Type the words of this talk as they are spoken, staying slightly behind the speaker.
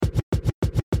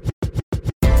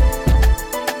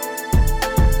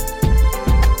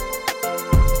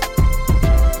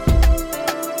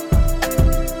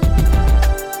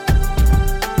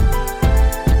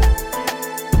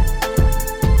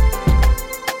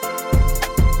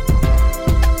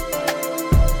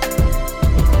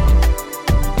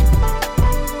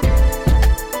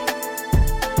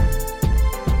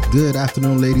Good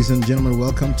afternoon, ladies and gentlemen.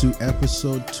 Welcome to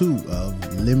episode 2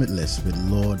 of Limitless with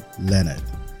Lord Leonard.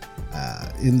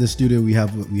 In the studio, we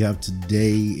have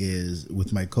today is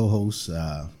with my co-host,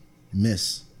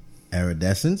 Miss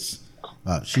Iridescence.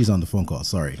 She's on the phone call.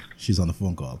 Sorry, she's on the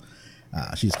phone call.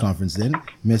 She's conferenced in.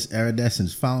 Miss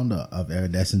Iridescence, founder of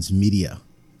Iridescence Media.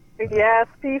 Yes,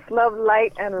 peace, love,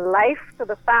 light, and life to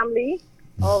the family,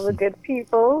 all the good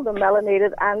people, the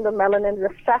melanated and the melanin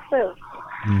recessive.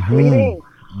 Greetings.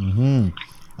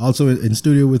 Also in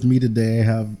studio with me today, I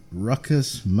have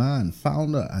Ruckus Mann,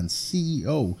 founder and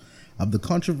CEO of the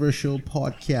controversial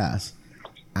podcast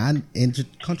and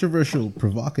controversial,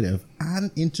 provocative,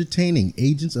 and entertaining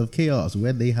Agents of Chaos,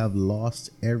 where they have lost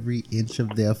every inch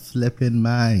of their flipping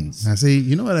minds. I see.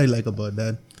 You know what I like about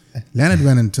that? Leonard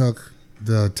went and took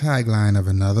the tagline of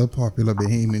another popular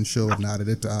Bahamian show and added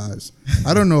it to ours.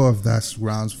 I don't know if that's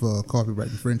grounds for copyright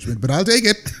infringement, but I'll take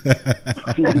it.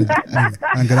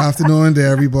 and good afternoon to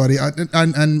everybody.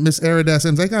 And Miss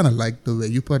Iridescence, I kind of like the way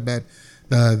you put that,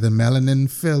 the melanin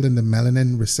filled and the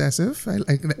melanin recessive. I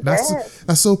like that.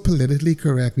 That's so politically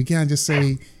correct. We can't just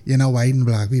say, white and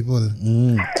black people.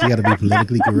 You got to be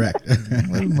politically correct.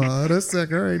 Well, mother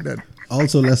sucker, right then.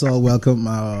 Also, let's all welcome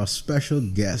our special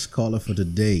guest caller for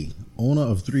today, owner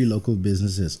of 3 local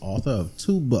businesses, author of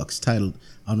 2 books titled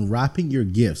Unwrapping Your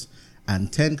Gifts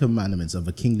and 10 Commandments of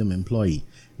a Kingdom Employee,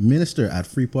 minister at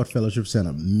Freeport Fellowship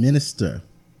Center, Mr.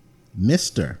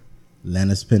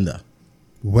 Lennis Pinder.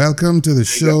 Welcome to the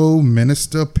show,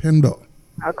 Minister Pinder.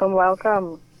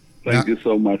 Welcome. Thank you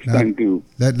so much. Thank you.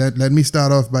 Let me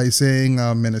start off by saying,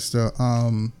 Minister,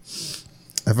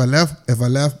 if I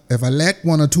let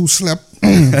one or two slip,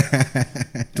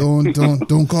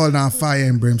 don't call down fire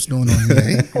and brimstone on me.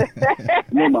 Eh?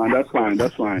 No man, that's fine. No,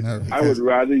 I would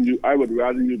rather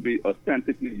you be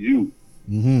authentically you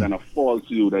than a false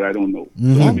you that I don't know.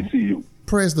 So let me see you.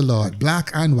 Praise the Lord, black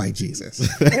and white Jesus.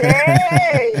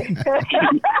 Hey!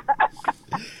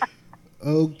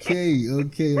 Okay.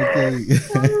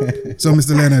 So,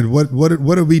 Mr. Leonard,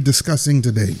 what are we discussing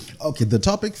today? Okay, the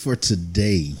topic for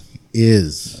today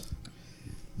is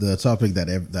the topic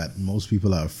that most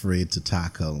people are afraid to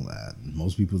tackle, and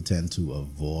most people tend to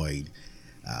avoid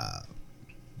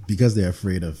because they're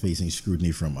afraid of facing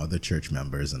scrutiny from other church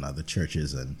members and other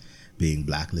churches and being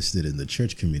blacklisted in the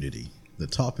church community. The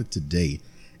topic today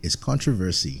is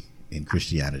controversy in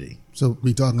Christianity. So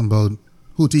we're talking about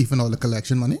who thieving all the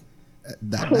collection money?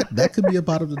 That could be a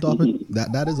part of the topic.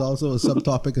 That is also a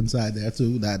subtopic inside there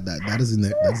too. That is in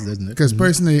there. That's in there. Because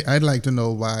personally, I'd like to know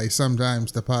why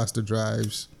sometimes the pastor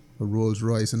drives a Rolls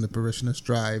Royce and the parishioners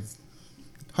drive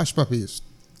hush puppies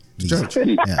to church.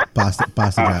 Yeah,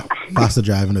 pastor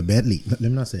driving a Bentley. Let me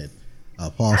not say it.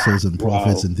 Apostles and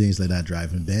prophets and things like that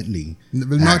driving Bentley.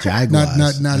 Let's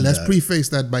preface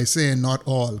that by saying not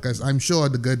all, because I'm sure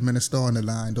the good minister on the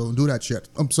line don't do that shit.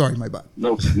 I'm sorry, my bad.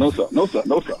 No, sir. No.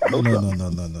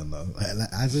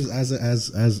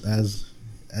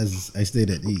 As I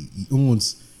stated, he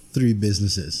owns 3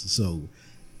 businesses, so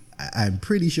I'm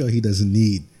pretty sure he doesn't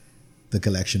need the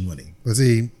collection money. But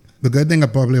see, the good thing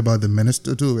probably about the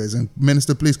minister too is, and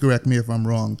minister, please correct me if I'm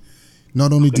wrong.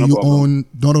 Not only do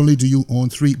you own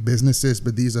 3 businesses,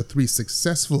 but these are 3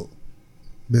 successful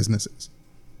businesses.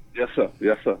 Yes, sir.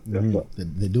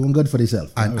 They're doing good for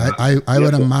themselves. And I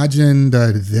would imagine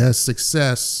that their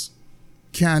success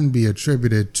can be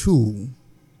attributed to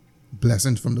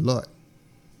blessings from the Lord.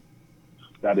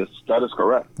 That is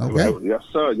correct. Okay. Yes,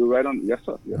 sir. You're right on. Yes,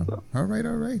 sir. All right.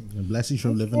 And blessings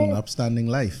from living an upstanding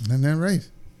life. Isn't that right?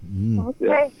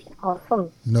 Okay, awesome.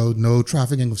 No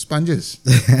trafficking of sponges.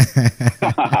 No,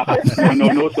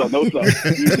 sir. We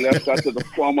left that to the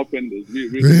former offenders.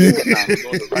 We're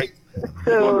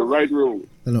on the right road.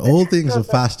 And all things have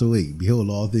passed away. Behold,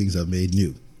 all things are made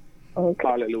new. Okay.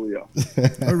 Hallelujah.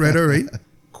 All right.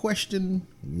 Question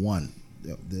 1,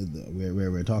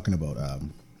 where we're talking about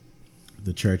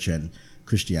the church and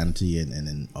Christianity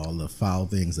and all the foul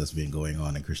things that's been going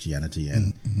on in Christianity,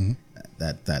 and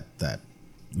that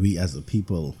we as a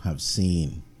people have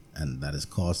seen, and that has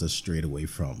caused us strayed away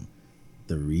from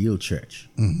the real church.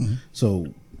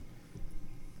 So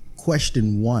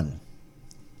question 1,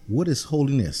 what is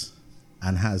holiness,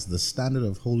 and has the standard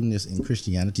of holiness in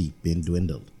Christianity been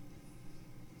dwindled?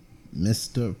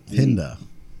 Mr. Pinder.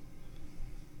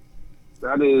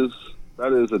 That is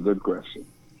a good question.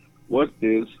 What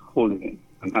is holiness,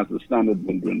 and has the standard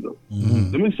been dwindled?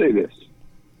 Let me say this.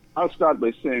 I'll start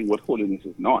by saying what holiness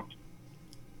is not.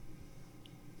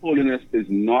 Holiness is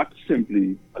not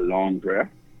simply a long dress.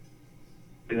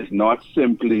 It is not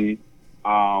simply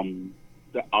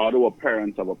the outer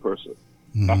appearance of a person.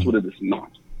 That's what it is not.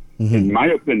 In my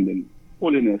opinion,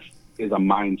 holiness is a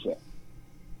mindset.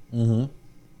 Mm-hmm.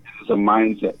 It's a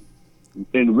mindset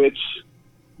in which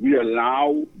we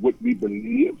allow what we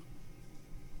believe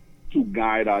to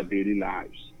guide our daily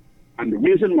lives. And the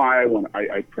reason why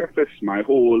I preface my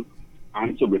whole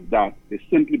answer with that is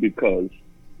simply because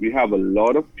we have a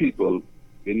lot of people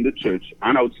in the church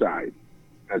and outside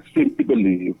that simply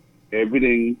believe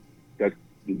everything that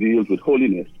deals with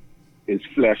holiness is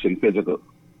flesh and physical.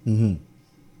 Mm-hmm.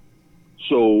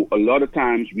 So a lot of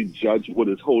times we judge what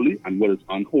is holy and what is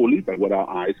unholy by what our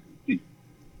eyes can see.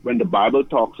 When the Bible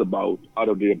talks about out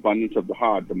of the abundance of the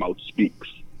heart, the mouth speaks.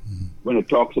 Mm-hmm. When it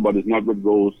talks about it's not what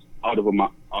goes out of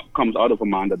comes out of a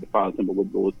man that defiles him, but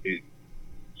what goes in.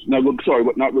 Not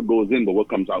what goes in, but what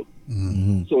comes out.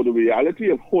 Mm-hmm. So the reality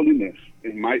of holiness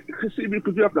because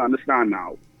you have to understand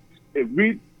now, if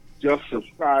we just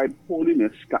subscribe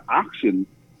holiness to action,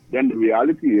 then the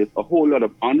reality is a whole lot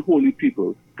of unholy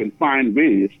people can find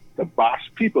ways to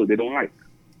bash people they don't like.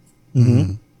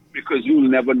 Mm-hmm. Because you'll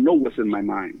never know what's in my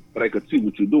mind, but I could see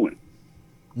what you're doing.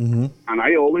 Mm-hmm. And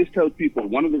I always tell people,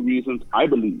 one of the reasons I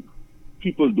believe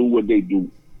people do what they do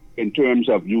in terms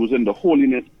of using the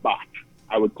holiness bat,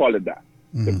 I would call it that,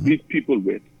 to beat people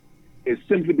with, is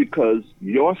simply because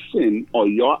your sin or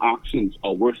your actions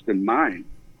are worse than mine,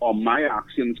 or my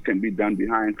actions can be done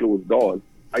behind closed doors.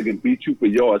 I can beat you for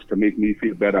yours to make me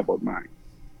feel better about mine.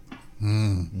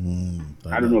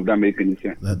 I don't know if that makes any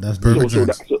sense. That's perfect.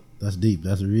 That's deep.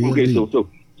 That's really okay, deep.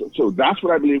 So that's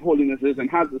what I believe holiness is. And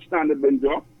has the standard been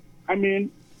dropped? I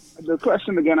mean, the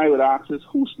question again I would ask is,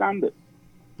 whose standard?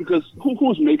 Because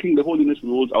who's making the holiness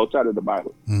rules outside of the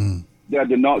Bible? There are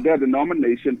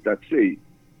denominations that say,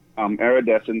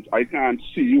 iridescence, I can't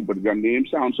see you, but your name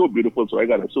sounds so beautiful, so I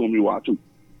got to assume you are too.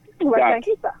 Well, thank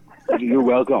you, sir. You're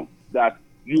welcome. That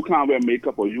you can't wear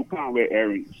makeup or you can't wear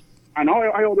earrings. And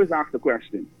I always ask the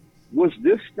question, was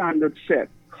this standard set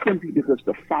simply because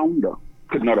the founder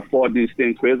could not afford these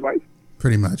things for his wife?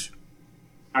 Pretty much.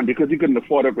 And because he couldn't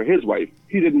afford it for his wife,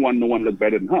 he didn't want no one to look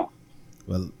better than her.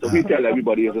 Well, so he tell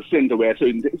everybody it's a sin to wear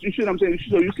certain things. You see what I'm saying?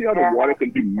 So you see how the water can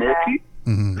be murky?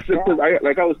 Because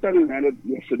like I was telling you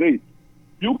yesterday,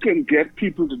 you can get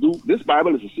people to do, this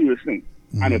Bible is a serious thing.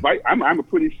 And if I'm a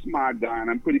pretty smart guy and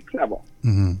I'm pretty clever,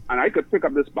 and I could pick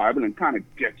up this Bible and kind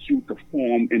of get you to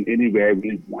form in any way I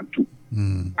really want to.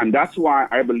 And that's why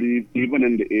I believe even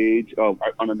in the age of,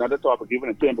 on another topic, even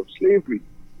in terms of slavery,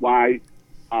 why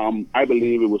I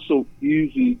believe it was so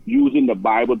easy using the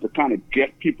Bible to kind of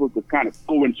get people to kind of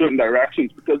go in certain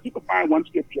directions, because you can find one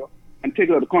scripture and take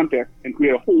it out of context and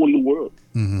create a whole new world.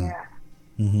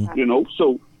 You know,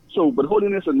 but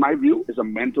holiness, in my view, is a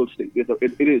mental state.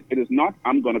 It is not,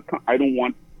 I don't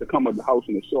want to come out of the house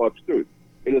in a short skirt.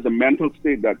 It is a mental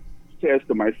state that says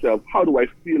to myself, how do I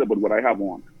feel about what I have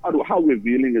on? How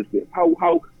revealing is this?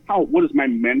 What is my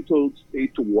mental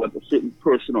state towards a certain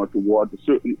person or towards a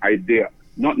certain idea?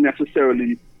 Not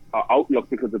necessarily outlook,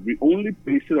 because if we only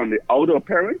base it on the outer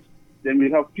appearance, then we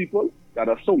have people that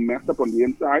are so messed up on the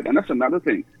inside. And that's another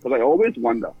thing, because I always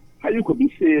wonder how you could be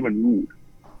saved and rude.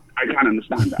 I can't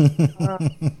understand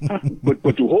that.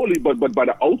 but you holy, but by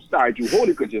the outside, you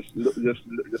holy could just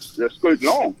skirt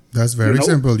long. That's very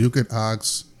simple. You could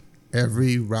ask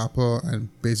every rapper and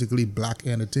basically black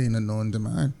entertainer known to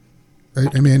man.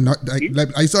 I mean,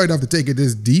 I sorry to have to take it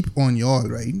this deep on y'all,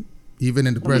 right? Even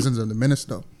in the presence of the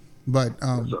minister. But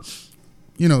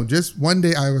just one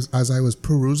day as I was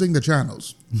perusing the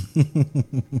channels,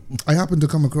 I happened to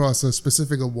come across a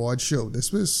specific award show.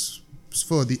 This was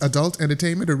for the adult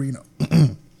entertainment arena.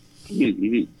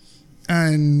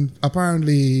 And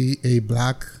apparently a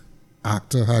black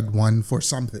actor had won for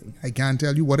something. I can't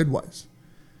tell you what it was.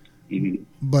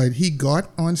 But he got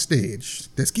on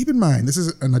stage. Just keep in mind, this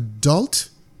is an adult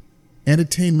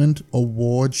entertainment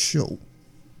award show.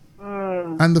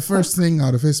 And the first thing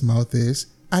out of his mouth is,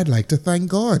 I'd like to thank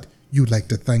God. You'd like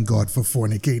to thank God for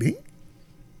fornicating?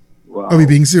 Wow. Are we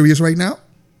being serious right now?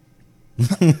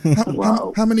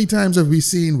 How many times have we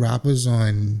seen rappers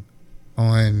on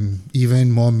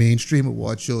even more mainstream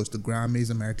award shows, the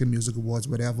Grammys, American Music Awards,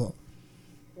 whatever?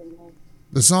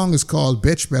 The song is called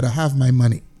Bitch Better Have My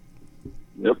Money.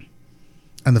 Yep.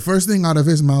 And the first thing out of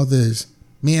his mouth is,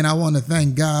 man, I want to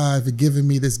thank God for giving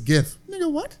me this gift.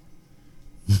 Nigga, what?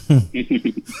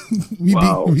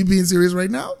 we being serious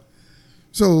right now?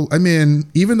 So, I mean,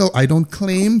 even though I don't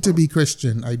claim to be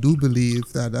Christian, I do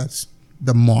believe that that's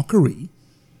the mockery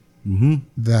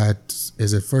that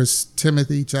is it 1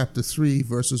 Timothy chapter 3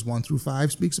 verses 1 through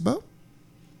 5 speaks about.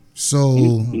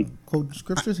 So quote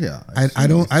scriptures here. I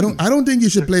don't think you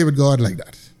should play with God like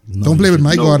that. No, don't play with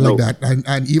my God like that.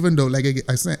 And even though, like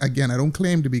I said again, I don't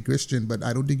claim to be Christian, but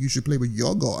I don't think you should play with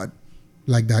your God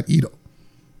like that either.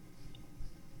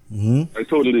 I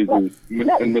totally agree.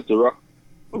 And Mr. Rock,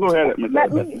 go ahead,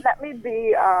 Mr. Let me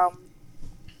be a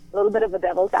little bit of a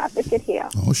devil's advocate here.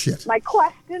 Oh, shit. My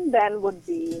question then would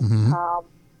be,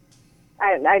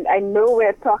 I know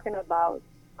we're talking about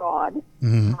God.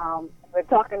 We're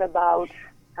talking about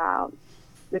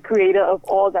the creator of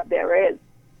all that there is.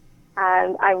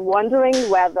 And I'm wondering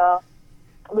whether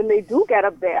when they do get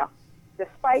up there,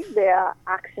 despite their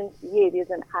actions, behaviors,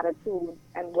 and attitudes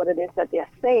and what it is that they're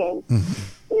saying,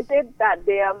 is it that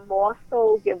they are more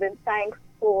so giving thanks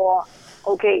for,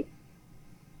 okay,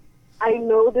 I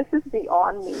know this is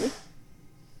beyond me.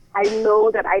 I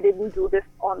know that I didn't do this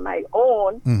on my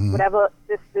own, whatever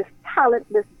this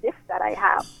talent, this gift that I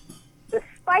have.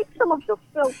 Despite some of the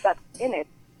filth that's in it,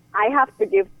 I have to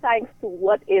give thanks to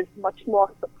what is much more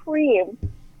supreme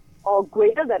or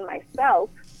greater than myself,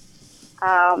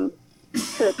 to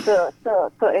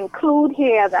include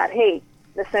here that, hey,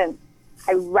 listen,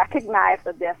 I recognize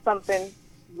that there's something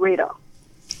greater.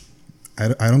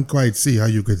 I don't quite see how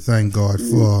you could thank God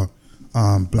for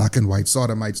Black and White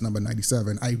Sodomites number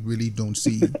 97. I really don't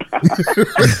see.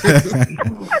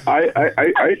 I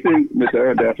think, Mr.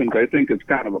 Aaron, I think it's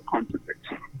kind of a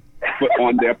contradiction, but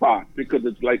on their part, because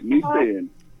it's like me saying,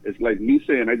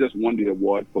 I just won the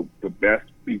award for the best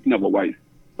beating of a wife,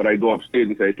 but I go upstage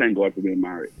and say, thank God for being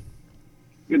married.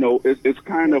 You know, it's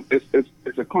kind of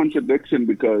it's a contradiction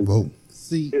because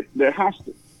there has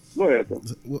to. Go ahead.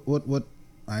 What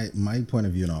my point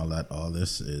of view and all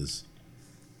this is,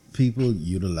 people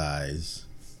utilize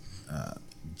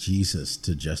Jesus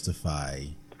to justify.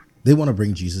 They want to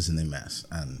bring Jesus in their mess.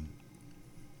 And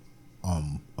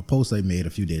a post I made a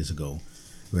few days ago,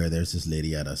 where there's this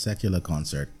lady at a secular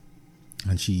concert,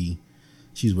 and she's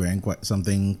wearing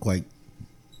something quite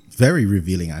very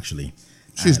revealing, actually.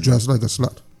 She's dressed like a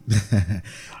slut.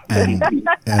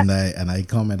 and I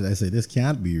commented, I said, this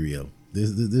can't be real.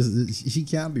 This she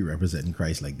can't be representing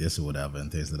Christ like this or whatever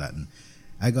and things like that. And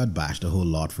I got bashed a whole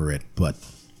lot for it. But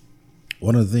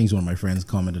one of the things one of my friends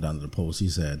commented under the post, he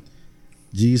said,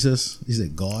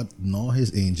 God nor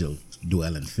his angels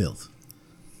dwell in filth.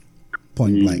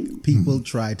 Point blank. People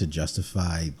try to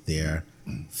justify their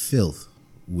filth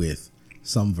with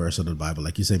some verse of the Bible.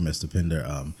 Like you say, Mr. Pinder,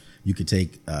 you could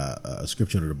take a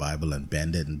scripture of the Bible and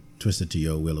bend it and twist it to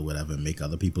your will or whatever and make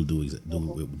other people do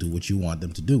what you want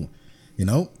them to do. You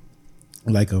know?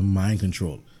 Like a mind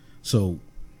control. So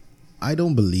I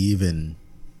don't believe in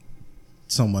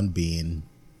someone being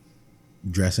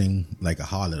dressing like a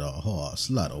harlot or a whore or a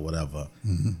slut or whatever,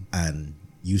 and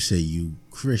you say you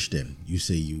Christian, you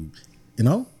say you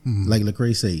know, like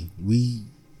Lecrae say, we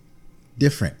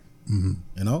different, you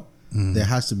know. There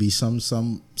has to be some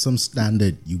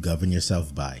standard you govern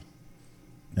yourself by.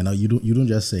 You know, you don't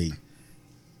just say,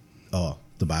 oh,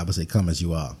 the Bible say come as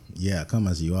you are. Yeah, come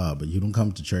as you are, but you don't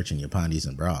come to church in your panties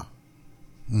and bra.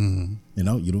 You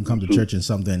know, you don't come to church in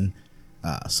something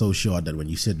so short that when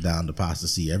you sit down, the pastor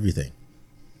see everything.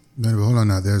 No, hold on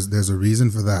now. There's a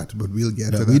reason for that, but we'll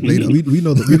get to that later. We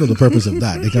know the purpose of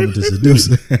that. They come to seduce,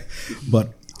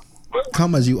 but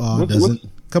come as you are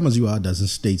doesn't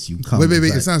state you come. Wait.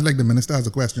 It sounds like the minister has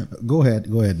a question. Go ahead,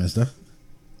 Mister.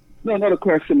 No, not a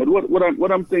question, but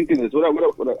what I'm thinking is what I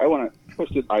want to push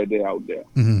this idea out there.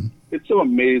 It's so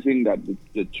amazing that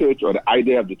the church, or the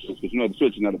idea of the church, because the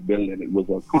church is not a building; it was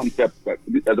a concept. That,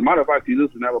 as a matter of fact,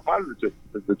 Jesus was never part of the church.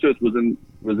 The church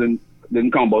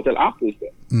didn't come about till after his death.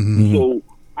 So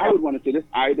I would want to say this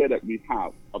idea that we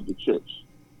have of the church,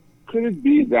 could it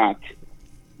be that?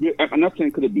 I'm not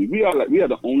saying could it be. We are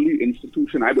the only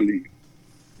institution, I believe,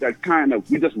 that kind of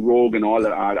we just rogue and all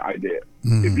that idea.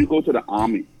 If you go to the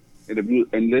army and if you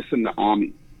enlist in the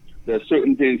army, there are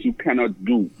certain things you cannot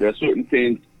do. There are certain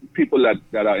things people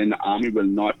that are in the army will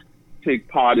not take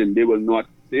part in. They will not.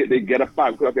 They get up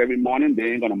 5 o'clock every morning.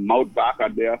 They ain't gonna mouth back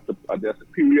at their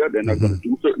superior. They're not gonna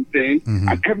do certain things. And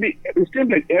it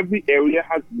seems like every area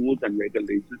has rules and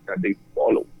regulations that they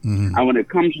follow. And when it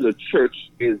comes to the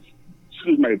church, is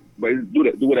excuse me, but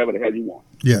do whatever the hell you want.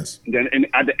 Yes. And then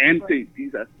at the end, say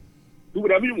Jesus, do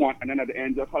whatever you want, and then at the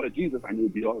end, just holler Jesus, and you'll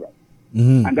be all right.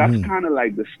 And that's kind of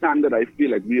like the standard I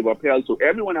feel like we've upheld. So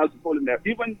everyone else is holding that.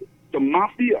 Even the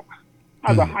mafia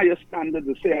has a higher standard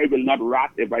to say I will not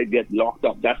rat if I get locked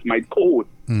up. That's my code.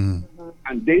 And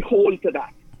they hold to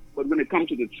that. But when it comes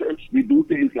to the church, we do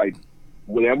things like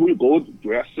wherever we go,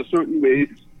 dress a certain way,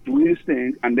 do these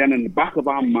things, and then in the back of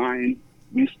our mind,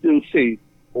 we still say,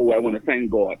 oh, I want to thank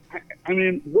God. I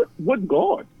mean, what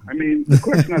God? I mean, the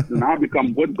question has now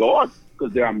become what God?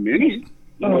 Because there are many.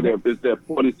 You know, there are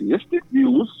polytheistic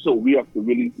views, so we have to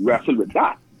really wrestle with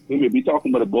that. We may be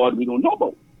talking about a God we don't know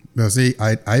about. Now, see,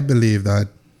 I believe that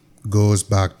goes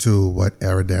back to what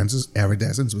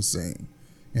Iridescence was saying.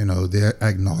 You know, they're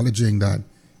acknowledging that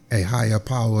a higher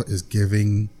power is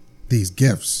giving these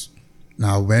gifts.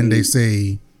 Now, when they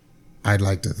say, I'd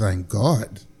like to thank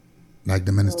God, like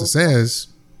the minister says,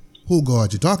 who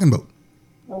God you talking about?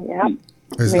 Yeah.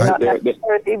 May not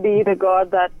necessarily be the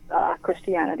God that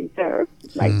Christianity serves.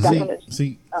 Like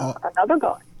another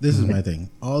God. This is my thing.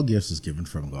 All gifts is given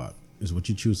from God. Is what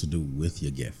you choose to do with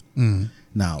your gift.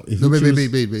 Now, if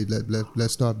wait,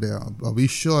 let's stop there. Are we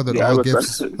sure that all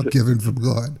gifts are given from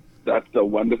God? That's a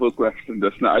wonderful question.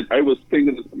 Just now, I was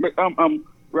thinking,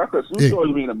 Ruckus, you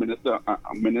told me a minister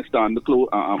on the clothes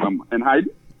and hide.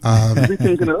 We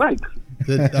thinking alike.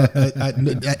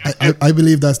 I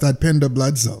believe that's that Pender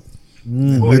Bloodcell.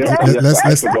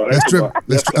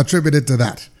 Let's attribute it to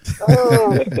that.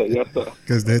 Yes, sir.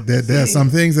 Because there are some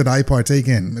things that I partake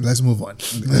in. Let's move on.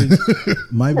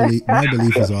 My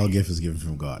belief is all gift is given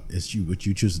from God. It's what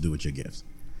you choose to do with your gifts.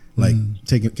 Like,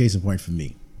 take a case in point for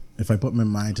me. If I put my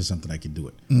mind to something, I can do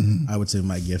it. I would say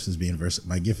my gift is being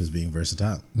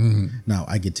versatile. Now,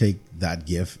 I could take that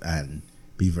gift and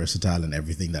be versatile in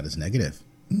everything that is negative.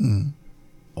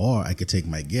 Or I could take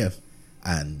my gift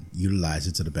and utilize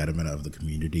it to the betterment of the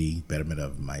community, betterment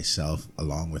of myself,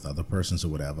 along with other persons or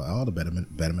whatever, all the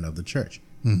betterment of the church.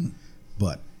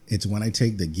 But it's when I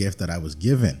take the gift that I was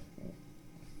given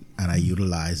and I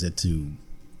utilize it to,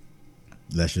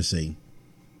 let's just say,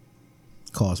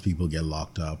 cause people get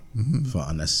locked up for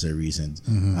unnecessary reasons,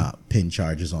 pin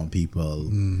charges on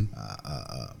people,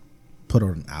 put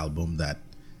on an album that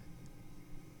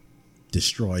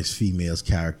destroys females'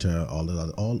 character, all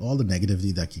the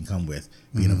negativity that can come with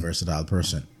being a versatile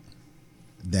person.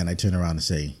 Then I turn around and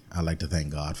say, I'd like to thank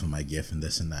God for my gift and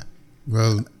this and that.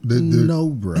 Well, no,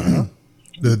 bro.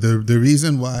 The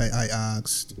reason why I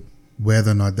asked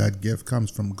whether or not that gift comes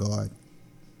from God,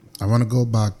 I want to go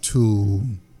back to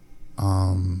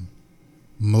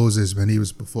Moses when he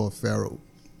was before Pharaoh.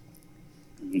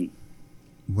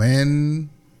 When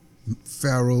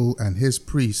Pharaoh and his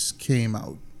priests came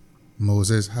out,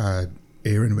 Moses had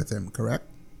Aaron with him, correct?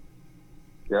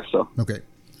 Yes, sir. Okay.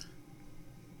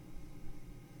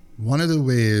 One of the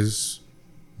ways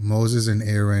Moses and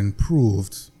Aaron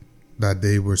proved that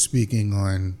they were speaking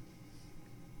on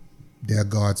their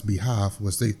God's behalf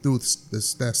was they threw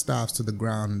their staffs to the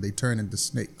ground and they turned into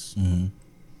snakes.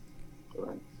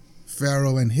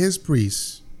 Pharaoh and his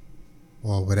priests,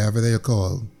 or whatever they are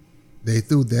called, they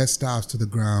threw their staffs to the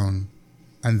ground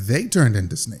and they turned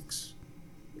into snakes.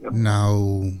 Yep.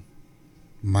 Now,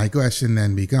 my question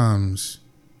then becomes,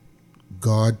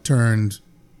 God turned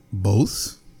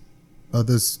both of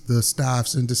the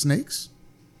staffs into snakes?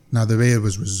 Now, the way it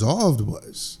was resolved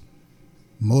was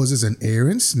Moses and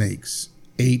Aaron's snakes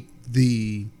ate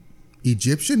the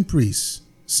Egyptian priests'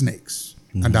 snakes,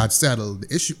 and that settled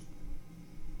the issue.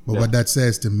 But what that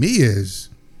says to me is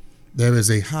there is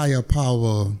a higher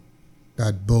power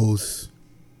that both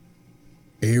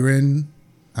Aaron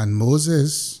and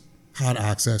Moses had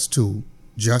access to,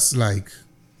 just like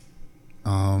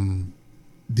the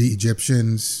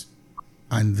Egyptians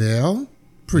and their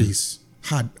priests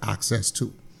had access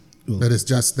to. But it's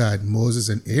just that Moses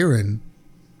and Aaron,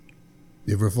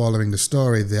 if we're following the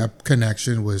story, their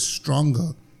connection was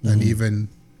stronger than even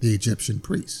the Egyptian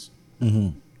priests.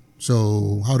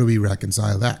 So how do we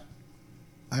reconcile that?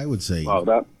 I would say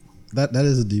that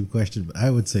is a deep question, but I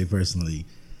would say personally,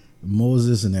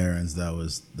 Moses and Aaron's that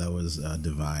was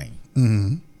divine,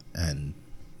 and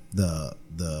the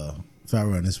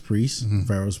Pharaoh and his priests,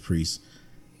 Pharaoh's priests,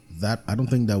 that I don't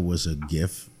think that was a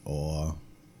gift or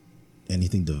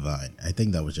anything divine. I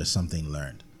think that was just something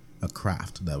learned, a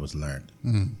craft that was learned.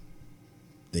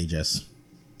 They just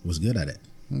was good at it.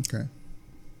 Okay.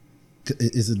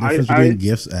 It's a difference between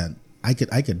gifts and I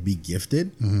could be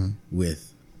gifted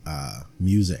with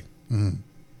music.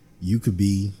 You could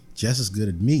be just as good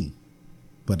at me,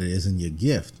 but it isn't your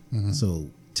gift. So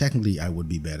technically, I would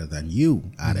be better than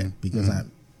you at it because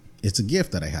it's a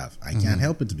gift that I have. I can't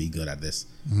help it to be good at this,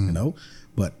 you know.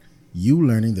 But you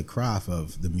learning the craft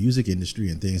of the music industry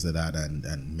and things like that,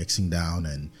 and mixing down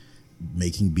and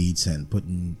making beats and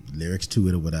putting lyrics to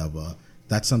it or whatever,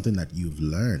 that's something that you've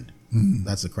learned.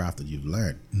 That's the craft that you've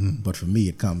learned. But for me,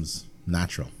 it comes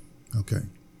natural. Okay.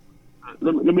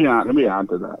 Let me add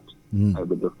to that.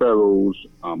 With the Pharaoh's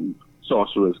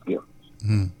sorcerer's gift.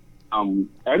 I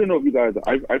don't know if you guys,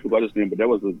 I forgot his name, but there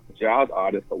was a jazz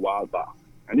artist a while back,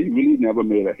 and he really never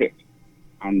made a hit.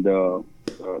 And the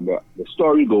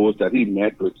story goes that he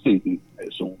met with Satan, I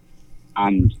assume,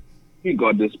 and he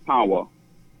got this power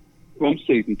from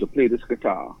Satan to play this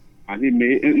guitar, and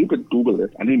you could Google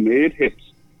it, and he made hits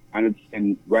And it's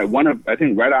in I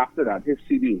think right after that, his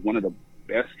CD was one of the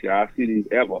best jazz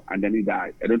CDs ever, and then he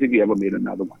died. I don't think he ever made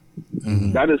another one.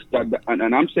 And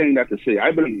I'm saying that to say,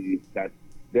 I believe that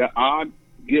there are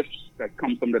gifts that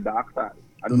come from the dark side.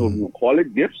 I don't know if you want to call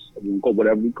it gifts, or you want to call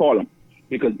whatever we call them.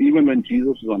 Because even when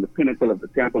Jesus was on the pinnacle of the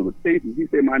temple with Satan, he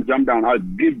said, man, jump down, I'll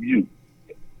give you.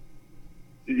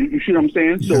 You see what I'm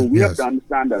saying? So we have to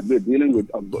understand that we're dealing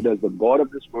with, there's the God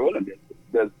of this world, and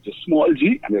there's the small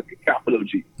g, and there's the capital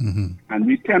G. And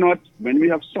we cannot, when we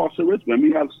have sorcerers, when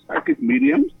we have psychic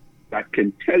mediums that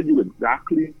can tell you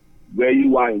exactly where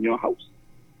you are in your house,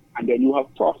 and then you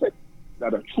have prophets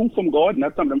that are true from God,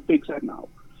 not some of them fake right now,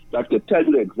 that can tell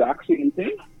you the exact same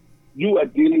thing, you are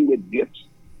dealing with gifts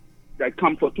that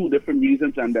come for two different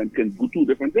reasons and then can do two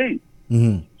different things.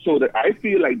 So that I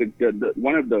feel like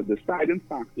one of the deciding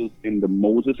factors in the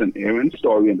Moses and Aaron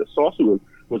story and the sorcerers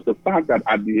was the fact that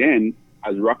at the end,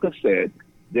 as Rucker said,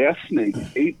 their snake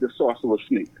ate the sorcerer's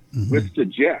snake, which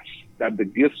suggests that the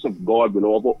gifts of God will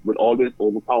always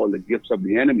overpower the gifts of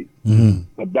the enemy.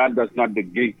 But that does not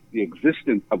negate the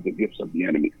existence of the gifts of the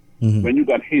enemy. When you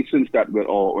got Haitians that were,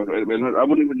 I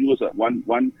wouldn't even use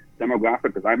one demographic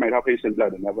because I might have Haitians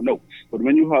that I never know. But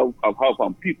when you have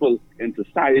people in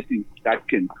society that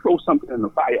can throw something in the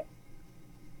fire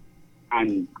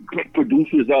and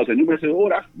produce results, and you may say, oh,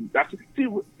 that's see,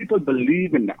 people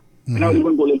believe in that. And I'll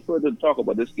even go a little further to talk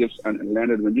about this gifts and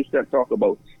Leonard. When you start talk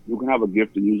about you can have a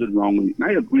gift and use it wrongly, and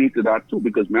I agree to that too,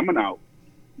 because remember now,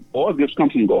 all gifts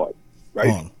come from God,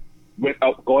 right?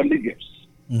 Without godly gifts.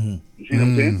 You see what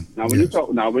I'm saying? Now, when you talk,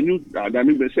 let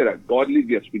me say that godly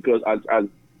gifts, because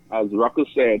as Rucker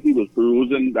said, he was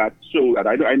perusing that show. That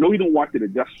I know he didn't watch it;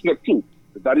 it just slipped through.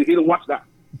 That he didn't watch that.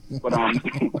 But I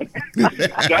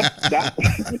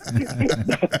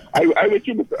wish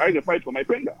you, Mr. I can fight for my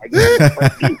finger.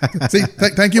 See,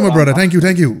 thank you, my brother. Thank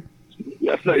you.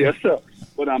 Yes, sir.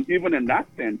 But even in that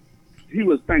sense, he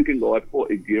was thanking God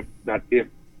for a gift that if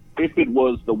it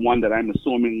was the one that I'm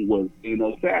assuming was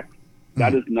anal sex,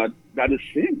 that is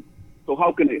sin. So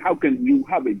how can you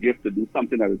have a gift to do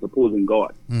something that is opposing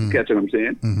God? Catch what I'm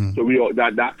saying? So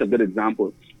that's a good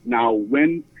example. Now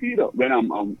when Peter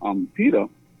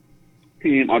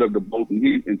came out of the boat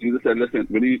and Jesus said, listen,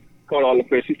 when he caught all the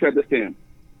fish, he said this to him,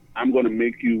 I'm going to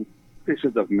make you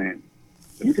fishers of men.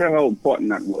 Let me tell you how important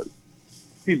that was.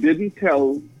 He didn't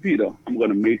tell Peter, I'm going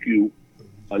to make you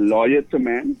a lawyer to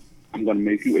men. I'm going to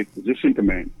make you a physician to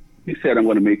men. He said, I'm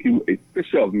going to make you a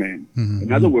fisher of men.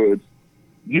 In other words,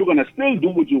 you're going to still do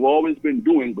what you've always been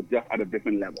doing, but just at a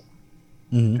different level.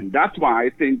 And that's why I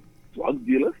think drug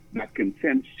dealers that can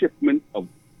send shipments of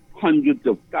hundreds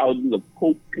of thousands of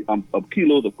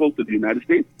kilos of coke to the United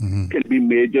States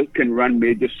can run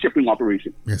major shipping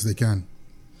operations. Yes, they can.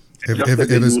 If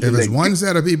it's one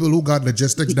set of people who got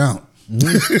logistics down. And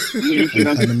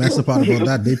the messed part about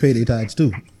that, they pay their tax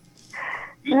too.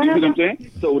 You see what I'm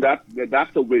saying? So that's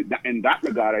the way. In that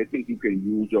regard, I think you can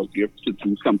use your gift to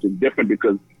do something different,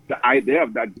 because the idea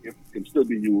of that gift can still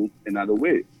be used in other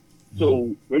ways.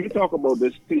 So when we talk about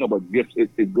this thing about gifts,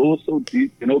 it goes so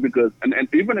deep, because and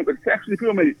even if it's sexually,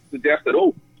 people may suggest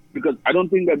that, because I don't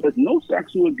think that there's no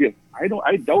sexual gift. I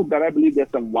doubt that. I believe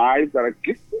there's some wives that are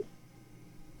gifted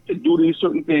to do these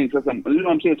certain things. There's some, what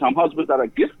I'm saying, some husbands that are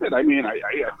gifted. I mean, I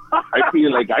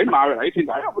feel like I'm married. I think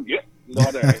I have a gift.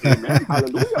 Amen.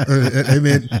 Hallelujah.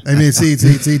 I mean, see,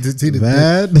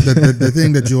 the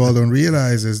thing that you all don't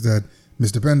realize is that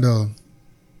Mr. Pendle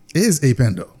is a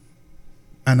Pendle.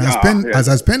 And as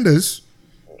Penders,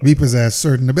 we possess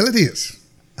certain abilities.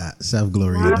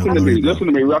 Self-glory. Listen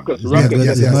to me, Ruckus. Not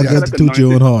just to toot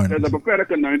your own horn. There's a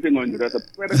prophetic anointing on you.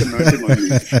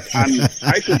 And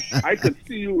I could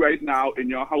see you right now in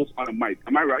your house on a mic.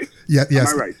 Am I right? Yes. Am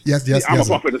I right? Yes. I'm a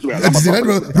prophet as well.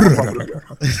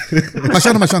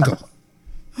 Mashanko.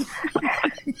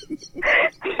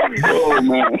 Oh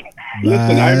man!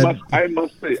 Listen, I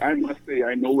must say,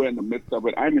 I know we're in the midst of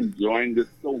it. I'm enjoying this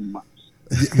so much.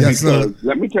 Yes,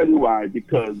 let me tell you why.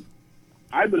 Because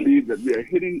I believe that we are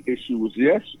hitting issues.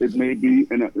 Yes, it may be,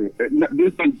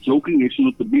 there's some joking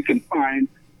issues, but we can find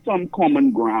some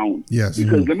common ground. Yes.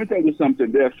 Because let me tell you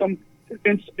something. There are some.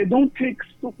 It don't take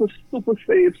super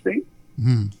saved things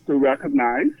to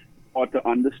recognize or to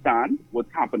understand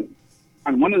what's happening.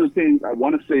 And one of the things I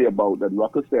want to say about that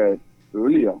Rucker said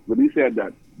earlier, when he said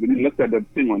that, when he looked at that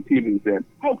thing on TV and said,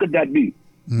 how could that be?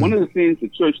 One of the things the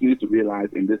church needs to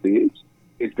realize in this age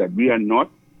is that we are not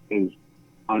as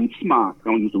unsmart. I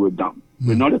don't use the word dumb.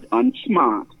 We're not as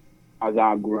unsmart as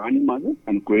our grandmothers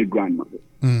and great-grandmothers.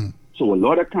 So a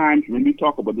lot of times when we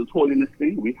talk about this holiness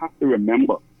thing, we have to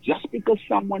remember, just because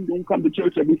someone don't come to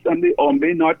church every Sunday or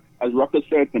may not, as Rucker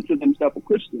said, consider themselves a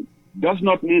Christian, does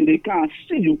not mean they can't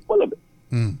see you full of it.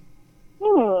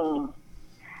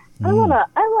 I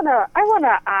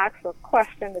wanna ask a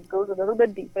question that goes a little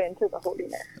bit deeper into the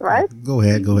holiness, right? Go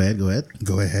ahead,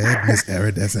 Miss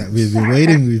Iridescent. We've been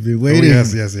waiting. Oh,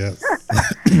 yes.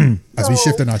 As we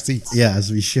shift in our seats. Yeah,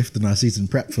 as we shift in our seats and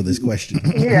prep for this question.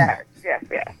 Yes.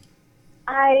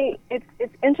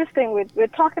 It's interesting. We're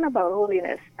talking about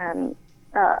holiness, and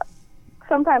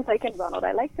sometimes I can run out.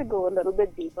 I like to go a little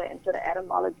bit deeper into the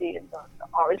etymology and the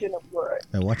origin of words.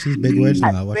 Now watch these big words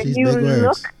now.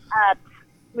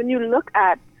 When you look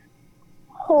at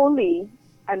holy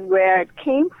and where it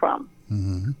came from,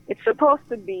 it's supposed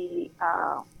to be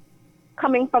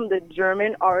coming from the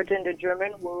German origin, the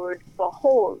German word for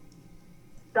whole,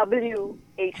 WHOLE.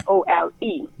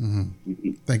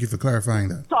 Thank you for clarifying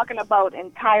that. Talking about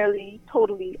entirely,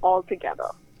 totally,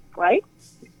 altogether, right?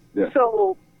 Yeah.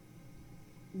 So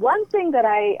one thing that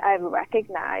I've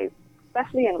recognized,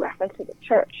 especially in reference to the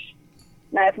church,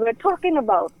 now if we're talking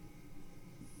about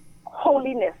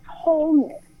wholeness,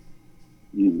 wholeness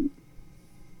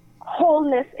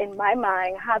in my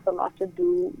mind has a lot to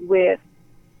do with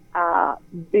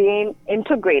being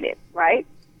integrated, right?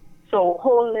 So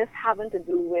wholeness having to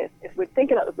do with, if we're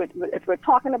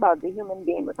talking about the human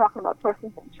being, we're talking about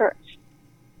persons in church.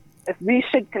 If we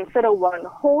should consider one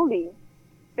holy,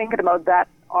 thinking about that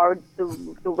or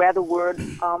where the word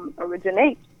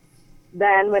originates,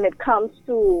 then when it comes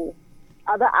to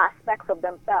other aspects of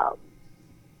themselves,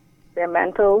 their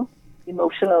mental,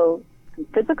 emotional, and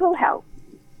physical health,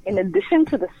 in addition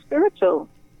to the spiritual,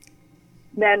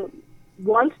 then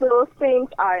once those things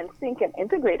are in sync and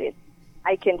integrated,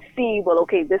 I can see, well,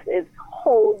 okay, this is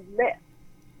wholeness,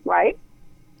 right?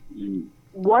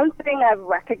 One thing I've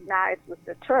recognized with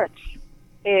the church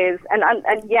is, and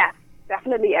yes,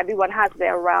 definitely everyone has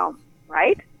their realm,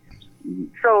 right?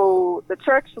 So the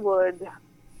church would,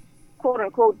 quote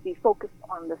unquote, be focused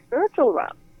on the spiritual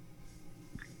realm.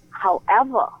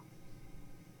 However,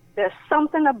 there's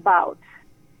something about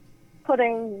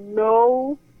putting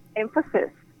no emphasis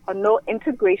or no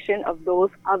integration of those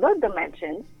other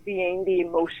dimensions, being the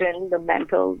emotion, the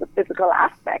mental, the physical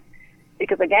aspect.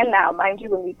 Because again, now, mind you,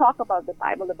 when we talk about the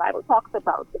Bible talks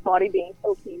about the body being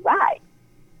filthy rags.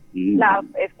 Now,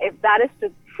 if that is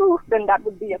the truth, then that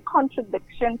would be a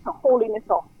contradiction to holiness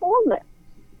or wholeness.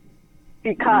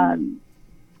 Because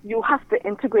you have to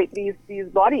integrate these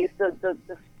bodies. The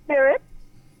spirit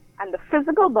and the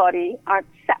physical body are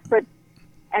separate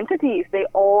entities. They're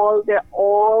all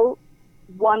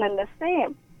one and the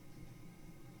same.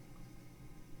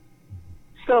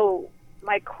 So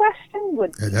my question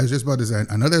would be, I was just about to say,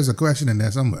 I know there's a question in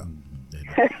there somewhere.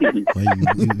 Boy, you're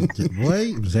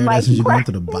going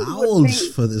to the bowels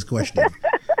for this question.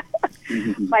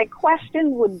 My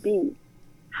question would be,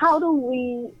 how do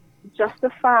we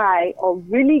justify or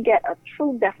really get a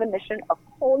true definition of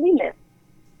holiness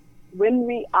when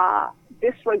we are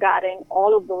disregarding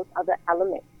all of those other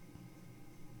elements,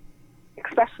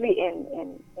 especially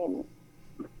in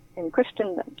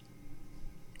Christendom?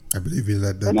 I believe we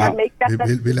let that.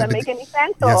 Does that make any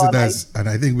sense? Yes, it does. And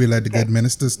I think we let the good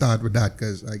minister start with that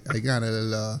because I got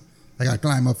to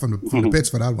climb up from the pits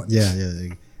for that one. Yeah.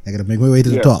 I got to make my way to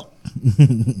the top.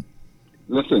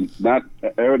 Listen, that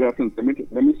iridescence.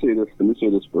 Let me say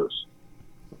this first.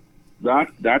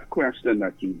 That question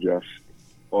that you just,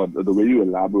 or the way you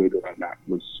elaborated on that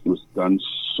was done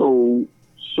so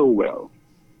well,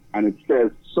 and it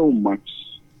says so much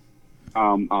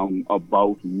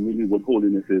about really what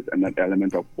holiness is and that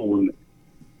element of wholeness.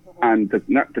 And to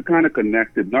kind of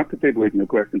connect it, not to take away from the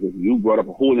question, because you brought up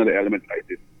a whole other element like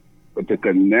this, but to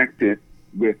connect it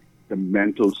with the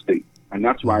mental state. And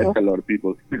that's why I tell a lot of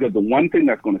people, because the one thing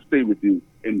that's going to stay with you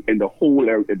in the whole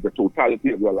area, the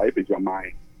totality of your life is your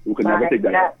mind. You can never take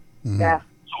that out. Yeah.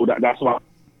 So that's why.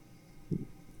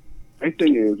 My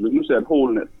thing is, when you said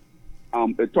wholeness,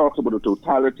 it talks about the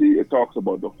totality. It talks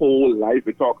about the whole life.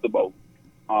 It talks about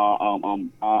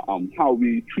how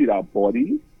we treat our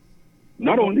bodies.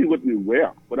 Not only what we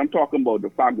wear, but I'm talking about the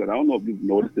fact that, I don't know if you've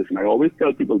noticed this, and I always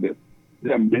tell people this,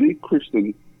 there are many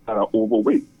Christians that are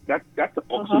overweight. That's an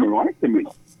oxymoronic to me.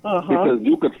 Because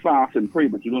you could fast and pray,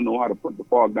 but you don't know how to put the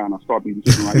fog down and start eating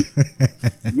chicken rice.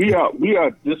 We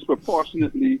are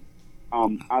disproportionately,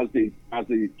 as a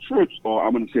church, or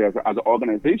I'm going to say as an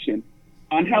organization,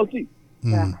 unhealthy.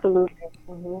 Absolutely.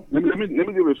 Let me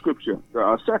give you a scripture.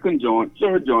 3 John,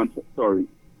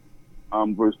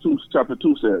 verse 2, chapter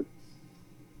 2 says,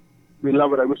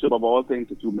 "Beloved, I wish above all things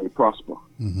that you may prosper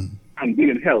and be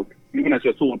in health, even as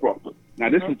your soul prospers. Now,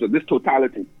 this is this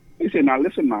totality. He said, now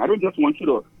listen, man, I don't just want you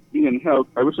to be in health.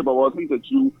 I wish above all things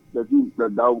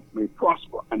that thou may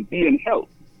prosper and be in health.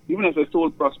 Even as your soul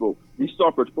prosper, we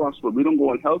stop at prosper. We don't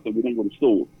go in health and we don't go to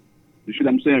soul. You see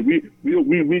what I'm saying? We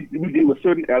deal with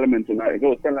certain elements, and I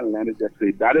was telling Landis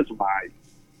yesterday, that is why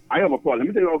I have a problem. Let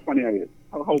me tell you how funny I is,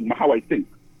 how I think.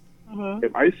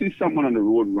 If I see someone on the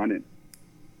road running,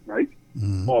 right?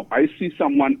 Or if I see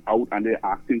someone out and they're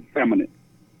acting feminine,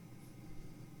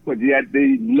 but yet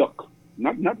they look,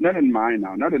 not in mind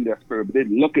now, not in their spirit, but they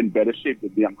look in better shape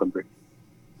than me, I'm convicted.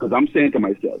 Because I'm saying to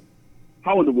myself,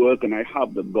 how in the world can I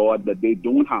have the God that they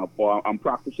don't have, or I'm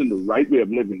practicing the right way of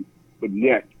living, but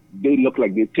yet they look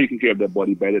like they're taking care of their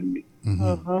body better than me?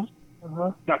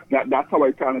 That's how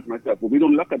I challenge myself. But we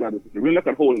don't look at that. We look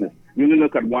at holiness. We only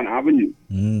look at one avenue.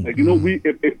 Like, you know,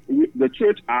 the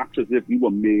church acts as if we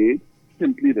were made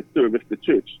simply to service the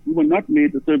church. We were not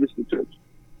made to service the church.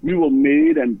 We were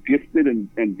made and gifted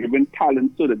and given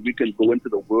talent so that we can go into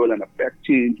the world and affect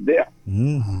change there.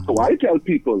 So I tell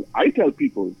people,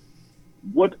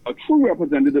 what a true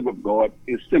representative of God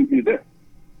is simply this: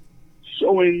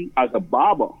 showing as a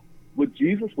barber what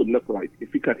Jesus would look like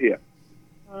if he cut hair.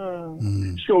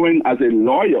 Showing as a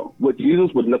lawyer what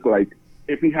Jesus would look like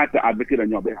if he had to advocate on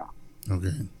your behalf.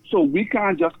 Okay. So we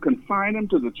can't just confine him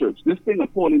to the church. This thing of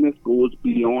holiness goes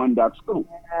beyond that scope.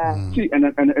 See,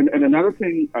 and another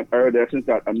thing at Iridescence,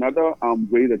 that another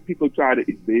way that people try to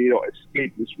evade or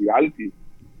escape this reality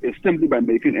is simply by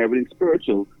making everything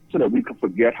spiritual so that we can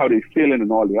forget how they feel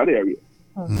in all the other areas.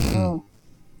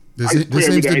 This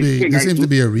seems to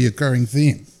be a reoccurring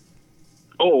theme.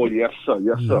 Oh, yes, sir.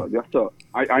 Yes, sir. Yes, sir.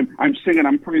 I'm singing,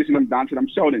 I'm praising, I'm dancing, I'm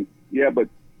shouting. Yeah, but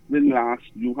when last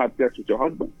you had sex with your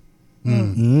husband?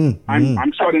 I'm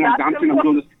shouting, I'm dancing, I'm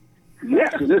doing this.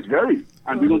 Yes, it is very.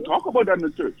 And we don't talk about that in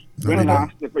the church. When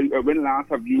last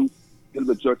have you dealt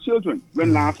with your children?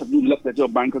 When last have you looked at your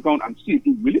bank account and see if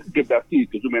you really give that seed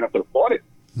because you may not afford it?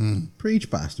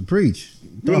 Preach, Pastor, preach.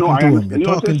 You're talking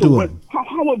to him.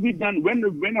 How have we done? When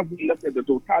have we looked at the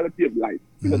totality of life?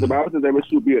 Because the Bible says there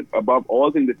should be above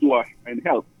all things that you are in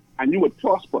health, and you would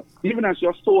prosper, even as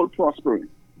your soul prospering.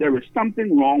 There is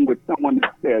something wrong with someone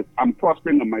that says, "I'm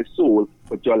prospering in my soul,"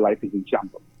 but your life is in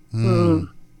shambles.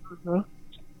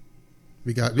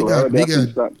 We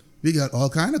got all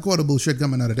kind of quotable shit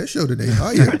coming out of this show today.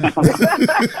 Oh yeah.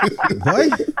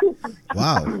 What?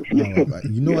 Wow.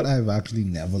 You know what? I've actually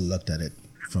never looked at it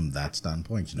from that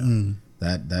standpoint. You know,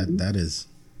 that is,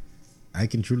 I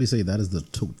can truly say that is the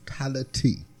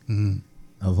totality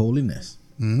of holiness.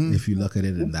 If you look at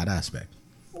it in that aspect.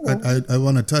 I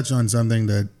want to touch on something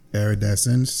that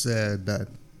Iridescence said that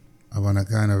I want to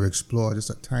kind of explore just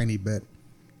a tiny bit.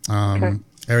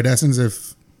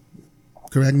 Iridescence,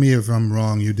 correct me if I'm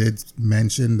wrong, you did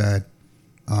mention that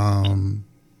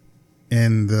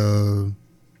in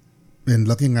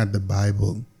looking at the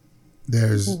Bible,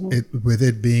 there's with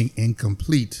it being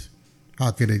incomplete,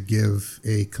 how could it give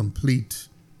a complete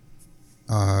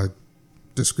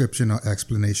description or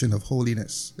explanation of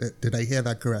holiness? Did I hear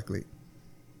that correctly?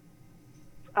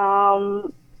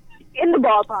 In the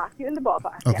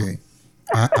ballpark. Okay.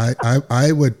 Yeah.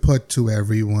 I would put to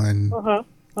everyone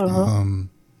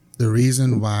the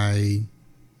reason why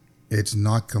it's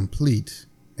not complete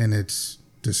in its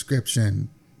description,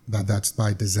 that's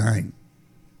by design.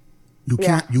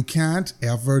 You can't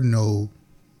ever know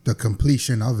the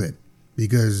completion of it,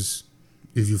 because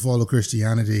if you follow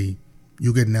Christianity,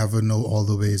 you could never know all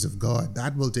the ways of God.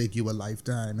 That will take you a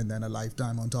lifetime, and then a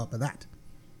lifetime on top of that.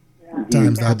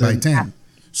 Times that by 10.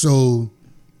 So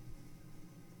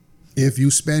if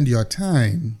you spend your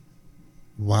time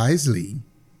wisely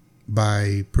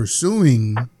by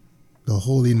pursuing the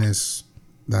holiness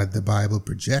that the Bible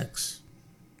projects,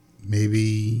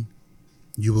 maybe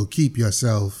you will keep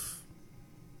yourself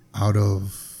out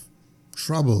of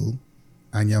trouble,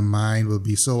 and your mind will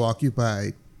be so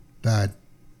occupied that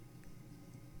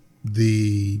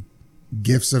the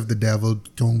gifts of the devil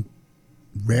don't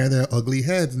rear their ugly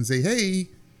heads and say, "Hey,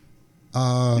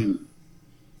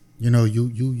 you know,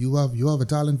 you have a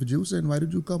talent for juicing. Why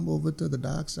did you come over to the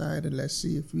dark side and let's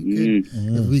see if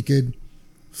we could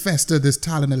fester this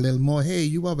talent a little more? Hey,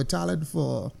 you have a talent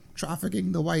for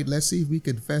trafficking the white. Let's see if we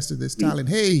could fester this talent.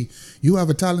 Hey, you have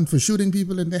a talent for shooting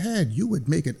people in the head. You would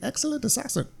make an excellent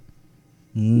assassin."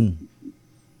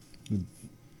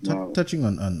 Touching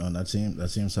on that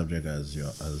same subject as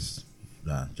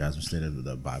Jasmine stated,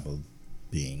 the Bible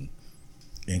being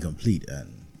incomplete,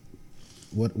 and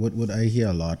what I hear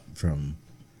a lot from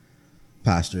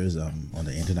pastors on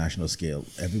the international scale,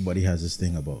 everybody has this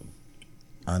thing about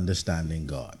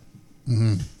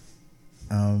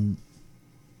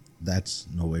That's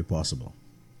no way possible.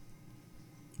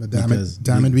 But damn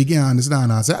it, we can't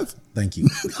understand ourselves. Thank you.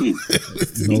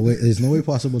 There's no way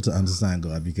possible to understand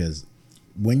God, because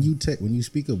when you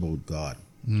speak about God,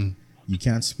 you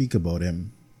can't speak about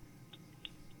him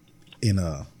in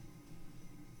a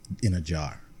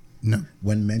jar. No.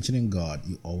 When mentioning God,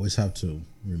 you always have to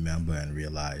remember and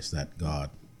realize that God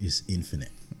is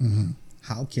infinite. Mm-hmm.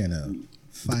 How can a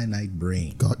finite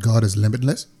brain... God is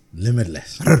limitless?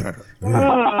 Limitless. Sounds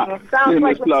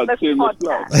like He's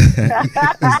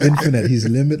infinite. He's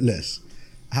limitless.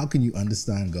 How can you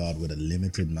understand God with a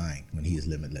limited mind when he is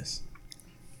limitless?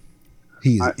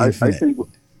 He is infinite. I think,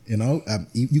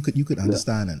 you could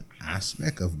understand an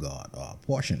aspect of God or a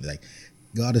portion. Like,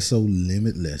 God is so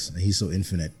limitless and he's so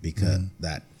infinite because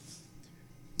that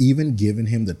even giving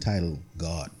him the title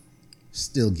God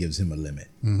still gives him a limit.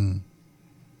 Mm-hmm.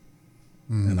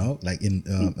 Like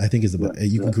I think it's the book.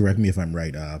 You can correct me if I'm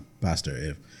right, Pastor.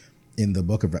 If in the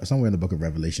book of somewhere in the book of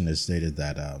Revelation it's stated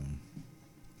that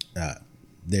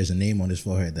there's a name on his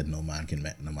forehead that no man can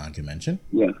mention.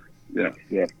 Yeah.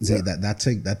 See,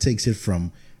 that takes it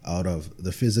from out of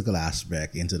the physical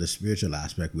aspect into the spiritual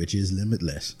aspect, which is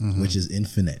limitless, which is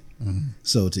infinite.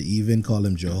 So to even call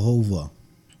him Jehovah,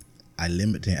 I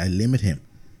limit him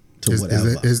to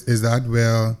whatever. Is that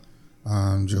where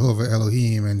Jehovah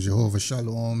Elohim and Jehovah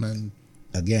Shalom and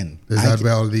again is that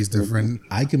where all these different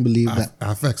I can believe that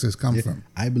affixes come from?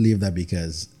 I believe that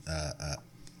because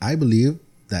I believe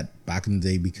that back in the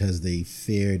day, because they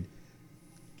feared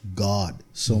God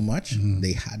so much,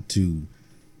 they had to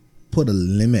put a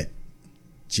limit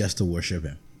just to worship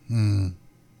him,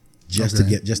 just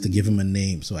to give him a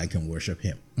name so I can worship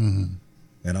him.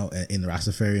 In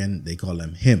Rastafarian they call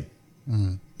him.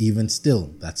 Even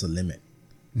still, that's a limit,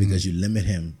 because you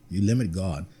limit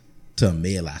God to a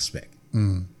male aspect.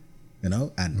 And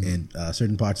in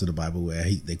certain parts of the Bible where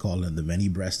they call him the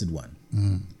many-breasted one,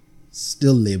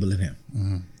 still labeling him.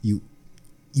 You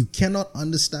cannot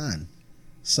understand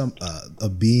a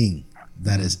being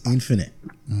that is infinite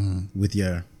with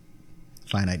your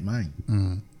finite mind.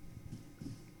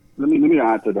 Let me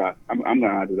add to that. I'm going to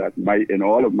add to that.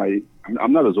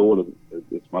 I'm not as old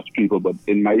as much people, but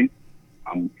in my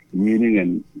reading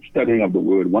and studying of the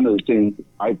word, one of the things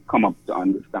I've come up to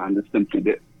understand is simply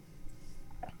this: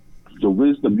 the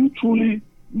wisdom you truly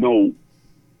know.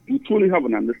 You truly have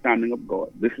an understanding of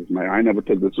God. I never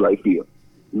took this right here.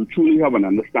 You truly have an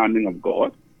understanding of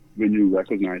God when you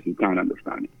recognize you can't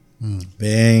understand it.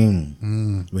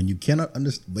 Bang. When you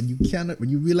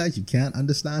realize you can't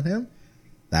understand him,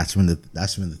 that's when the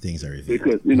things are revealed.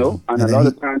 Because and a lot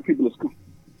of times people are.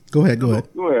 Go ahead.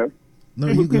 No,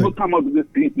 people come up with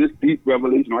this deep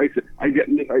revelation. I get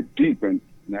this deep and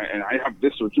I have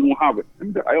this, but you don't have it.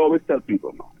 And I always tell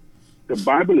people, no, the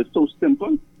Bible is so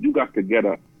simple. You got to get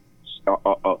a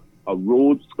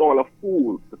Rhodes Scholar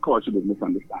fool to cause you to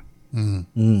misunderstand.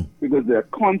 Because there are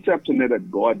concepts in there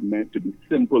that God meant to be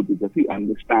simple, because he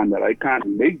understands that I can't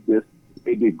make this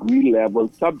a degree level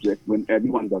subject when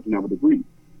everyone doesn't have a degree.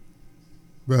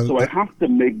 Well, so I have to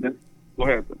make this. Go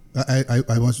ahead.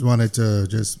 I wanted to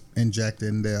just inject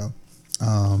in there.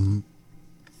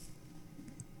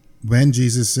 When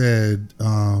Jesus said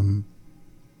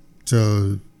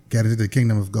to get into the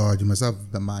kingdom of God, you must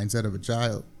have the mindset of a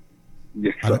child.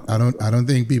 Yes, I don't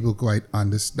think people quite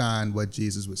understand what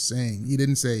Jesus was saying. He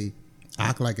didn't say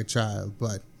act like a child,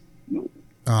 but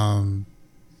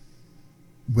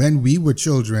when we were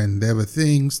children, there were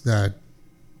things that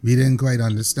we didn't quite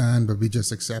understand, but we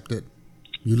just accepted.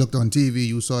 You looked on TV,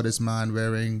 you saw this man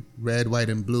wearing red, white,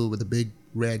 and blue with a big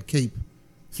red cape,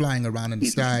 flying around in the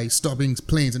sky, stopping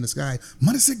planes in the sky.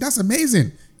 Mother sick, that's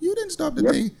amazing. You didn't stop the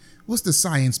thing. What's the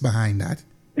science behind that?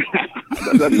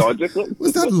 Was that logical?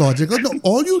 Was that logical? No,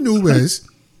 all you knew is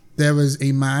there was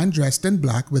a man dressed in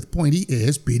black with pointy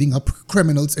ears beating up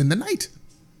criminals in the night.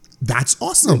 That's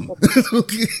awesome.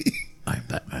 Okay. I'm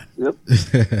Batman. Yep.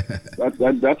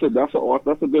 That's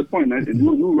a good point. And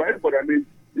you're right, but I mean,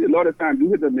 a lot of times you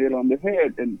hit the nail on the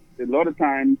head, and a lot of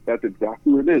times that's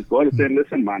exactly what it is. God is saying,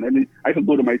 listen, man, I can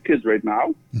go to my kids right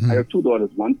now. I have two daughters,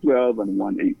 one 12 and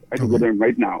one 8. I can go to them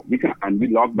right now. We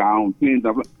lock down, clean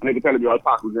up, and I can tell them, you're all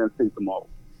parking there and stay tomorrow.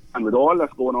 And with all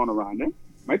that's going on around them,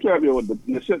 my 12-year-old,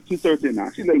 she's 13 now.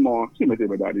 She's a little more, she may say,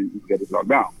 my daddy, you can get this locked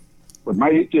down. But my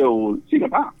 8-year-old, she can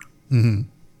park.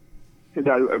 She said,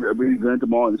 I'm really going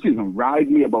tomorrow, and she's going to ride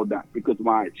me about that, because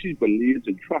why? She believes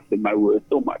and trusts in my word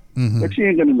so much that she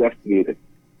ain't going to investigate it.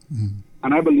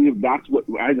 And I believe that's what,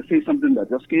 I just say something that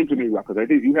just came to me, because I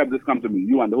think you have this come to me,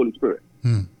 you and the Holy Spirit.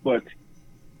 But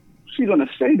she's going to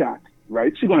say that,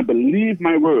 right? She's going to believe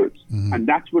my words. And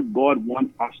that's what God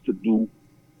wants us to do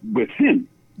with him.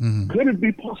 Could it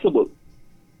be possible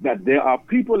that there are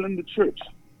people in the church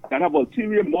that have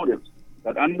ulterior motives,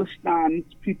 that understand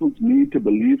people's need to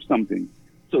believe something,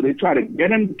 so they try to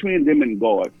get in between them and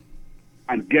God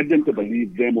and get them to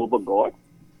believe them over God?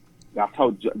 That's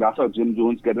how Jim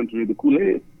Jones get them to read the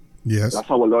Kool-Aid. Yes. That's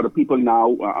how a lot of people now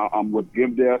would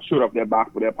give their shirt off their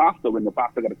back for their pastor when the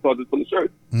pastor got a closet full of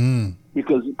shirts.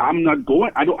 Because I'm not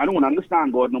going. I don't want to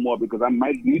understand God no more because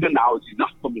my leader now is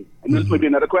enough for me. And this may be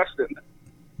another question.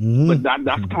 But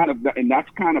that's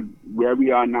kind of where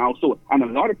we are now. So, and a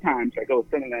lot of times, like I was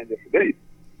telling you yesterday,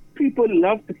 people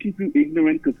love to keep you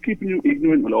ignorant because keeping you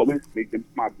ignorant will always make them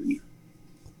smart than you.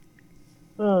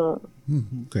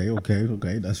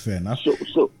 Okay. That's fair enough.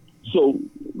 So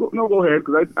go ahead,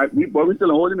 because we're still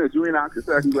holding it. You ain't asked the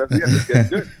second question.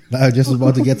 I was just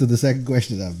about to get to the second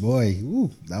question. That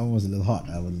one was a little hot.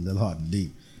 That was a little hot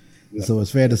indeed. Yeah. So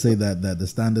it's fair to say that the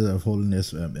standard of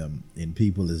holiness in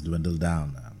people is dwindled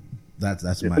down.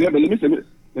 That's my. Yeah, but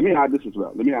let me add this as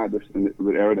well. Let me add this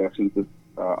with Erida's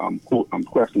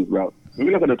question as well. When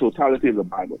we look at the totality of the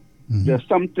Bible, there's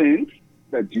some things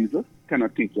that Jesus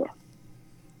cannot teach us.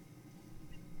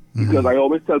 Because I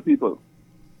always tell people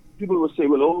will say,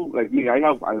 well, like me, I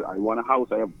want a house,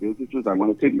 I have businesses, I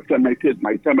want to tell my kids,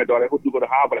 tell my daughter, I hope you go to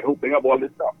Harvard, I hope they have all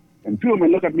this stuff. And people may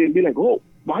look at me and be like, oh,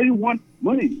 why you want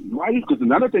money? Because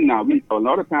another thing now, a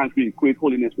lot of times we equate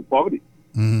holiness with poverty.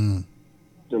 So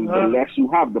the less you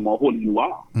have, the more holy you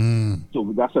are.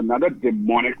 So that's another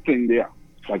demonic thing there.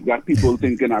 Like that people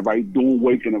thinking if I don't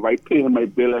work and if I pay my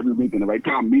bill every week and if I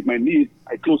can't meet my needs,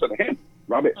 I closer to him.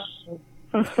 Rubbish.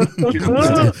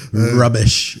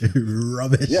 Rubbish.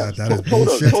 Yeah, that is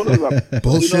bullshit. Total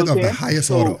bullshit of the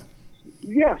highest order.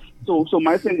 Yes. So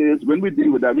my thing is, when we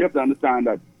deal with that, we have to understand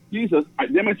that Jesus,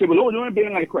 they might say, well, you're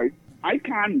being like Christ. I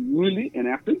can't really, in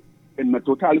essence, in the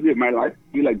totality of my life,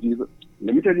 be like Jesus.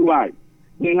 Let me tell you why.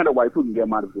 He ain't had a wife who can get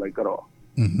mad at like at all.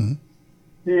 He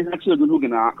ain't had children who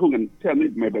can tell me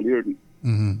my ability.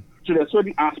 So there are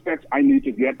certain aspects I need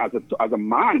to get as a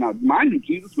man. Now, mind you,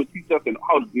 Jesus will teach us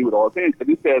how to deal with all things. And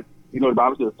he says, the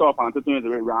Bible says, soft answer to is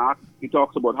very wrath. He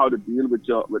talks about how to deal with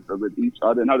each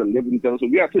other and how to live with each other. So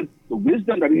the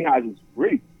wisdom that he has is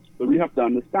great, but we have to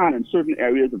understand in certain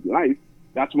areas of life.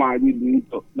 That's why we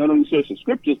need to not only search the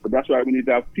scriptures, but that's why we need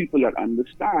to have people that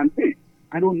understand. Hey,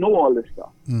 I don't know all this stuff.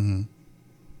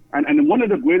 And one of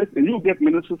the greatest, and you'll get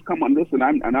ministers come on this, and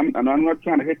I'm not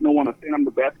trying to hit no one or saying I'm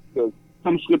the best because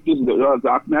some scriptures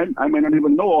I may not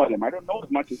even know all of them. I don't know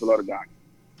as much as a lot of guys.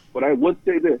 But I would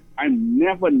say this, I'm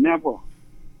never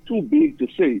too big to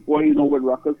say, well, what,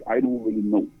 Ruckus, I don't really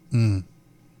know.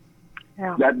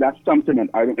 Yeah. That's something that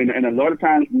I don't, and a lot of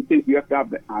times we think we have to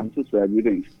have the answers for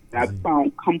everything. I've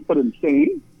found comfort in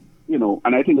saying,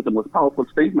 and I think it's the most powerful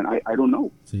statement. I don't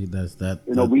know. See, that's that.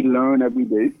 We learn every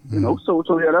day. So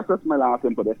yeah, that's my last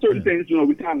input. There's certain things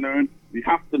we can't learn. We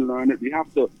have to learn it. We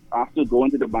have to go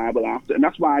into the Bible after, and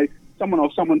that's why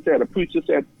someone said a preacher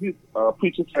said I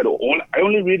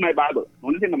only read my Bible. The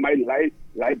only thing in my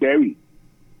library.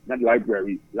 Not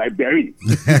library. Library.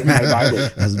 It's my Bible.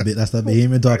 That's the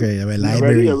behemoth talking.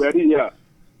 Library. Already, yeah.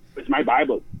 It's my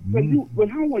Bible. Well,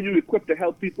 how are you equipped to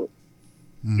help people?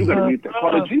 You got to read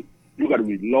theology. You got to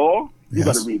read law. You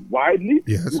got to read widely.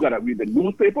 You got to read the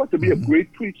newspaper. To be a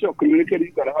great preacher or communicator,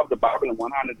 you got to have the Bible in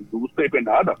one hand and the newspaper in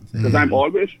the other. Because I'm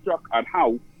always struck at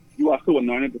how you are so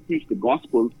anointed to preach the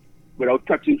gospel without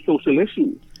touching social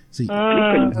issues. See, they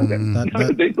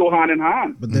go hand in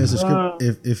hand. But there's a script.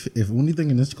 If only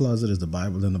thing in this closet is the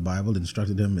Bible, then the Bible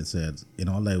instructed him. It says, "In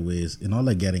all thy ways, in all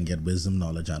thy getting, get wisdom,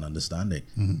 knowledge, and understanding."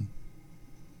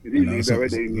 Because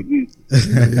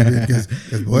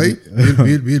boy,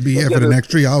 we'll be here for the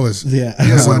next 3 hours. Yeah.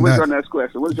 What's your next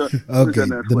question?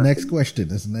 The next question.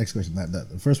 That's the next question.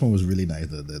 The first one was really nice.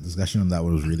 The discussion on that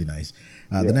one was really nice.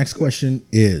 The next question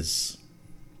is,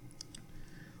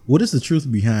 what is the truth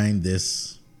behind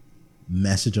this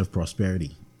message of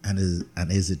prosperity, and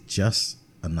is it just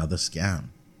another scam?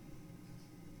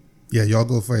 Yeah, y'all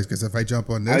go first, because if I jump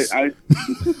on this, I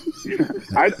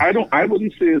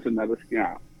wouldn't say it's another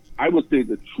scam. I would say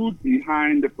the truth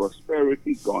behind the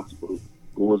prosperity gospel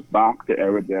goes back to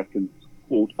Erida's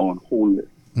quote on wholeness.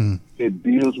 It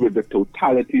deals with the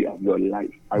totality of your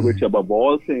life. I wish above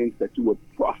all things that you would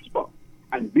prosper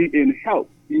and be in health,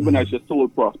 even as your soul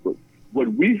prospers.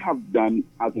 What we have done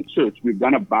as a church, we've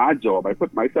done a bad job. I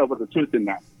put myself as a church in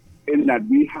that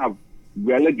we have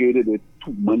relegated it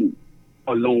to money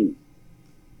alone.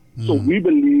 So we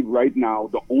believe right now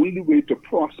the only way to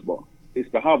prosper is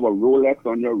to have a Rolex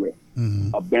on your wrist,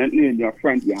 a Bentley in your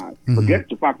front yard. Forget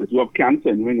the fact that you have cancer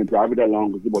and you ain't gonna drive it that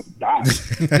long because you're about to die.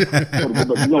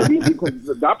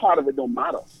 Because that part of it don't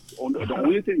matter. The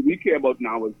only thing we care about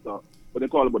now is what they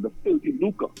call about the filthy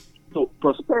lucre. So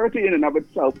prosperity in and of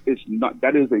itself is not,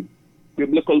 that is a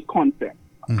biblical concept,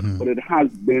 but it has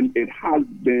been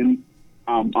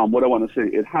what I want to say,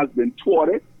 it has been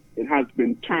thwarted, it has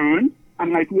been turned,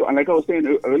 and like I was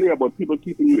saying earlier about people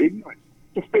keeping you ignorant,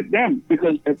 to fit them.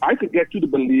 Because if I could get you to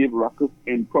believe, Ruckus,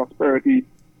 in prosperity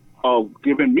of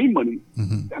giving me money,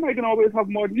 then I can always have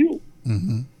more than you.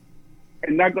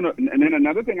 And then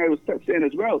another thing I was saying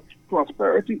as well,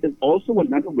 prosperity is also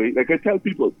another way. Like I tell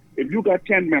people, if you got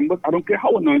 10 members, I don't care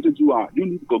how anointed you are, you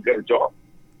need to go get a job.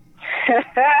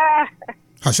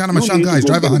 Hashana Mashan guys,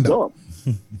 drive a Honda.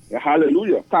 Yeah,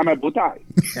 hallelujah. Time at Butai.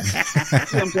 You know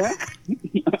what I'm saying?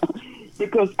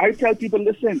 Because I tell people,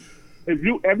 listen, if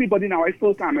everybody now, I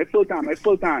full time,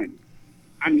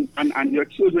 and your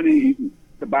children ain't eating.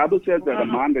 The Bible says that a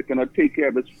man that cannot take care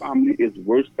of his family is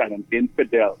worse than an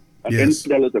infidel. An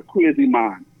infidel is a crazy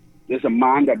man. There's a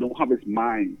man that don't have his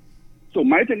mind. So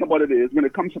my thing about it is, when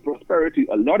it comes to prosperity,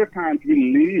 a lot of times we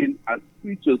lean as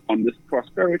preachers on this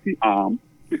prosperity arm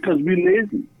because we're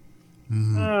lazy.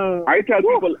 I tell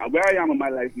people where I am in my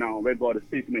life now, where God is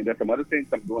taking me. There's some other things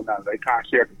I'm doing that I can't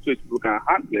share because church people can't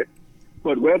handle it.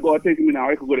 But where God taking me now,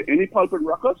 I could go to any pulpit,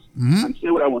 Ruckus, and say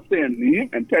what I want to say and leave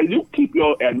and tell you, keep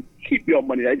your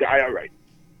money. I got all right.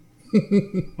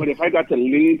 But if I got to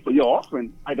lean for your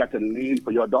offering, I got to lean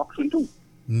for your doctrine too.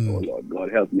 Oh Lord, God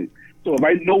help me. So if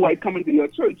I know I come into your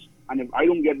church, and if I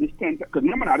don't get this 10, because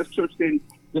remember now, this church thing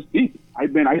just deep. I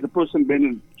as a person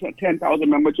been in 10,000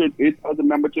 member church, 8,000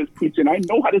 member church preaching. I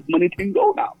know how this money thing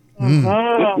go now.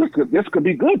 This could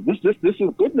be good. This is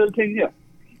a good little thing here.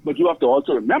 But you have to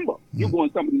also remember, you go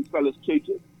in some of these fellas'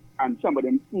 churches and some of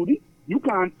them foodie, you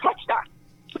can't touch that.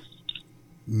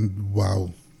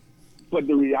 Wow. But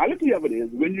the reality of it is,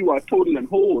 when you are total and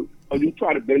whole, or you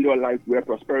try to build your life where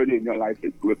prosperity in your life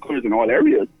occurs in all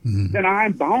areas, then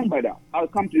I'm bound by that. I'll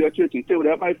come to your church and say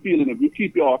whatever I feel, and if you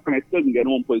keep your offering, I still can get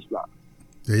home first class.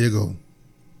 There you go.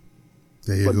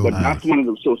 But that's one of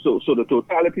the, so the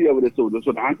totality of it is, so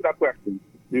to answer that question,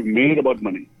 we've made about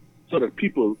money so that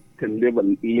people can live a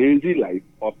lazy life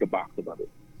off the backs of others.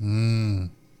 You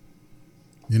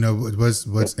know,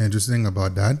 what's interesting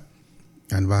about that,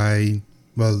 and why,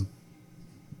 well,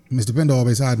 Mr. Pindle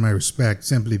always had my respect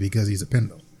simply because he's a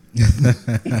Pindle. Praise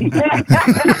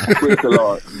the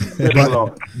Lord. Praise the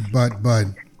Lord. But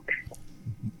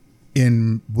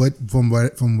in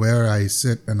from where I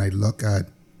sit and I look at,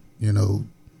 you know,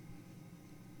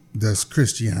 this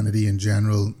Christianity in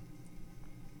general,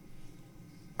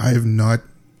 I've not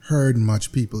heard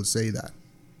much people say that.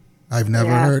 I've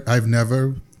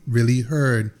never really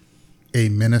heard a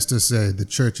minister say the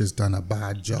church has done a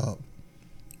bad job.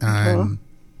 And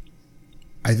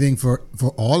I think for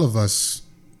all of us,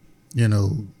 you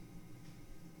know,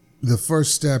 the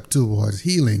first step towards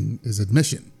healing is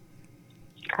admission.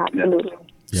 Absolutely.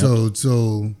 Yep.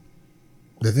 So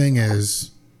the thing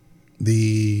is,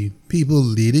 the people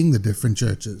leading the different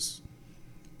churches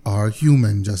are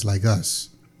human just like us.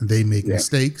 They make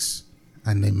mistakes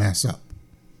and they mess up.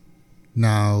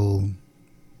 Now,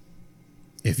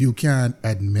 if you can't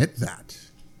admit that,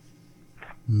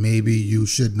 maybe you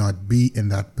should not be in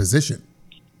that position.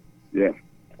 Yeah.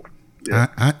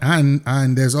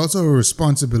 And there's also a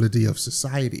responsibility of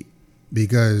society,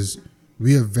 because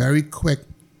we are very quick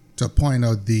to point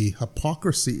out the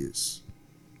hypocrisies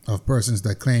of persons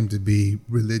that claim to be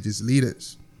religious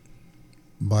leaders.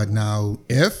 But now,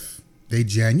 if they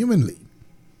genuinely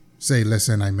say,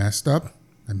 listen, I messed up,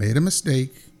 I made a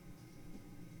mistake,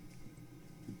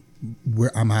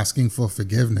 I'm asking for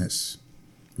forgiveness,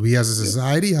 we as a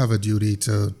society have a duty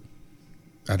to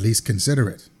at least consider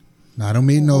it. Now, I don't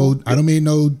mean no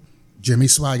Jimmy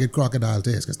Swaggart crocodile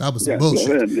tears, because that was some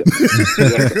bullshit.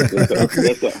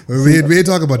 We ain't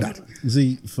talking about that.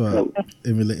 See,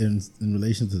 in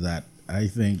relation to that, I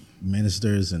think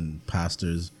ministers and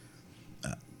pastors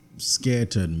are scared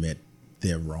to admit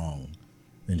they're wrong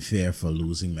and fear for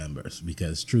losing members,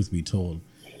 because truth be told,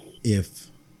 if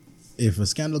a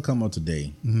scandal come out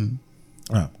today,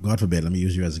 God forbid, let me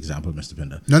use you as an example, Mr.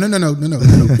 Pinder. No.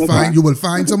 Fine, you will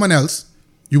find someone else.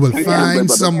 You will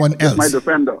find someone else. My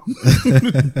defender.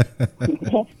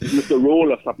 Mr.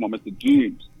 Roller, Mr.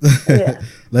 James. Yeah.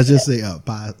 Let's just say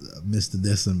Mr.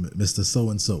 This and Mr.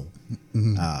 So-and-so.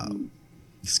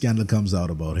 Scandal comes out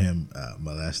about him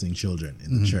molesting children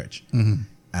in the church.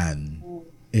 And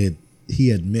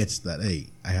he admits that, hey,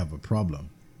 I have a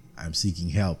problem. I'm seeking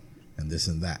help and this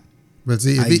and that. But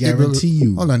see, if I guarantee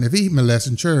you. Hold on, if he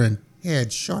molesting children,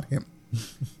 head shot him.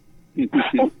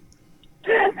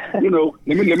 You know,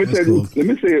 let me That's tell cool. you,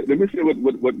 let me say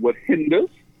what hinders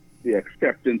the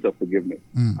acceptance of forgiveness.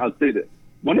 I'll say this.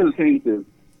 One of the things is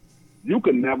you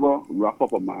can never rough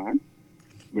up a man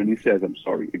when he says I'm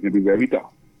sorry. It can be very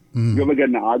tough. You ever get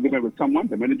in an argument with someone,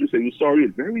 the minute you say you're sorry,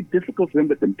 it's very difficult for him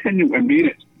to continue and mean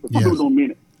it. But some Yes. people don't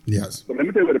mean it. Yes. But let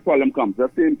me tell you where the problem comes.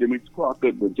 That's the Jimmy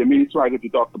Swaggart you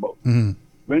talked about.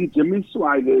 When Jimmy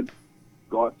Swaggart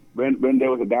got, when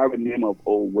there was a guy with the name of,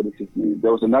 what is his name?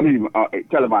 There was another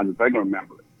televangelist, I can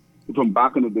remember it. From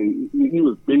back in the day, he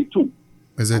was big too.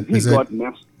 Was And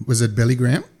it was it Billy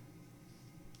Graham?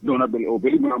 No, not Billy.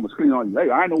 Billy Graham was clean on leg.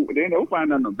 I know, they don't find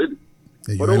nothing on Billy.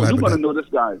 Yeah, But you're gonna know this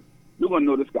guy. You're gonna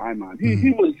know this guy, man.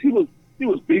 He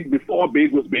was big before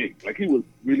big was big. Like, he was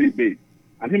really big.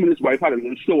 And him and his wife had a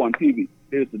little show on TV.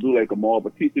 They used to do like more of a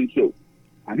teaching show.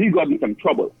 And he got in some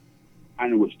trouble.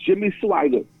 And it was Jimmy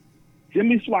Swaggart.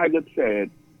 Jimmy Swaggart said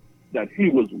that he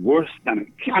was worse than a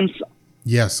cancer.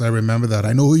 Yes, I remember that.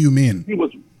 I know who you mean. He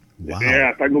was, Wow.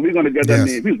 yeah, like, we're going to get that Yes.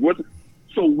 name. He was worse.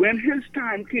 So when his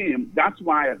time came, that's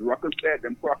why, as Rucker said,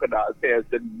 them crocodiles hairs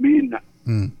didn't mean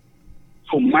nothing.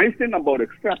 So my thing about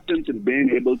acceptance and being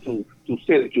able to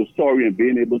say that you're sorry and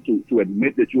being able to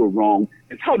admit that you were wrong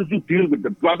is, how did you deal with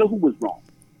the brother who was wrong?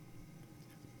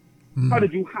 How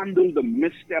did you handle the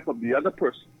misstep of the other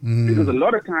person? Because a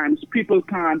lot of times people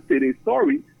can't say they're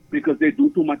sorry because they do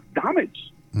too much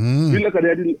damage. You look at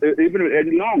Eddie, even with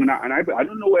Eddie Long, and I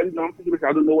don't know Eddie Long situation.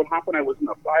 I don't know what happened. I wasn't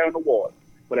a fly on the wall.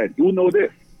 But I do know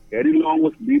this. Eddie Long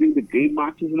was leading the gay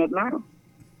marches in Atlanta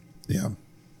Yeah.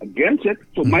 against it.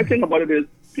 So my thing about it is,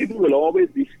 people will always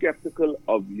be skeptical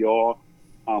of your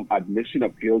admission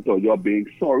of guilt or your being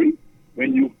sorry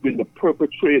when you've been the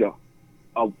perpetrator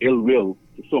of ill will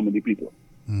to so many people.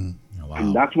 Oh, wow.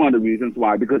 And that's one of the reasons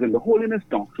why, because in the holiness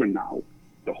doctrine now,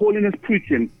 the holiness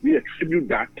preaching, we attribute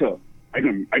that to, I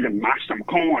can mash some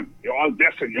corn, you're all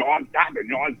this and you're all that and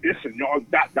you're all this and you're all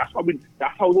that. That's how,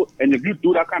 and if you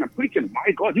do that kind of preaching,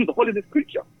 my God, you're the holiness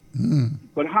preacher.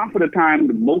 But half of the time,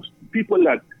 the most people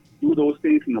that do those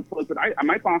things in the pulpit,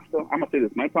 my pastor, I'm going to say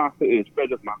this, my pastor is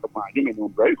Frederick Macapine. You may know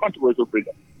him, very controversial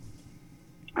figure.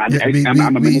 And Yeah,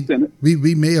 I'm a minister in it.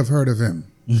 we may have heard of him.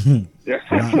 Yes.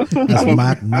 That's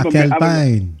Michael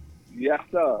Pine. Yes,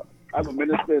 sir. I'm a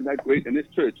minister in this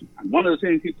church. And one of the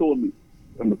things he told me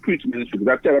from the preaching ministry,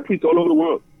 because I preached all over the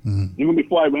world. Even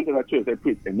before I went to that church, I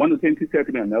preached. And one of the things he said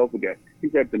to me, I'll never forget, he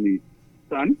said to me,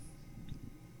 son,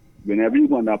 whenever you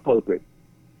go in that pulpit,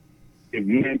 if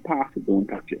you ain't pastor, don't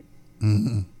touch it.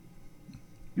 You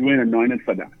ain't anointed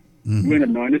for that. You ain't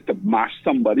anointed to mash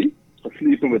somebody for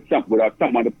sleeping with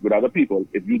other people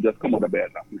if you just come out of bed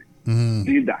last night.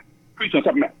 Leave that. Preach on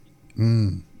something else.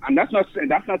 And that's not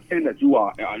saying that you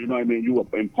are, you know what I mean, you are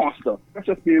an imposter. That's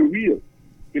just being real.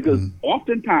 Because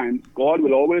oftentimes God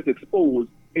will always expose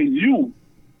in you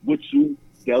what you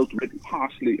dealt with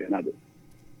harshly in others.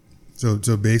 So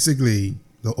basically,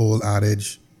 the old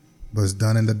adage was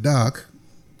done in the dark.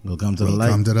 Will come to the Will light.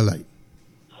 come to the light.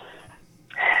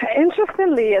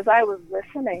 Interestingly, as I was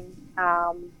listening,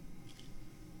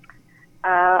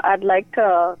 I'd like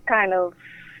to kind of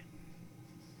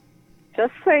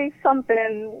just say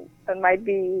something that might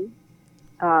be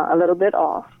a little bit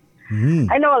off.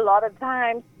 I know a lot of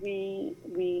times we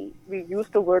use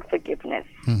the word forgiveness,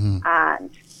 and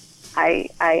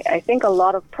I think a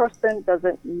lot of person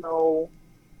doesn't know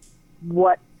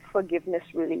what forgiveness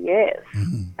really is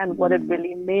and what it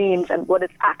really means and what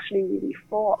it's actually really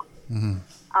for.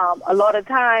 A lot of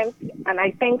times, and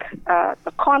I think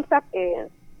the concept is,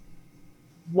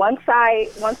 once I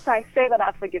say that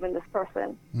I've forgiven this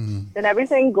person, then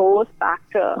everything goes back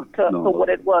to what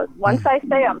it was. Once I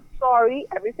say I'm sorry,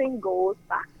 everything goes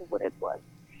back to what it was.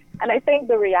 And I think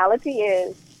the reality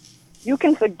is, you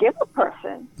can forgive a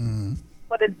person,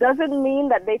 but it doesn't mean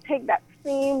that they take that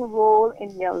same role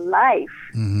in your life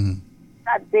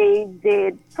that they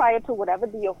did prior to whatever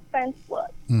the offense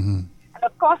was. And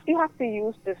of course, you have to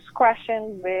use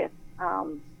discretion with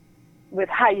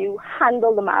how you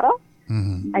handle the matter.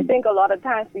 I think a lot of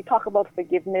times we talk about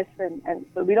forgiveness and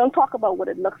but we don't talk about what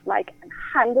it looks like and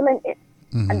handling it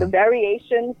and the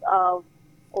variations of,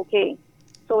 okay,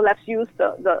 so let's use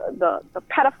the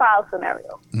pedophile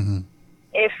scenario.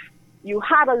 If you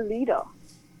had a leader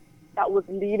that was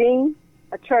leading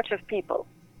a church of people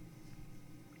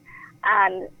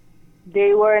and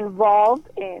they were involved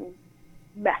in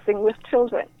messing with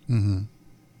children,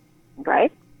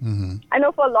 right? I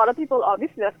know for a lot of people,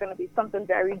 obviously, that's going to be something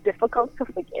very difficult to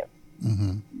forgive,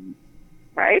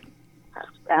 right?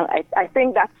 I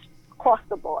think that's across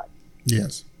the board.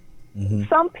 Yes.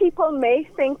 Some people may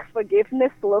think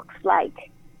forgiveness looks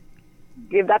like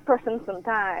give that person some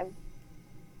time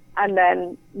and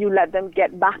then you let them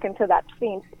get back into that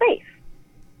same space.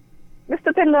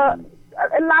 Mr. Tindler,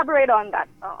 elaborate on that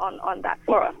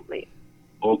for us, please.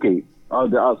 Okay.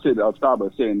 I'll start by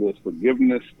saying this.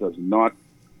 Forgiveness does not,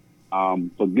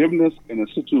 forgiveness in a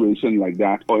situation like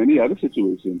that or any other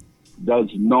situation does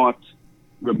not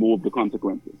remove the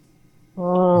consequences.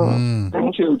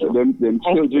 Them children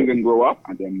can grow up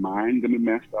and their mind can be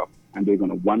messed up and they're going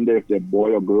to wonder if they're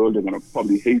boy or girl. They're going to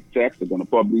probably hate sex. They're going to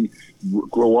probably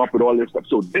grow up with all this stuff.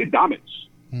 So they damage.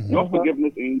 Your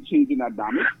forgiveness ain't changing that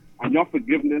damage, and your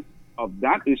forgiveness of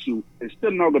that issue is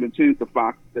still not going to change the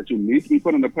fact that you need to be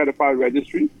put on the pedophile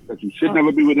registry, that you should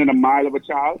never be within a mile of a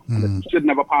child, and that you should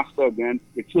never pastor again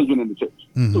with children in the church.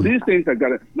 So these things have got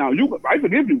to, now I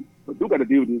forgive you, but you got to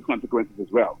deal with these consequences as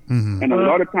well. And a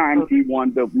lot of times we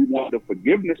want the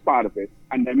forgiveness part of it,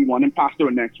 and then we want him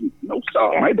pastoring next week. No,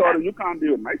 sir, my daughter, you can't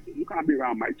be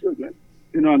around my children.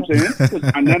 You know what I'm saying?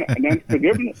 and then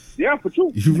forgiveness. Yeah, for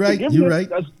true. You're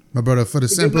right. My brother, for the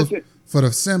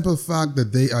simple fact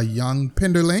that they are young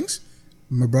pinderlings,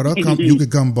 my brother, you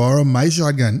could come borrow my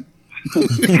shotgun. You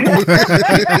see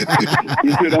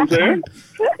what I'm saying?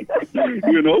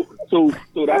 You know, so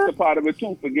that's a part of it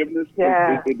too. Forgiveness,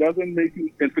 it doesn't make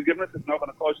you, and forgiveness is not going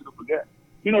to cause you to forget.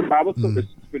 You know, the Bible says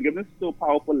forgiveness is so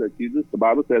powerful that Jesus, the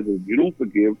Bible says, if you don't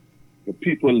forgive the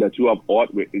people that you have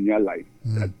aught with in your life,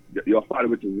 that your Father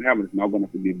which is in heaven is not going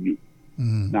to forgive you.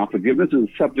 Now, forgiveness is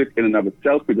a subject in and of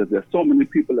itself because there's so many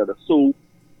people that are so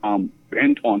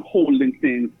bent on holding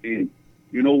things in.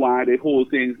 You know why they hold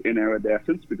things in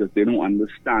iridescence? Because they don't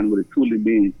understand what it truly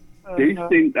means. They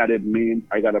think that it means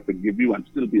I got to forgive you and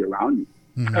still be around you.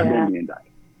 I don't mean that.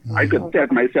 I could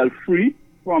set myself free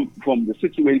from the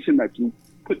situation that you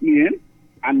put me in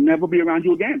and never be around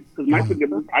you again. Because my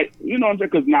forgiveness, you know what I'm saying?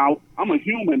 Because now I'm a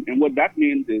human, and what that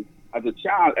means is, as a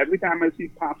child, every time I see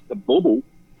Pastor Bobo,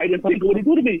 I didn't think what he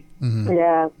do to me.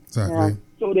 Yeah, exactly. Yeah.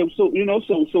 So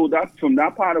that from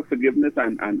that part of forgiveness,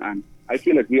 and I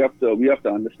feel like we have to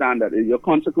understand that your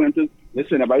consequences.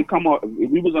 Listen, if I come out, if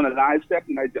we was on a live step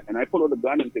and I pull out a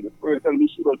gun and say the Spirit tells me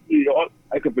shoot or kill you all,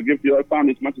 I can forgive your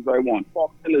family as much as I want.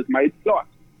 Fox Hill is my thought.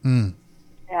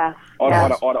 Yeah.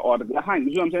 Or the behind.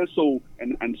 You know what I'm saying? So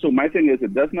and so my thing is,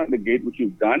 it does not negate what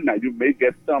you've done. Now you may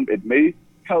get some. It may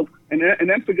help, and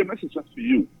then forgiveness is just for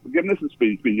you. Forgiveness is for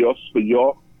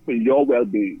your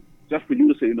well-being. Just for you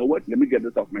to say, you know what? Let me get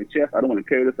this off my chest. I don't want to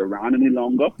carry this around any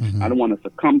longer. I don't want to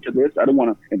succumb to this. I don't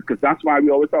want to, because that's why we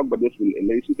always talk about this with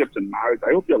relationships and marriage.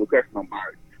 I hope you have a question on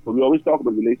marriage, but we always talk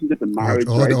about relationships and marriage.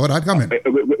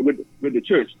 With the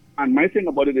church. And my thing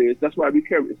about it is that's why we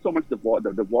carry so much divorce.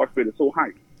 The divorce rate is so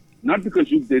high, not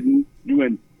because you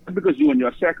and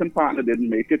your second partner didn't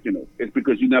make it. You know, it's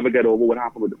because you never get over what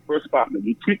happened with the first partner.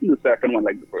 You treating the second one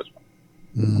like the first one.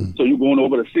 So you're going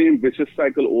over the same vicious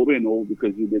cycle over and over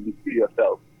because you didn't free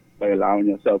yourself by allowing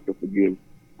yourself to forgive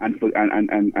and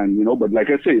you know. But like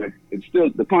I say, it's still,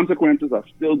 the consequences are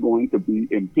still going to be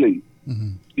in place,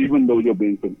 even though you're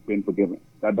being forgiven.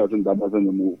 That doesn't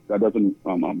remove. That doesn't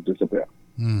disappear.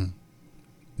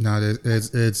 Now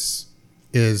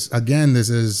it's again. This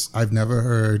is, I've never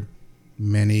heard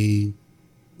many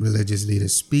religious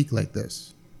leaders speak like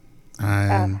this,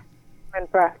 and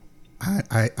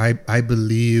I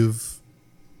believe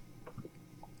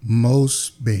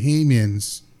most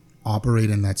Bahamians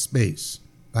operate in that space.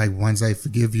 Like, once I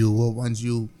forgive you, or once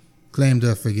you claim to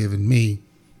have forgiven me,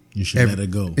 you should let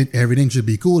it go. Everything should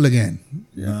be cool again.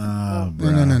 No.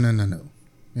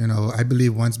 You know, I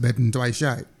believe once bitten, twice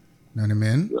shy. You know what I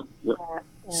mean? Yeah.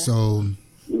 So,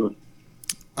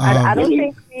 I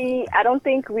don't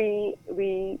think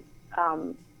we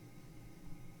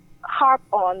harp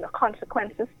on the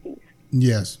consequences piece.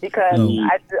 Yes. Because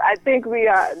I think we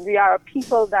are a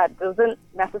people that doesn't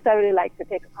necessarily like to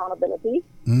take accountability.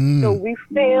 So we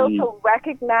fail to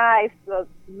recognize the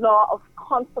law of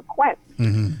consequence.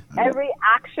 Every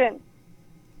action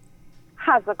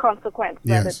has a consequence,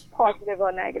 whether it's positive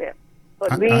or negative.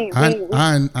 But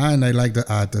and I'd like to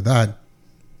add to that.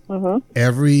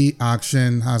 Every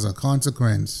action has a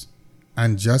consequence,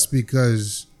 and just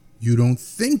because you don't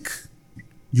think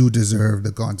you deserve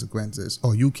the consequences,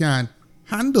 or you can't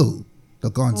handle the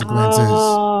consequences,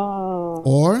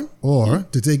 or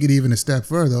to take it even a step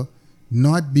further,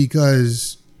 not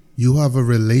because you have a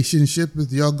relationship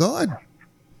with your God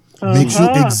makes you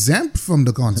exempt from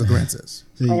the consequences.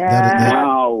 See,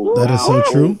 that is so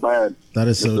true. That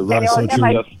is so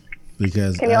true.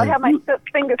 Because can you all hear my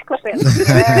fingers clipping?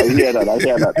 I hear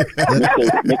that.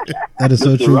 That is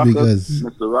so true because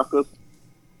Mr. Ruckus,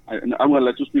 I'm going to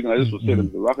let you speak, and I just was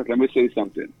saying to Ruckus, let me say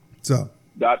something. So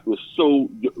That was so,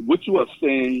 what you are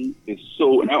saying is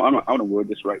so, and I want to word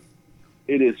this right.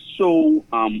 It is so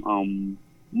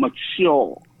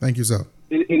mature. thank you, sir.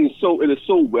 It is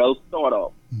so well thought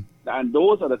of. And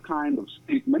those are the kind of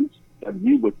statements that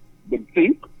we would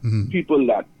think people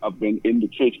that have been in the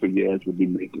church for years would be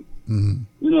making. You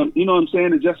know what I'm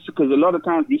saying? It's just because a lot of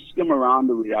times we skim around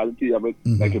the reality of it.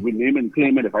 Like if we name it and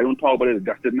claim it, if I don't talk about it, it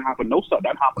just didn't happen. No, sir,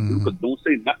 that happened. Because don't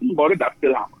say nothing about it, that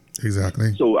still happened.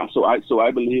 Exactly. So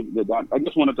I believe that I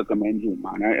just wanted to commend you,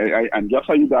 man. I and just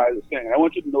how you guys are saying, I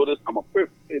want you to notice I'm a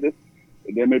first say this.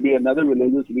 There may be another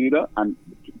religious leader, and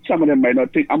some of them might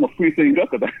not think I'm a free thinker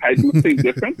because I do think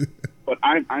different. But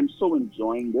I'm so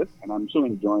enjoying this, and I'm so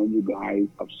enjoying you guys.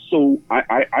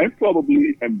 I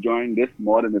probably am enjoying this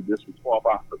more than if this was 4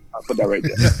 hours. I'll put that right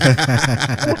there.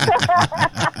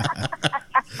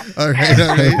 All right.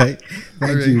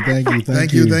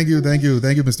 Thank you,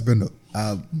 Mr. Pindle.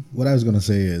 What I was going to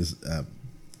say is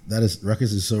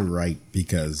Ruckus is so right,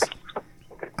 because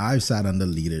I've sat under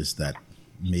leaders that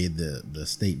made the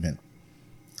statement,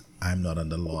 I'm not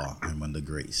under law, I'm under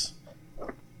grace.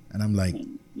 And I'm like,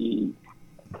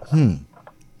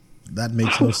 that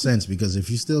makes no sense, because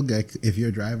if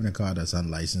you're driving a car that's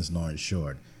unlicensed nor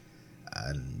insured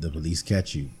and the police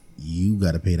catch you, you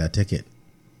got to pay that ticket.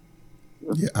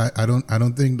 Yeah, I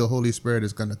don't think the Holy Spirit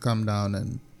is going to come down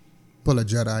and pull a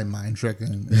Jedi mind trick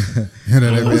and I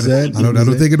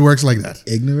don't think it works like that.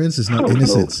 Ignorance is not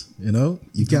innocence. You know,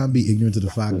 you can't be ignorant to the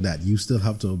fact that you still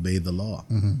have to obey the law.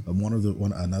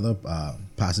 Another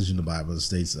passage in the Bible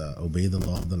states, obey the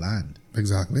law of the land.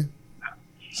 Exactly.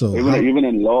 So even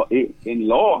in law, it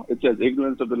says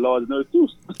ignorance of the law is no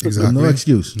excuse. Exactly. No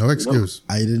excuse. No excuse.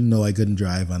 I didn't know I couldn't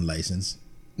drive unlicensed.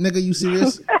 Nigga, you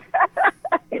serious?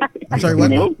 I'm sorry,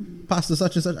 what? Pastor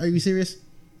such and such, are you serious?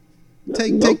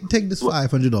 Take this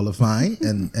 $500 fine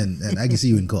and I can see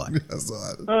you in court. But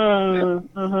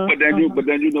then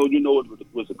you know it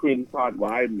was the crazy part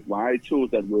why I chose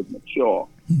that word mature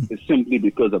is simply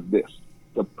because of this.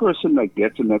 The person that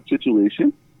gets in that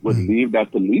situation would leave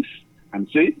that police and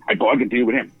say, God can deal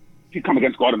with him. He come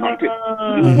against God anointed.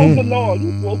 You broke the law.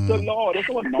 You broke the law. There's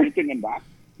no anointing in that.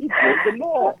 You broke the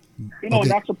law. You know,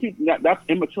 that's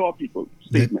immature people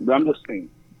statement. But I'm just saying.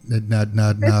 Now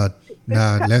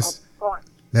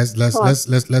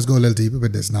let's go a little deeper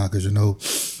with this now, because you know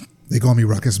they call me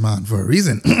Ruckus Man for a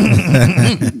reason.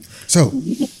 So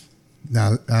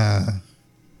now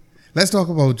let's talk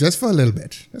about, just for a little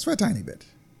bit, just for a tiny bit.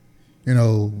 You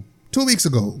know, 2 weeks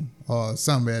ago or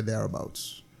somewhere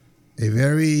thereabouts, a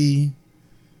very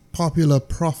popular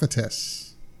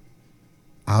prophetess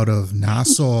out of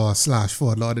Nassau /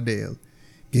 Fort Lauderdale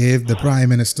gave the Prime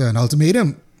Minister an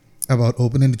ultimatum about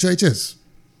opening the churches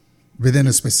within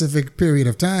a specific period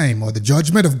of time, or the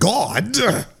judgment of God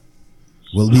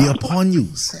will be upon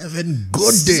you. 7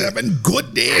 good days. 7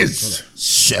 good days.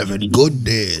 7 good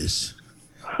days.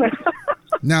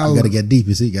 Now, you gotta get deep,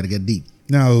 you see, you gotta get deep.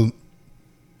 Now,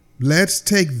 let's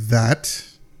take that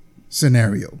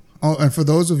scenario. Oh, and for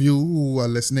those of you who are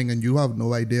listening and you have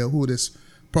no idea who this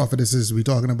prophetess is we're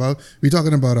talking about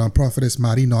prophetess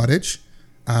Maddie Nordich,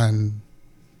 and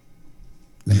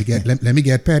let me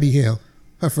get Patty Hale,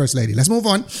 her first lady. Let's move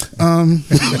on.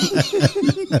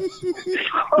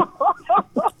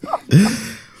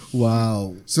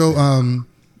 Wow. So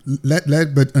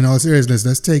but in all seriousness,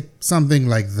 let's take something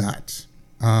like that.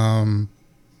 Mr.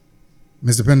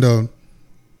 Pindle,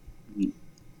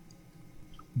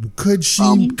 could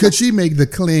she make the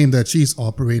claim that she's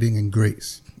operating in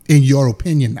grace, in your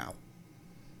opinion now?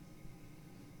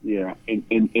 Yeah,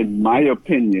 in my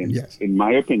opinion, yes. In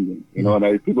my opinion, you know,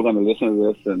 like, people are going to listen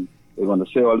to this and they're going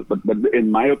to say all, but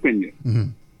in my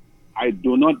opinion, I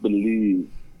do not believe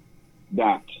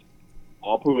that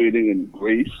operating in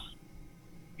grace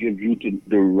gives you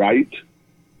the right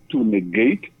to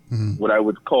negate what I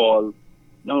would call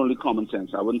not only common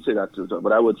sense. I wouldn't say that,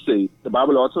 but I would say the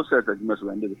Bible also says that you must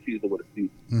render the Caesar what is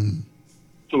Caesar.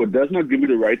 So it does not give you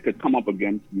the right to come up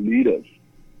against leaders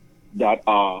that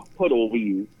are put over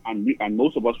you, and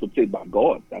most of us would say by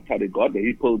God. That's how they got there.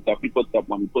 He puts up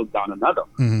one, he pulls down another.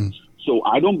 So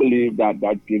I don't believe that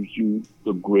gives you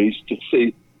the grace to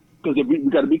say, because we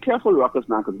got to be careful, Ruckus,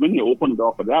 now, because when you open the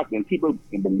door for that, then people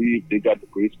can believe they got the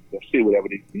grace to say whatever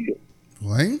they feel.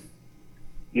 Why?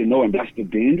 You know, and that's the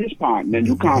dangerous part. And then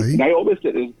you can't, and I always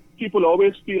say this, people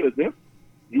always feel as if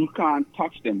you can't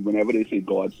touch them whenever they say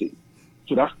God says.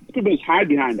 So that's, people just hide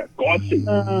behind that. God says.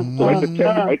 So I could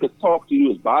tell you, I could talk to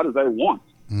you as bad as I want.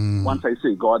 Once I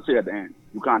say God say at the end,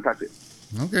 you can't touch it.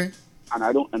 Okay. And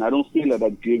I don't feel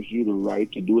that gives you the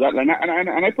right to do that. And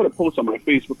I put a post on my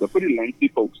Facebook, a pretty lengthy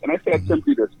post, and I said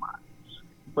simply this, man.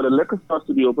 For the liquor stores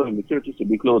to be open and the churches to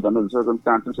be closed under the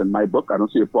circumstances, in my book, I don't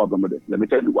see a problem with it. Let me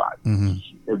tell you why.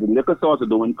 If the liquor stores are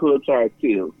doing curbside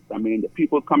sales, I mean, the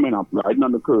people coming up, riding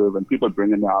on the curb, and people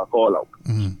bringing the alcohol out.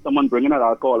 Someone bringing that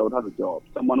alcohol out has a job.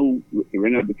 Someone who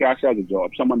bringing up the cash has a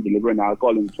job. Someone delivering the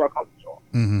alcohol in the truck has a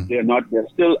job. They're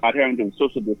still adhering to the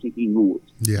social distancing rules.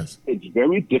 Yes. It's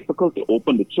very difficult to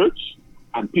open the church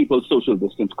and people social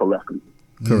distance correctly.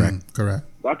 Correct.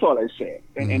 That's all I say.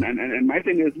 And my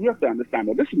thing is, we have to understand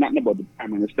that this is nothing about the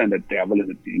Prime Minister and the devil and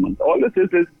the demons. All this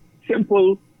is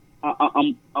simple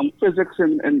physics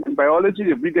and biology.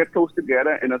 If we get close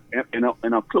together in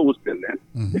a closed building,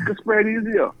 it could spread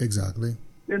easier. Exactly.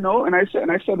 You know, and I said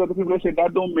that the people say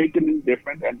that don't make it any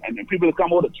different, and people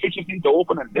come out, the churches need to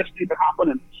open and this need to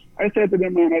happen. And I said to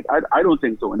them, man, I don't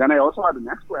think so. And then I also had the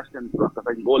next question, if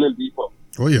I can go a little deeper.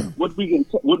 Oh yeah. What we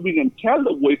can tell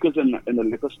the workers in the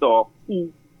liquor store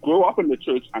who grow up in the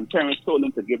church and parents told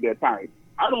them to give their tithe.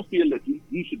 I don't feel that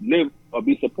you should live or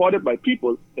be supported by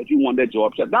people that you want their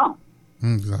job shut down.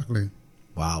 Exactly.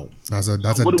 Wow. That's a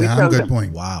damn good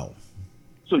point. Wow.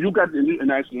 So you got,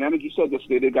 and as Leonard, you said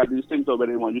yesterday, they got these things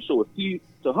already when you sow a seed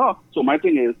to her. So my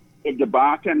thing is, if the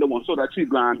bartender wants to sow that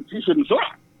 $3,000, she shouldn't sow it.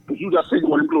 Because you just said you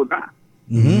want to close down.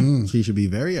 She should be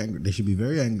very angry. They should be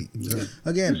very angry. Yeah.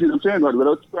 Again, you see what I'm saying?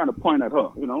 Without trying to point at her,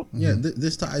 you know? Yeah,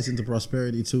 this ties into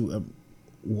prosperity too.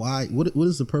 Why? What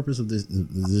is the purpose of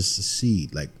this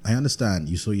seed? Like, I understand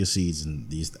you sow your seeds and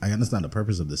these. I understand the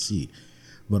purpose of the seed,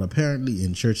 but apparently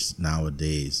in church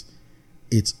nowadays,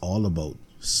 it's all about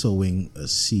sowing a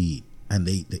seed, and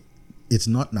it's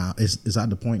not now. It's at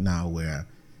the point now where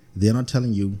they're not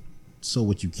telling you sow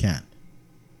what you can.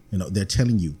 You know, they're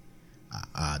telling you.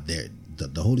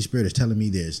 The Holy Spirit is telling me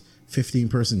there's 15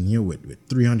 person here with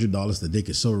 $300 that they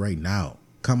could sow right now.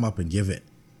 Come up and give it.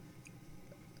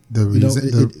 The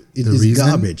reason it's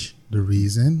garbage. The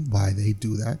reason why they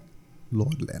do that,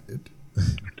 Lord Leonard,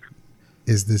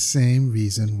 is the same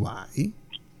reason why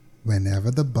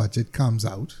whenever the budget comes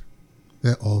out,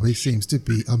 there always seems to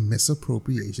be a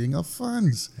misappropriation of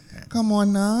funds. Come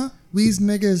on now, we's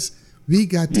niggas, we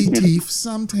got the teeth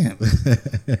sometimes.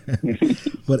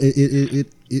 But it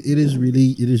is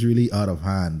really out of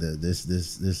hand.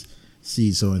 This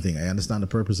seed sowing thing. I understand the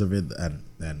purpose of it,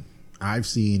 and I've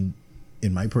seen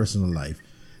in my personal life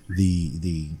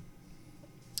the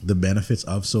benefits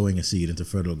of sowing a seed into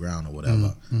fertile ground or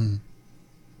whatever.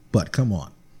 But come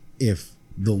on, if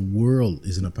the world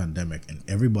is in a pandemic and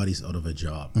everybody's out of a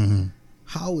job,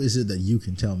 how is it that you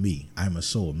can tell me I'm a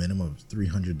sow a minimum of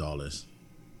 $300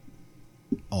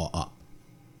 or up?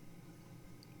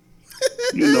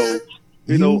 You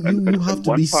have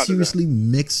to be seriously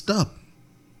mixed up.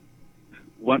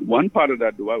 One part of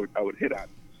that, though, I would hit at.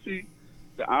 See,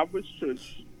 the average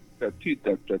church that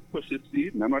pushes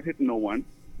seed, and I'm not hitting no one,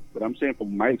 but I'm saying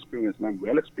from my experience, and I'm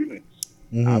well experienced,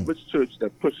 average church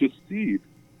that pushes seed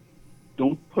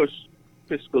don't push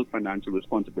fiscal financial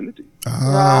responsibility.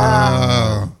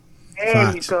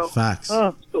 Facts.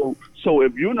 So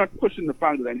if you're not pushing the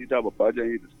fact that I need to have a budget, I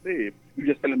need to save, you're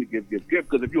just telling me give.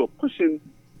 Because if you are pushing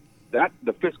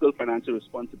the fiscal financial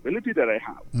responsibility that I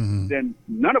have, then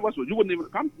none of us you wouldn't even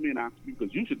come to me and ask me,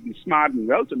 because you should be smart and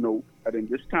well to know that in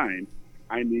this time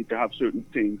I need to have certain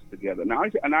things together. Now, I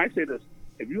say this: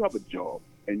 if you have a job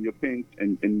and you're paying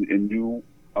and you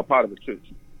are part of a church,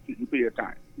 you pay your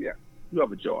time. Yeah, you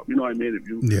have a job. You know what I mean? If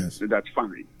you, that's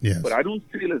fine. Yes. But I don't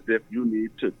feel as if you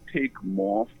need to take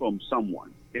more from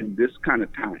someone in this kind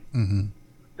of time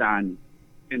than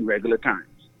in regular times.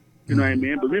 You know what I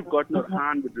mean? But we've gotten a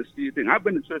hand with this seed thing. I've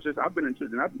been in churches, and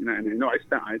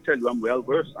I tell you, I'm well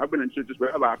versed. I've been in churches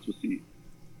where I've asked for seed.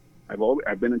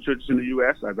 I've been in churches in the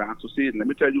U.S. I've asked for seed. And let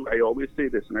me tell you, I always say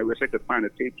this, and I wish I could find a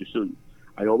tape to show you.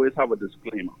 I always have a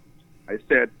disclaimer. I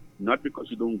said, not because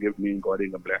you don't give me and God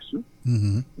ain't gonna bless you.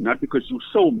 Not because you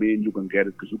sow me and you can get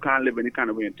it, because you can't live any kind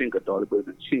of way and think at all about it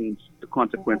and change the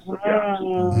consequences of your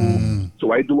actions.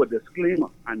 So I do a disclaimer,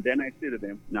 and then I say to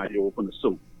them, now you're open to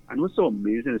sow. And what's so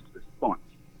amazing is the response.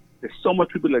 There's so much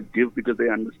people that give because they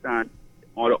understand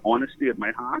all the honesty of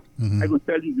my heart. I can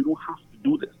tell you, you don't have to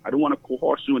do this. I don't want to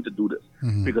coerce you into do this.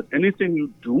 Because anything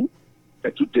you do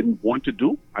that you didn't want to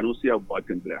do, I don't see how God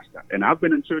can bless that. And I've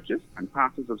been in churches and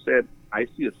pastors have said, I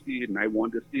see a seed and I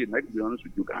want this seed. And I can be honest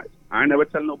with you guys. I never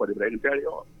tell nobody, but I can tell you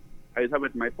all. I just have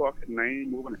it in my pocket and I ain't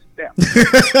moving a step.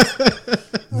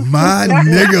 My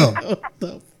nigga.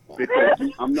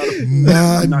 Because I'm not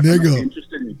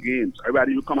interested in games. I'd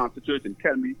rather you come out to church and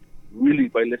tell me, really,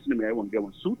 by listening to me, I want to get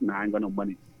one suit and I ain't got no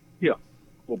money. Here,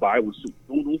 go buy with suit.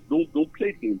 Don't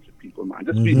play games with people, man.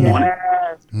 Just be honest.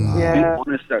 Yes. Be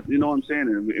honest that, you know what I'm saying?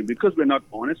 And because we're not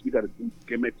honest, we got to do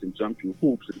gimmicks and jump through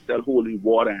hoops and sell holy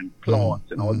water and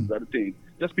cloths and all these other things.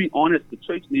 Just be honest. The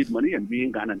church needs money and we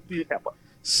ain't got nothing to help us.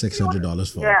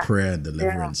 $600 for a prayer and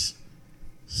deliverance.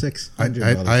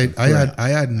 $600. I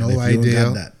had no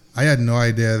idea. I had no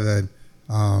idea that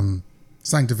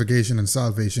sanctification and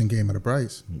salvation came at a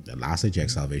price. The last I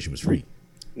checked, salvation was free.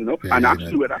 You know, and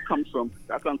actually where that comes from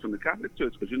the Catholic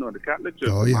Church, because you know the Catholic Church,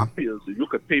 you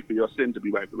could pay for your sin to be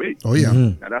wiped away. Oh yeah,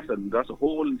 and that's a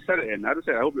whole set of it. And I just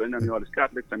said, I hope you're not all these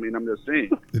Catholics. I mean, I'm just saying.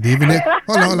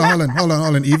 Hold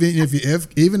on.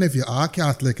 Even if you are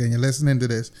Catholic and you're listening to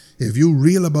this, if you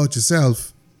real about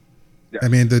yourself, I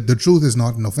mean, the truth is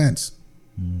not an offense.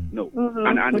 No,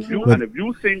 and if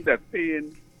you think that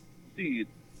paying seed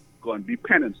going to be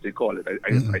penance, they call it.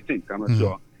 I think I'm not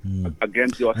sure.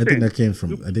 Against your sin. I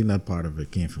think that part of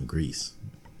it came from Greece,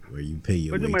 where you pay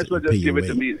your way. But you might as well just give it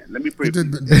to me. Let me pray.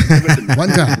 One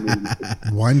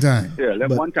time. Yeah,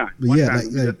 one time.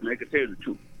 Just make it tell you the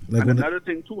truth. And another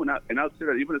thing too, and I'll say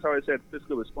that even as how I said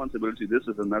fiscal responsibility, this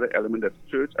is another element that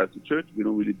as the church, we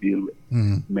don't really deal with.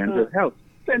 Mental health.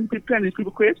 Plenty of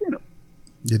people crazy, you know.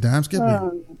 You're damn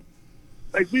skipper.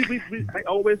 Like I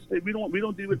always say we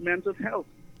don't deal with mental health.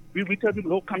 We tell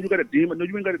people, oh, come, you got a demon. No,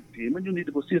 you ain't got a demon. You need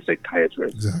to go see a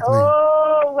psychiatrist. Exactly.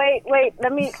 Oh, wait.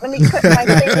 Let me clip my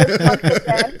fingers once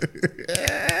again.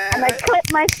 And I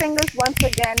clip my fingers once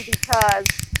again because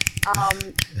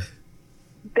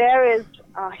there is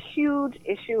a huge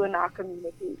issue in our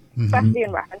community, especially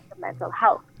in reference to mental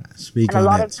health. Speak on it. A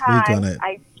lot of times,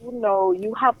 I do know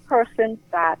you have persons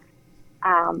that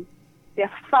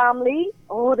their family,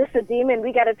 oh, this is a demon.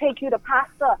 We got to take you to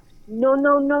pastor.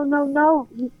 No.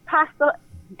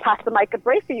 Pastor might could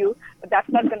pray for you, but that's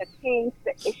not going to change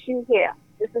the issue here.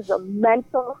 This is a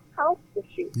mental health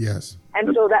issue. Yes.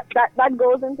 And so that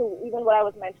goes into even what I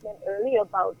was mentioning earlier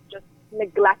about just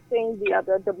neglecting the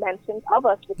other dimensions of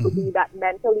us, which would be that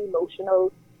mental,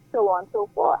 emotional, so on and so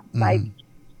forth. Like,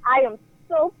 I am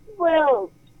so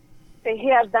thrilled to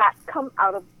hear that come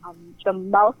out of the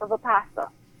mouth of a pastor.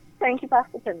 Thank you,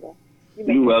 Pastor Tinder.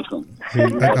 You're welcome. I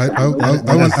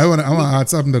want to add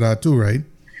something to that too, right?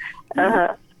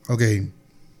 Okay,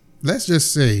 let's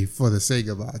just say, for the sake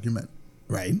of argument,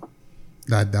 right,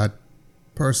 that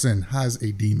person has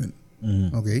a demon.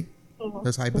 Okay,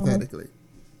 just hypothetically.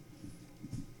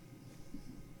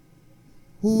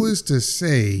 Who is to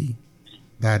say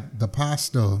that the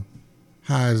pastor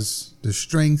has the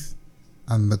strength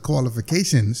and the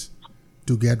qualifications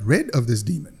to get rid of this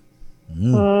demon?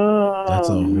 That's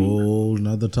a whole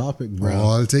nother topic, bro.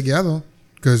 All together.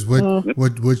 Because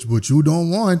what you don't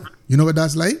want, you know what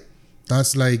that's like?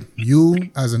 That's like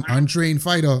you as an untrained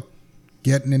fighter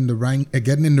getting in the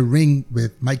ring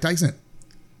with Mike Tyson.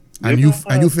 And you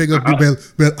figure, well,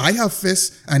 I have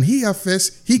fists and he have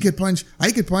fists. He could punch,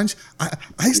 I could punch.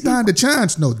 I stand a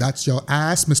chance. No, that's your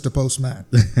ass, Mr. Postman.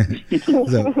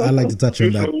 So I like to touch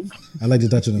on that. I like to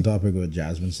touch on the topic what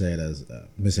Jasmine said, as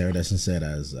Miss Iridescent said,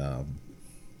 as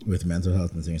with mental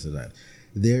health and things like that.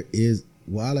 There is,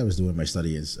 while I was doing my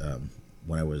studies,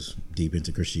 when I was deep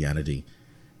into Christianity,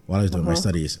 while I was doing my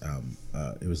studies,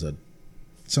 it was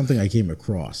something I came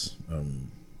across,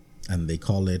 and they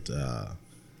call it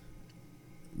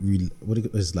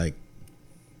it's like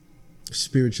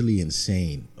spiritually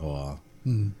insane or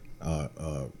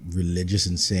religious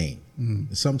insane.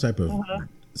 Some type of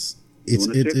it's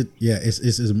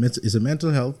a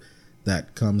mental health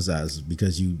that comes as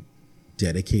because you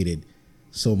dedicated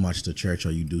so much to church,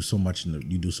 or you do so much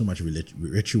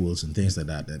rituals and things like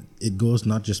that, that it goes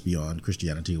not just beyond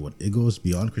Christianity, it goes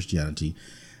beyond Christianity,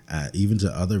 even to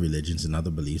other religions and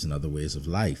other beliefs and other ways of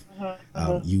life.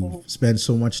 You spend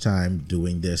so much time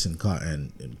doing this and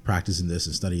practicing this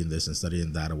and studying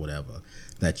that or whatever,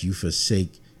 that you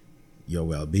forsake your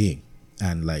well-being.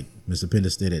 And like Mr.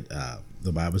 Pinder stated,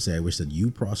 the Bible says, I wish that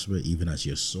you prosper even as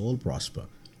your soul prosper.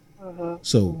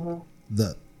 So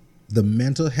the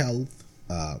mental health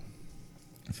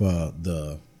for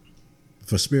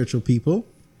spiritual people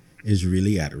is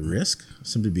really at risk,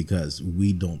 simply because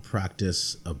we don't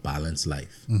practice a balanced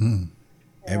life.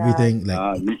 Everything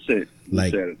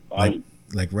like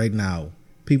right now,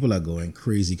 people are going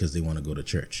crazy because they want to go to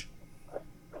church.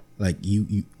 Like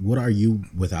you what are you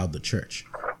without the church?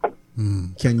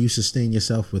 Can you sustain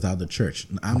yourself without the church?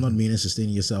 I'm not meaning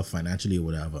sustaining yourself financially or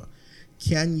whatever.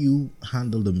 Can you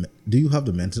handle do you have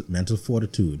the mental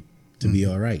fortitude to be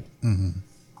all right?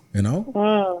 You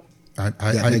know?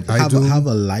 I do have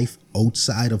a life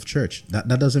outside of church. That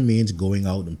doesn't mean going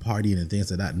out and partying and things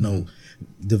like that. No,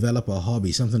 develop a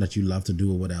hobby, something that you love to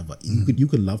do or whatever. You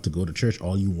could love to go to church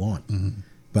all you want,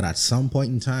 but at some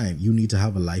point in time, you need to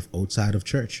have a life outside of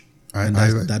church, and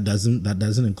that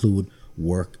doesn't include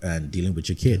work and dealing with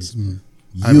your kids.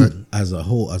 As a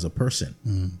whole, as a person,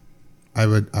 I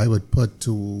would put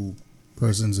to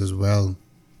persons as well.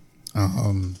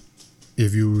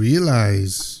 If you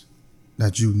realize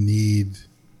that you need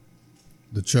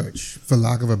the church, for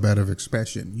lack of a better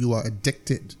expression, you are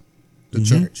addicted to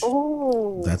church.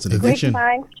 Oh, that's an addiction. Great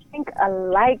minds think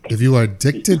alike. If you are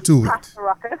addicted to it, Pastor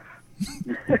Ruckus.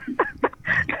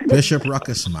 Bishop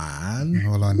Ruckus, man.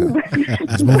 hold on now.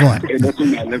 Let's move on. Hey, let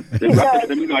me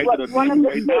know I could One of the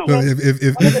right now. No,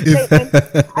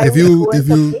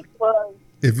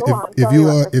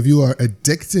 if you are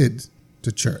addicted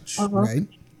to church, right?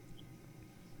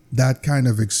 That kind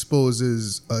of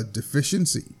exposes a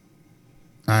deficiency,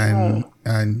 and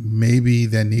maybe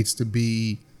there needs to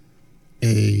be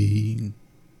a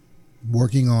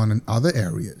working on in other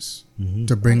areas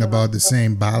to bring about the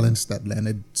same balance that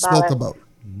Leonard spoke about.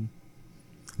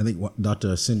 I think what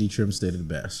Dr. Cindy Trim stated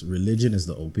best: religion is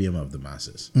the opium of the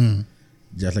masses.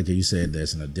 Just like you said,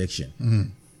 there's an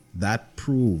addiction. That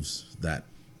proves that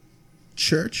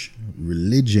church,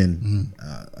 religion,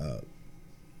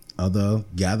 other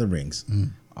gatherings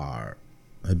are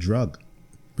a drug.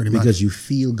 Because you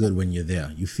feel good when you're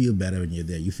there. You feel better when you're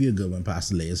there. You feel good when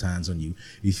Pastor lays hands on you.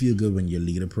 You feel good when your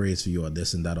leader prays for you or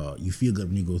this and that. Or you feel good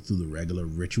when you go through the regular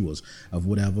rituals of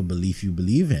whatever belief you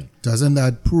believe in. Doesn't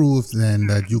that prove then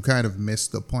that you kind of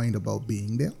missed the point about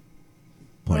being there?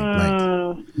 Point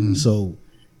blank. So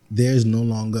there's no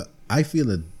longer, I feel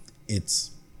that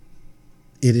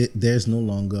there's no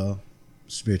longer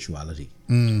spirituality.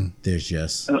 There's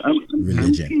just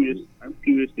religion. I'm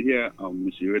curious to hear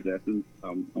Ms. Iridescent's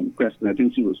question. I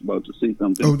think she was about to say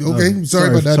something. Oh, okay. Sorry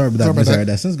about that. Sorry about that, Ms.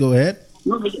 Iridescent. Go ahead.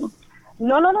 No.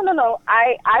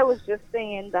 I was just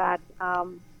saying that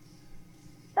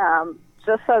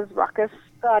just as Ruckus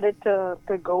started to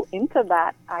go into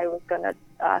that, I was going to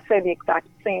say the exact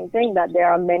same thing, that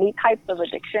there are many types of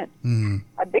addiction.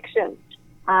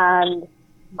 And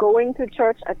going to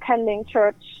church, attending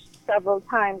church several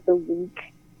times a week,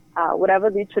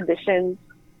 whatever the traditions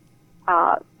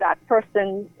that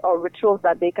persons or rituals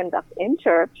that they conduct in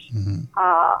church,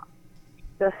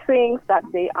 the things that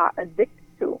they are addicted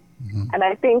to. And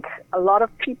I think a lot of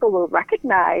people will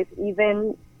recognize,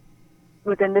 even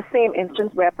within the same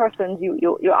instance where persons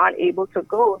you aren't able to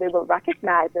go, they will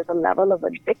recognize there's a level of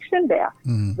addiction there,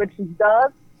 which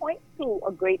does point to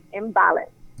a great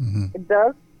imbalance. It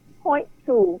does point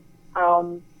to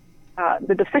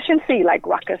the deficiency, like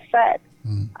Ruckus said.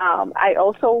 I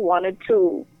also wanted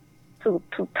to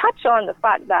touch on the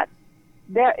fact that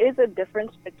there is a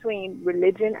difference between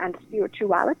religion and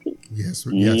spirituality. Yes.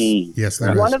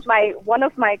 There One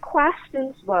of my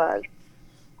questions was,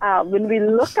 when we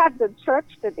look at the church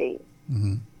today,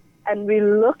 and we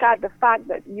look at the fact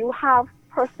that you have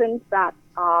persons that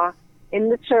are in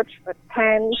the church for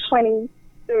 10, 20,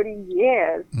 30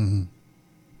 years,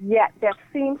 yet there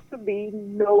seems to be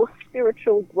no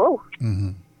spiritual growth.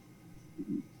 And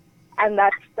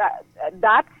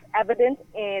that's evident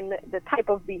in the type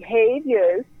of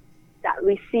behaviors that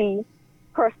we see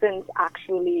persons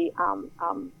actually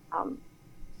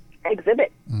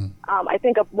exhibit. I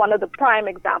think one of the prime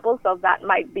examples of that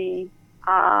might be,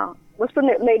 what's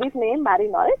the lady's name? Maddie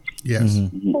Knowledge? Yes.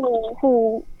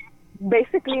 Who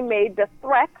basically made the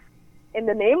threat in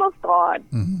the name of God,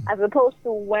 as opposed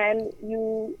to when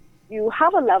you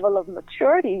have a level of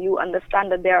maturity, you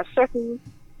understand that there are certain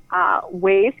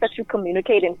ways that you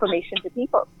communicate information to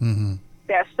people.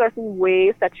 There are certain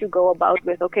ways that you go about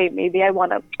with, okay, maybe I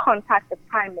want to contact the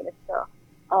Prime Minister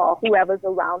or whoever's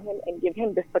around him and give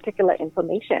him this particular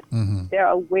information. There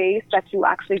are ways that you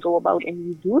actually go about and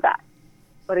you do that.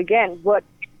 But again, what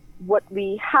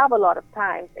we have a lot of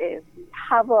times is we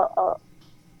have a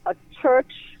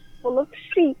church full of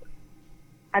sheep,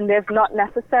 and there's not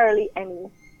necessarily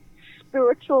any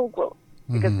spiritual growth,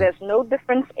 because there's no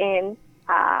difference in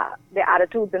their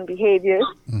attitudes and behaviors.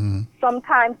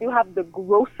 Sometimes you have the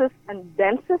grossest and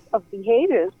densest of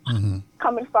behaviors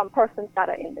coming from persons that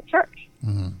are in the church.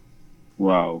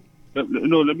 Wow. Let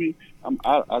me.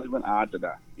 I'll even add to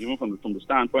that, even from the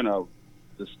standpoint of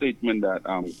the statement that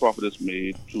the prophetess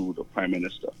made to the Prime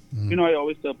Minister. I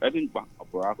always tell, I think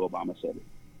Barack Obama said it.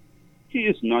 He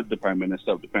is not the Prime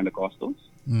Minister of the Pentecostals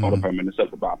or the Prime Minister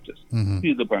of the Baptists.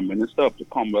 He's the Prime Minister of the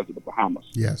Commonwealth of the Bahamas.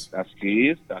 Yes. That's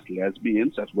gays, that's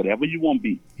lesbians, that's whatever you want to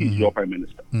be. He's your Prime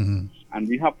Minister. And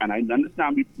I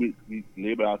understand we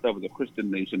label ourselves as a Christian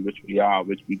nation, which we are,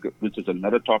 which is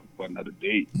another topic for another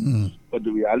day. But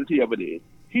the reality of it is,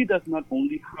 he does not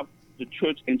only have the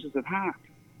church interest at heart.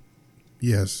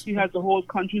 Yes. He has the whole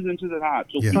country's interest at heart.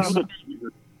 So Yes.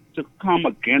 people to come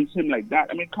against him like that,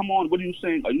 I mean, come on, what are you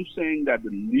saying? Are you saying that the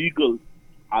legal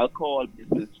alcohol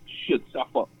business should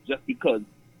suffer just because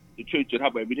the church should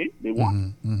have everything they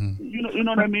want? You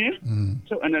know what I mean?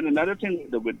 So, and then another thing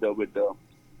with the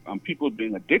people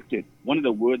being addicted, one of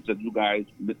the words that you guys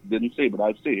didn't say, but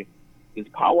I'll say, is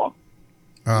power.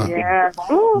 Yeah.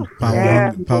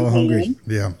 Power hungry.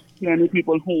 Yeah. Many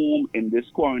people home in this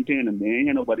quarantine, and they ain't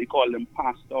hear nobody call them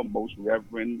pastor, most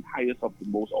reverend, highest of the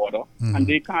most order, and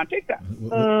they can't take that.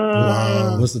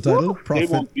 Wow. What's the title? They Prophet,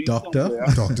 won't be doctor. somewhere.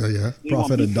 Doctor, yeah. They Prophet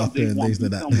won't and be doctor they and won't things be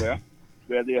like that. somewhere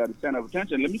where they are the center of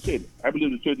attention. Let me say this. I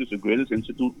believe the church is the greatest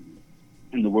institute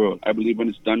in the world. I believe when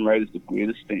it's done right, it's the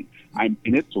greatest thing. I'm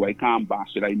in it, so I can't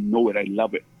bash it. I know it. I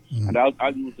love it. And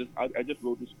I'll use this. I just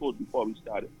wrote this quote before we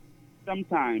started.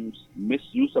 Sometimes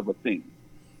misuse of a thing.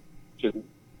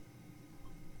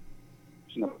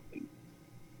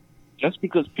 Just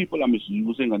because people are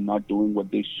misusing or not doing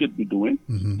what they should be doing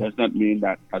does not mean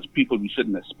that as people we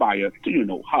shouldn't aspire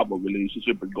to, have a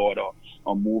relationship with God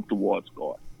or move towards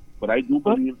God. But I do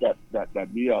believe that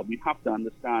we have to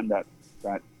understand that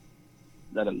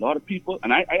a lot of people,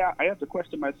 and I have to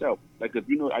question myself. Like, if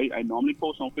I normally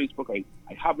post on Facebook. I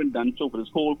haven't done so for this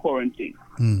whole quarantine.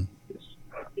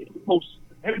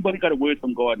 Everybody got a word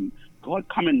from God, and God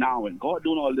coming now, and God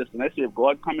doing all this. And I say, if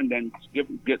God coming, then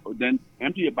then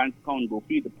empty your bank account, and go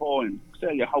feed the poor, and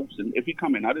sell your house. And if he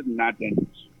coming, other than that, then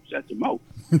shut your mouth.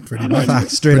 Pretty much.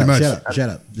 Straight Pretty up. much. Shut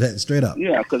up. Straight up.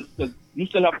 Yeah, because you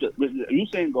still have to. You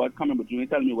saying God coming, but you ain't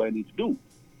telling me what I need to do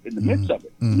in the midst of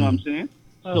it. You know what I'm saying?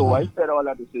 So I said all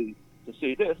that to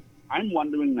say this. I'm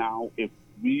wondering now if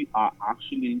we are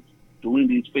actually doing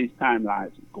these FaceTime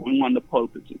lives, going on the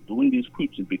pulpits, and doing these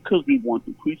preaching because we want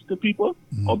to preach to people,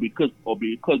 or because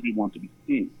we want to be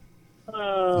seen.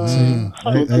 I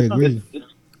agree.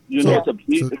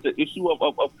 It's an issue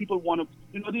of people want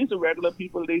to. These are regular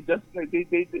people. They just like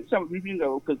they some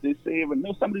because they save, and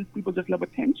some of these people just love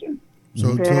attention.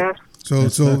 So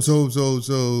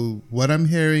what I'm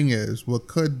hearing is what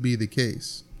could be the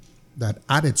case, that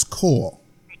at its core,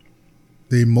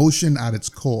 the emotion at its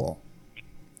core,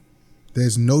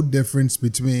 there's no difference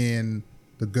between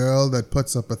the girl that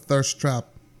puts up a thirst trap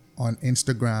on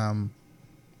Instagram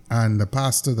and the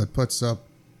pastor that puts up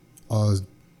a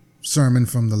sermon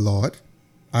from the Lord.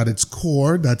 At its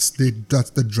core, that's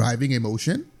the driving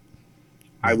emotion.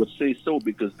 I would say so,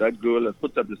 because that girl that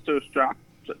puts up the thirst trap,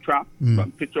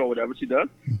 picture or whatever she does,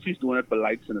 she's doing it for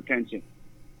likes and attention.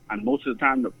 And most of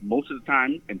the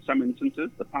time, in some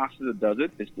instances, the pastor that does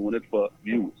it is doing it for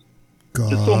views.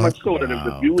 Just so much so that if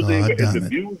the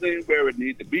views ain't where it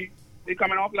needs to be, they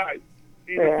coming off live.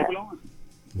 People on.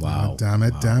 Wow. Damn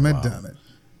it.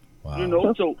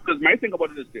 Wow. So because my thing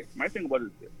about it is this.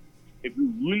 If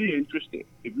you're really interested,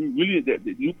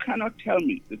 you cannot tell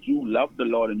me that you love the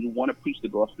Lord and you want to preach the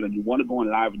gospel and you want to go on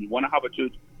live and you want to have a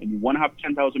church and you want to have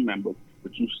 10,000 members,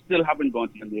 but you still haven't gone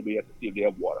to your neighbor yet to see if they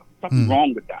have water. Something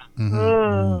wrong with that.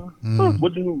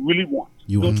 What do you really want?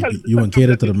 You want to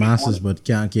cater to the masses, but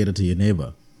can't cater to your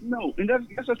neighbor. No, and that's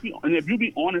just be. And if you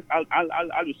be honest,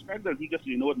 I'll respect that. If you just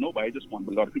nobody, I just want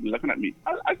a lot of people looking at me.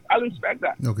 I'll respect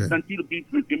that. Okay. Than you to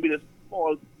give me this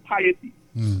false piety.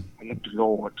 I love the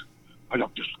Lord. I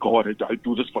love this God. I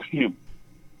do this for Him.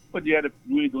 But yet, if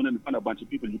you ain't doing it in front of a bunch of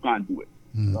people, you can't do it.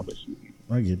 Rubbish.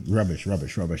 Rubbish.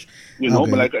 But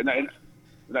like,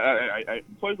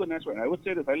 before you go next one, I would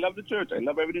say this: I love the church. I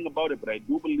love everything about it. But I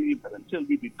do believe that until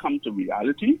we become to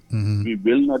reality, we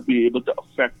will not be able to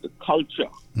affect the culture.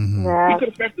 We could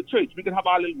affect the church. We could have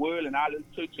our little world and our little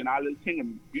church and our little thing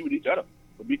and be with each other.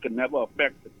 But we can never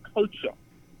affect the culture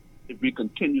if we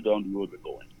continue down the road we're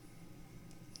going.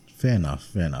 Fair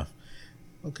enough.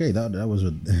 Okay, that was a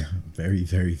very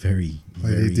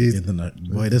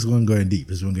boy. This one going deep.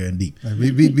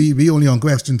 We only on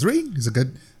question 3. Is it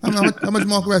good? How much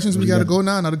more questions we got to go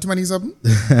now? Another 20 something?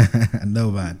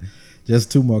 No, man.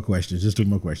 Just two more questions,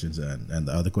 and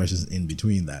the other questions in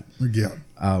between that. Yeah.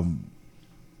 I'm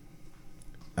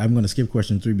going to skip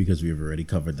question 3 because we've already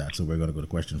covered that, so we're going to go to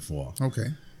question 4.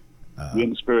 Okay. We're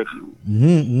in the spirit.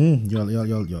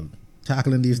 You're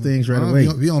tackling these things right away.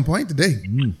 We on point today.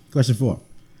 Question 4.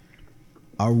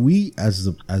 Are we as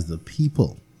the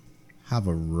people have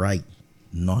a right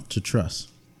not to trust,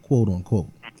 quote unquote,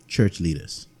 church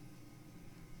leaders?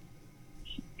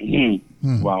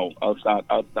 Wow, I'll start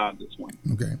this one.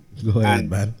 Okay. Go ahead,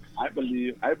 man. I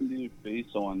believe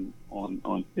based on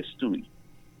history,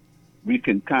 we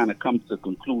can kind of come to the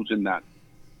conclusion that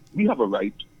we have a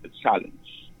right to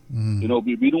challenge You know,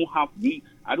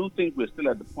 I don't think we're still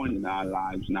at the point in our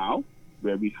lives now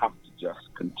where we have to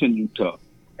just continue to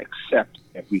accept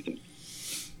everything.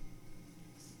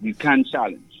 We can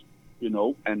challenge, you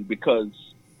know, and because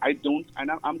I'm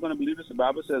going to believe this. The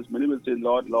Bible says many will say,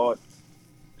 Lord, Lord.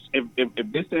 If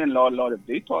they say, Lord, Lord, if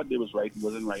they thought they was right, it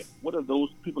wasn't right. What are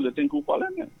those people that think who fall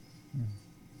in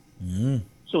there?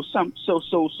 So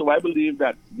I believe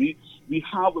that we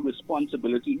have a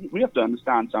responsibility. We have to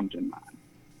understand something, man.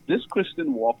 This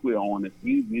Christian walk we're on, if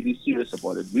we really serious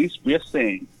about it, we're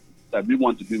saying that we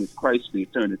want to be with Christ for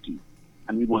eternity,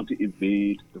 and we want to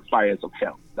evade the fires of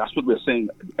hell. That's what we're saying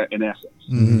in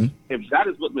essence. If that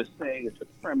is what we're saying, it's the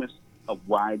premise of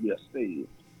why we are saved.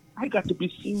 I got to be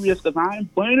serious because I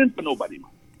ain't burning for nobody,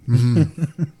 man.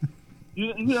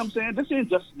 You know what I'm saying? This ain't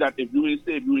just that if you ain't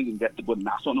saved, you ain't get to go to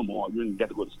Nassau no more, you ain't get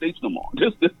to go to States no more.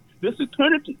 This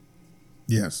eternity.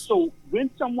 Yes. So when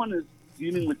someone is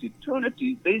dealing with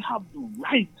eternity, they have the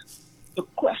right to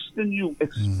question you,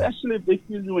 especially if they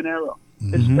feel you in error.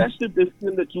 Especially if they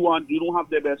feel that you don't have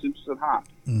their best interests at heart.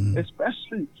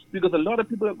 Especially because a lot of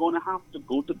people are going to have to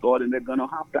go to God and they're going to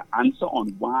have to answer on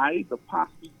why the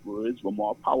pastor's words were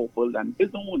more powerful than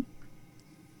his own.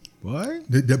 Boy,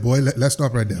 let's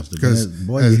stop right there. Because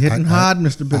you're hitting hard,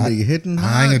 Mr. Billy. You're hitting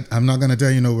hard. I'm not going to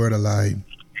tell you no word of lie.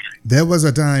 There was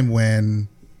a time when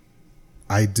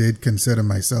I did consider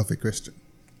myself a Christian.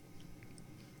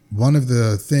 One of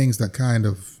the things that kind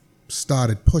of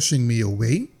started pushing me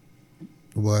away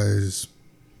was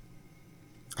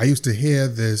I used to hear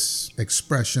this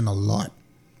expression a lot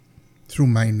through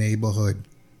my neighborhood,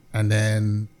 and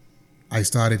then I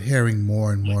started hearing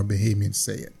more and more Bahamians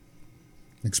say it.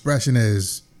 The expression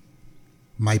is,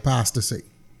 my pastor say.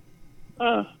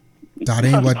 That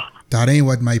ain't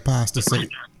what my pastor say.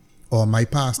 Or my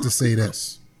pastor say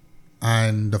this.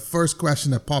 And the first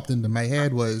question that popped into my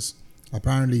head was,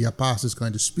 apparently your pastor's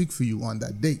going to speak for you on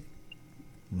that day.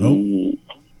 Nope.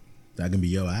 That can be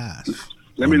your ass.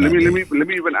 Let me add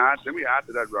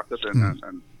to that, Ruckus,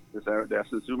 and this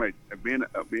since you may being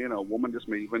a woman, you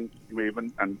may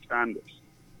even understand this.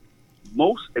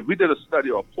 If we did a study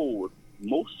or a poll,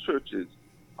 most churches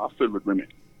are filled with women,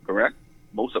 correct?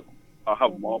 Most of them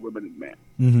have more women than men.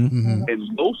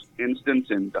 In most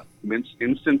instances,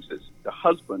 the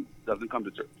husband doesn't come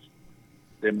to church.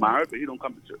 They're married, but he don't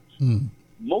come to church.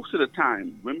 Most of the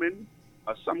time, women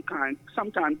are sometimes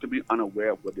to be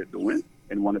unaware of what they're doing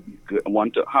and want to be good,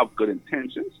 want to have good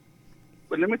intentions.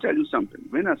 But let me tell you something.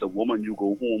 When as a woman you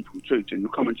go home from church and you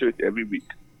come in church every week,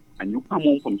 and you come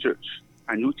home from church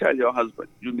and you tell your husband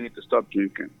you need to stop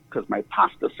drinking because my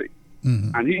pastor say,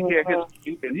 and he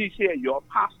hear your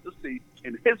pastor say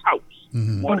in his house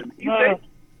more than he say,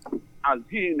 as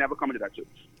he ain't never coming to that church.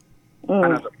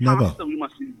 And as a pastor, we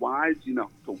must be wise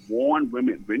enough to warn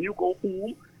women. When you go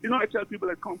home, you know, I tell people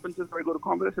at conferences, when I go to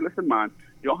conferences, I say, listen, man,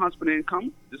 your husband ain't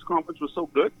come. This conference was so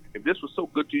good. If this was so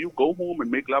good to you, go home and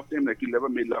make love to him like you never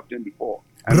made love to him before.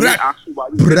 And when he asks you why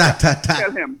you did that,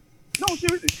 tell him, no,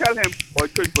 seriously, tell him, boy,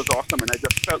 church was awesome, and I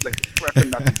just felt like expressing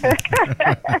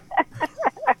that.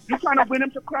 You're trying to win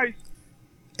him to Christ.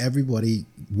 Everybody,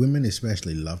 women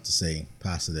especially, love to say,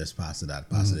 pastor this, pastor that,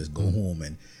 pastor this, go home,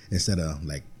 and instead of,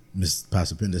 like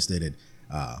Pastor Pinder stated,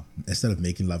 instead of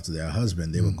making love to their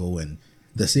husband, they would go and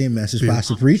the same message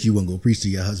pastor preach, you wouldn't go preach to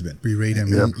your husband. Berate him.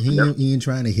 He ain't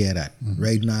trying to hear that.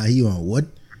 Right now, he on what?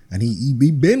 And he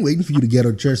been waiting for you to get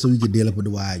out of church so he could deal up with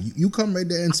the wife. You come right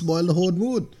there and spoil the whole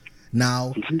mood.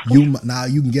 Now you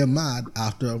can get mad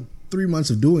after 3 months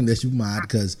of doing this. You mad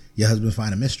because your husband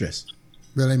find a mistress.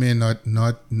 Well, I mean,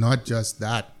 not just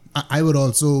that. I would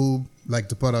also like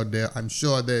to put out there, I'm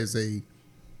sure there's a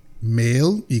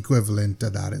male equivalent to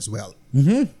that as well.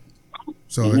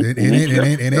 So it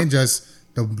ain't just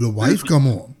the wife come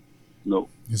home. No.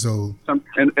 So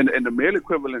and the male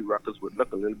equivalent records would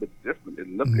look a little bit different.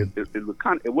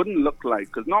 It wouldn't look like,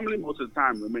 because normally most of the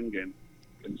time women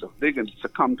they can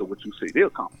succumb to what you say.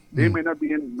 They'll come. They may not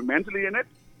be mentally in it,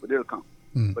 but they'll come.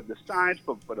 But the side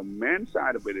for the men's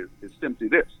side of it is simply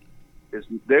this: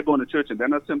 they're going to church and they're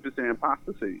not simply saying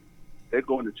pastor say. They're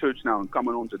going to church now and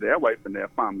coming home to their wife and their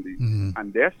family,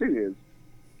 and their thing is,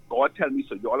 God tell me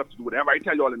so. Y'all have to do whatever I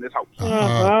tell y'all in this house.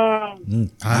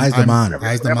 I's the man.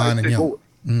 I's the man in here.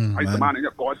 I's the man in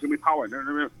here. God give me power.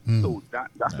 So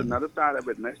that's another side of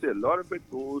it. And I say a lot of it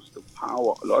goes to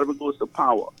power. A lot of it goes to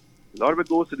power. A lot of it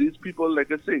goes to these people.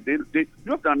 Like I say, they you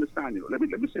have to understand. You know, let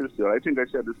me say this to you. I think I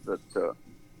said this to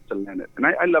Leonard, and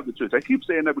I love the church. I keep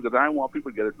saying that because I don't want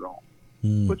people to get it wrong.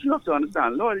 But you have to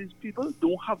understand, a lot of these people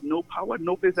don't have no power,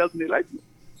 no place else in their life.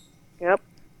 Yep.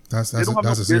 That's a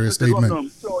serious statement. They don't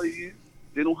have no employees.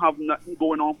 They don't have nothing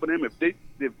going on for them. If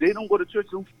they don't go to church,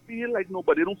 they don't feel like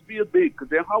nobody. They don't feel big because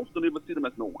their house don't even see them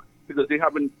as no one because they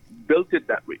haven't built it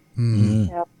that way. Mm-hmm.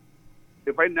 Yep.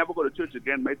 If I never go to church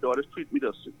again, my daughters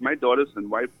and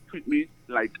wife treat me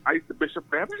like I'm the bishop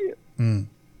forever here. Mm.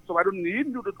 So I don't need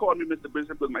you to call me Mr.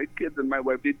 Bishop because my kids and my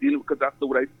wife, they deal because that's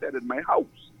what I said in my house.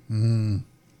 Mm.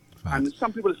 And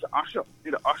some people is the usher.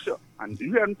 They're the usher. And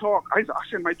you hear them talk, I used to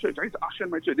usher in my church.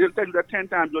 They'll tell you that 10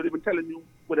 times without even telling you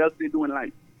what else they do in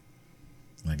life.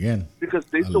 Again, because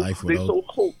they so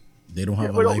cold. They don't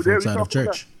have a life outside of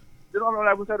church. They don't have a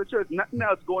life outside of church. Nothing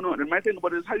else going on. And my thing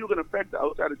about it is how you going to affect the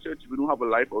outside of church if you don't have a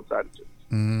life outside of church.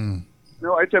 Mm.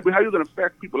 I tell people, how you going to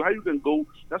affect people? How you going to go?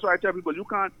 That's why I tell people, you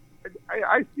can't.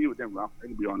 I deal with them, Ralph. I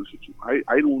can be honest with you. I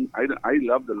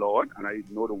love the Lord and I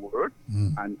know the word,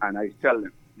 and I tell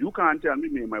them, you can't tell me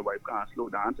and my wife can't slow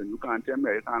dance, and you can't tell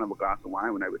me I can't have a glass of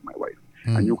wine when I'm with my wife,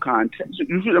 and you can't.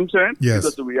 You see what I'm saying? Yes.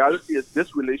 Because the reality is,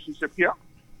 this relationship here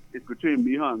is between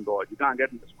me and God. You can't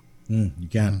get in this one. You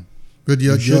can't. But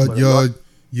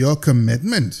your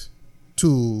commitment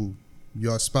to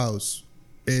your spouse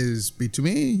is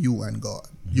between you and God.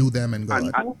 You, them, and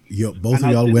God. Both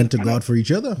of y'all went to God for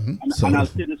each other. And I'll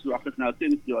say this, Rocket, and I'll say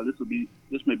this to y'all.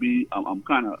 This may be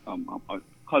kind of a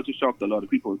culture shock to a lot of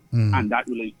people, and that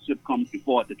relationship comes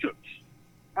before the church.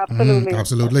 Absolutely.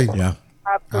 Absolutely. Yeah.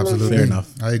 Absolutely. Fair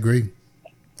enough. I agree.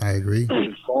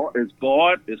 It's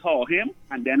God, it's all him,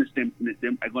 and then it's them.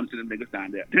 I'm going to say them niggas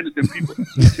down there. Then it's them people. Them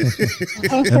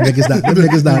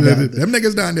niggas down there. Them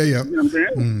niggas down there, yeah. You know what I'm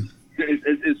saying?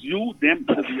 It's you, them.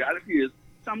 The reality is,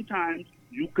 sometimes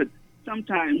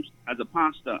as a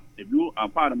pastor, if you are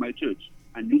part of my church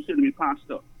and you say to me,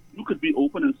 Pastor, you could be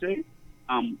open and say,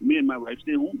 me and my wife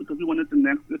stay home because we wanted to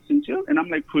Netflix and chill. And I'm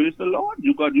like, praise the Lord.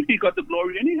 He got the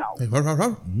glory anyhow.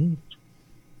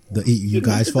 You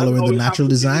guys following the natural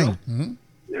design.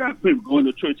 Yeah, people going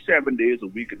to church 7 days a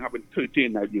week and having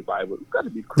 13 night revival. You got to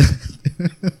be crazy.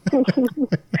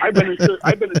 I've been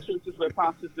in churches where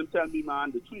pastors them tell me,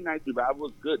 man, the 3 night revival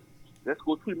is good. Let's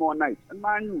go 3 more nights. And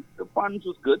mind you, the funds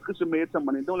was good because you made some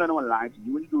money. Don't let anyone lie to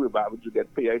you. When you do revival, you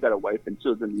get paid. I got a wife and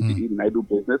children need to eat, and I do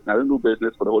business. And I don't do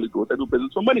business for the Holy Ghost. I do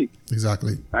business for money.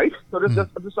 Exactly. Right? So that's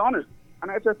just dishonest. And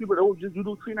I tell people, you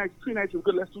do 3 nights. 3 nights is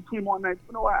good. Let's do 3 more nights.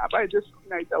 You know, I just 3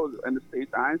 nights I was in the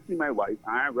States. I didn't see my wife.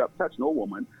 I ain't touch no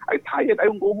woman. I tired. I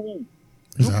don't go home.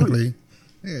 Exactly.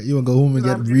 Yeah, you want to go home and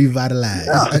get revitalized.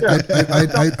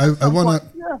 I want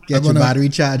to get your battery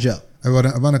charged up. I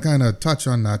want to kind of touch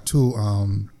on that too.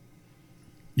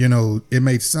 You know, it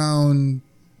may sound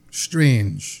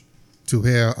strange to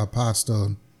hear a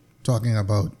pastor talking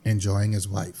about enjoying his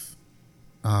wife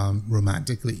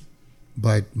romantically,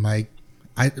 but Mike,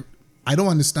 I don't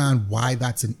understand why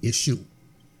that's an issue,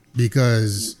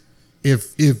 because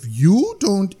if you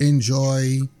don't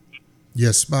enjoy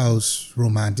your spouse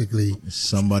romantically,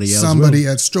 somebody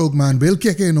at Stroke Man will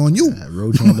kick in on you.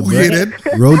 Roach on the bread.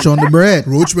 Roach on the bread.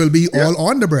 Roach will be all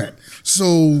on the bread.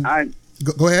 So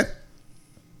go ahead.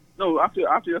 No, after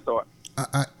your thought.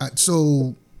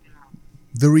 So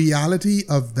the reality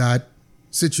of that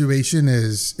situation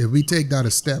is, if we take that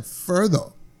a step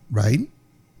further, right?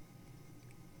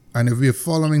 And if we're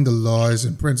following the laws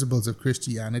and principles of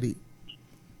Christianity,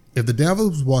 if the devil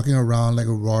was walking around like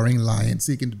a roaring lion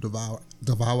seeking to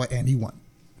devour anyone,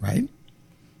 right?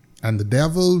 And the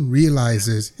devil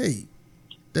realizes, hey,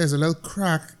 there's a little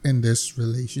crack in this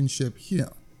relationship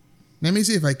here. Let me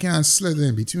see if I can slither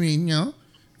in between,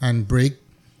 and break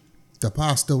the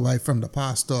pastor wife from the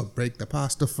pastor, break the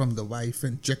pastor from the wife,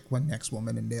 and check one next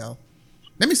woman in there.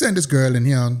 Let me send this girl in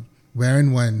here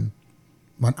wearing one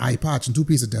eye patch and 2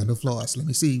 pieces of dental floss. Let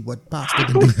me see what pastor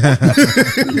can do.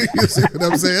 You see what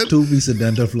I'm saying? 2 pieces of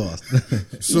dental floss.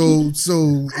 So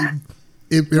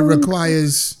it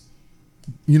requires,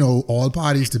 all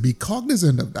parties to be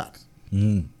cognizant of that.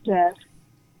 Yes.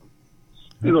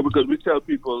 Because we tell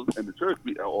people in the church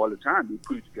all the time, we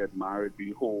preach, get married,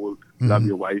 be whole, love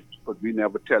your wife, but we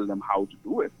never tell them how to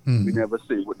do it. We never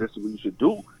say, well, this is what you should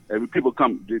do. Every people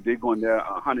come, they go on their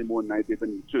honeymoon night, they've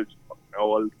been in church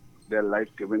all their life,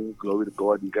 giving glory to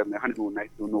God and getting their honeymoon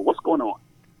night, don't know what's going on.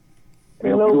 We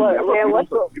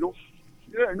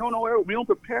don't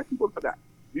prepare people for that.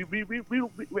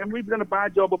 We've done a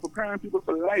bad job of preparing people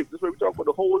for life. That's why we talk about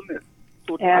the wholeness.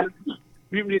 Totality. Yeah.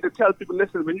 We need to tell people,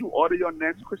 listen, when you order your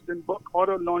next Christian book,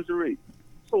 order lingerie.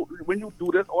 So when you do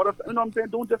this, order, you know what I'm saying?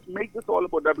 Don't just make this all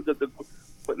about that, because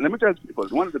but let me tell people,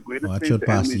 one of the greatest things. Watch out,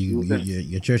 Pastor.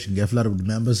 Your church can get flooded with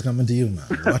members coming to you, man.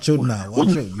 Watch out now.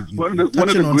 Watch out. One of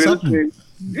the greatest things.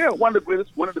 Yeah, one of the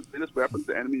greatest weapons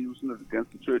the enemy uses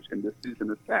against the church in this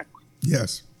season is sex.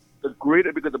 Yes.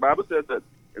 Because the Bible says that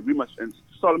we must, and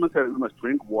Solomon said we must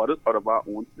drink water out of our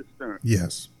own cistern.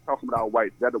 Yes. Talking about our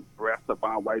wives, that the breath of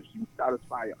our wives you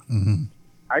satisfy us. Mm-hmm.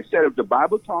 I said if the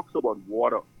Bible talks about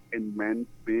water and men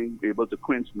being able to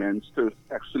quench men's thirst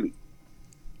sexually,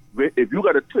 if you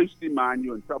got a thirsty man,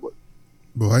 you're in trouble.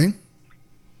 Boy.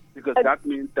 Because that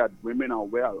means that women are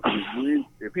well.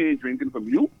 If he ain't drinking from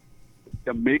you,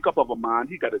 the makeup of a man,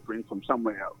 he got to drink from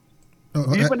somewhere else.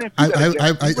 I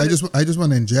just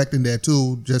want to inject in there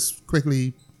too, just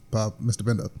quickly, Mr.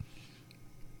 Bender.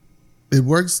 It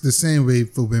works the same way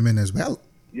for women as well.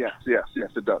 Yes,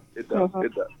 it does. It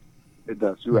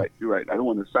does. You're right. I don't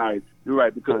want to side. You're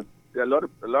right, because there are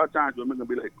a lot of times women gonna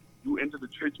be like, you enter the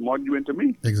church more than you enter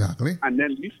me. Exactly. And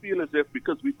then we feel as if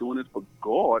because we're doing it for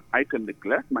God, I can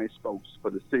neglect my spouse for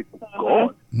the sake of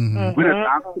God. Mm-hmm.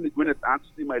 When it's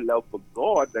actually my love for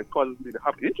God that causes me to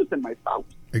have interest in my spouse.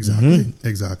 Exactly. Mm-hmm.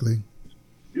 Exactly.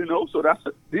 You know, so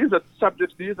these are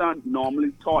subjects. These aren't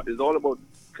normally taught. It's all about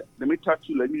let me touch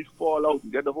you, let me fall out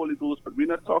and get the Holy Ghost. But we're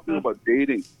not talking about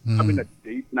dating, having a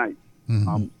date night,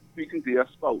 speaking to your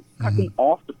spouse, cutting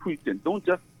off the preaching. Don't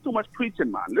just too much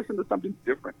preaching, man. Listen to something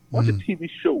different. Watch a TV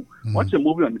show. Watch a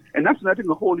movie and that's nothing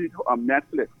holy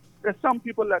Netflix. There's some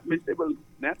people that may say, well,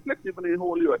 Netflix even ain't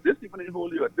holy, or this even ain't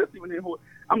holy, or this even ain't holy.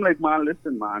 I'm like, man,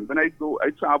 listen, man. When I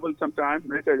travel sometimes,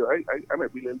 and I tell you, I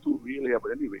might be a little too real here,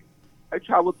 but anyway, I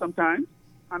travel sometimes,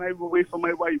 and I go away from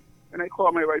my wife, and I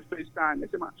call my wife FaceTime. I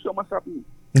say, man, show me something.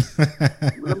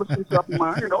 Let me see something,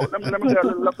 man. You know, let me get a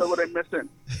little look at what I'm missing.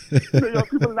 You know,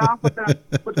 people laugh at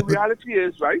that, but the reality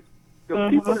is, right? The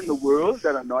people in the world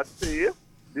that are not saved,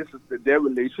 their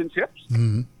relationships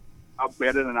are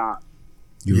better than ours.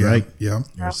 You're right. Yeah.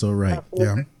 You're so right.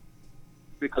 Yeah.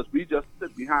 Because we just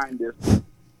sit behind this,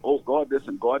 oh, God this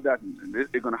and God that, and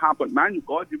it's going to happen. Man,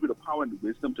 God give you the power and the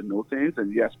wisdom to know things,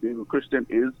 and yes, being a Christian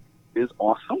is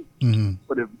awesome. Mm-hmm.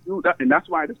 But if you that, and that's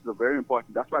why this is very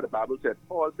important. That's why the Bible said,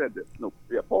 Paul said this.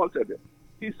 Paul said this.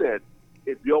 He said,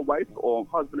 if your wife or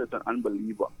husband is an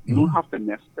unbeliever, you don't have to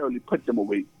necessarily put them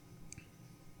away.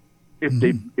 If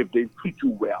they treat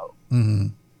you well,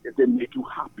 if they make you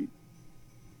happy.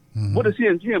 What is he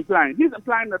implying? He's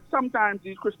implying that sometimes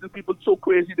these Christian people are so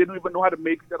crazy they don't even know how to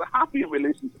make each other happy in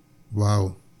relationships.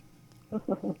 Wow.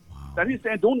 That he's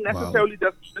saying don't necessarily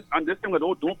just understand that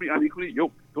don't be unequally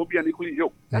yoked. Don't be unequally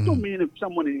yoked. That don't mean if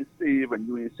someone ain't saved and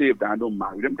you ain't saved, I don't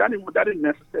marry them. That isn't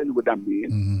necessarily what that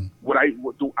means. I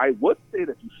would say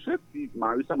that you should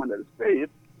marry someone that is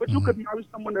saved, but you could marry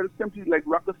someone that is simply like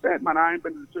Rucker said, man, I ain't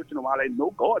been to the church in a while. I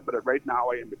know God, but right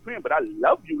now I am between. But I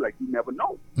love you like you never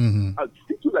know. I'll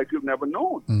treat you like you've never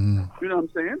known. You know what I'm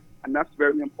saying? And that's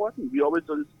very important. We always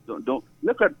don't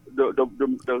look at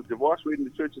the divorce rate in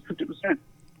the church is 50%.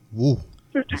 Whoa.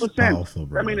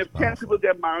 50%. I mean, if 10 people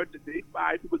get married today,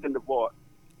 5 people get divorced.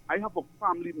 I have a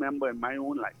family member in my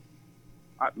own life.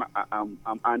 My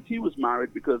auntie was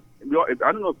married because I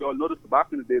don't know if y'all noticed back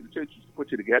in the day the church used to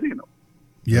put you together, you know.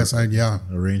 Yes,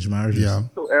 arranged marriages. Yeah.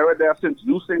 So era there, since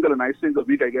you single and I single,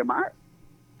 we gotta get married.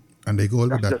 And they go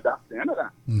with that. That's the end of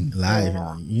that. Live.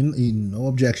 No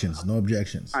objections. No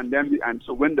objections. And then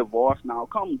so when divorce now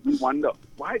comes, we wonder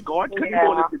why God couldn't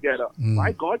hold it together.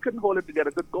 Why God couldn't hold it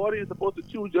together? Because God is supposed to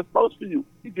choose your spouse for you.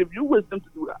 He gives you wisdom to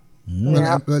do that.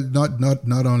 Well,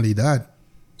 not only that.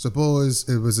 Suppose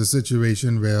it was a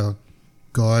situation where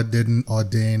God didn't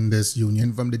ordain this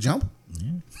union from the jump.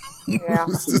 You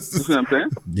see what I'm saying?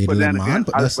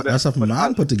 That's a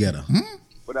man put together.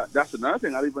 But that's another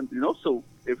thing. So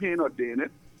if he ain't ordained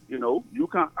it, you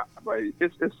can't.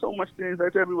 It's so much things. I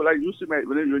tell people, like you see,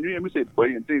 when you hear me say boy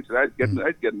and things, I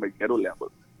get my ghetto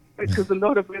level. Because a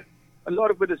lot of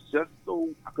it is just so.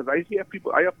 Because I have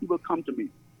people come to me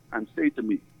and say to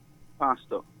me,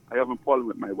 Pastor, I have a problem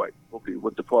with my wife. Okay,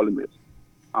 what the problem is?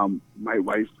 My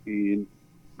wife ain't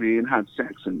had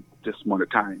sex in this amount of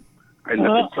time. I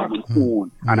look at someone's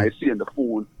phone and I see in the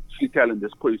phone she telling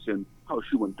this person how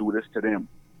she would do this to them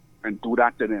and do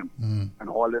that to them and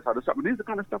all this other stuff. And these are the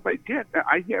kind of stuff I get.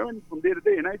 I hear it from day to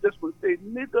day, and I just would say,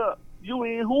 nigga, you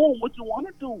ain't home. What you want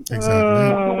to do?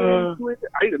 Exactly.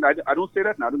 I don't say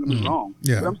that now. Don't get me wrong.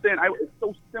 Yeah. But I'm saying it's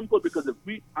so simple because if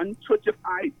we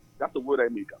unchurchify, that's the word I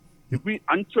make up. If we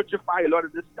unchurchify a lot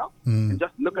of this stuff and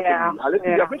just look at the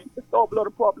reality, it's solve a lot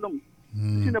of problems.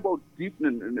 It's not about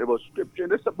deepening and about scripture.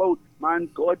 And it's about, man,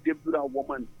 God gives you that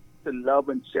woman to love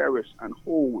and cherish and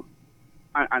hold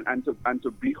and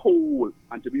to be whole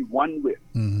and to be one with.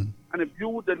 And if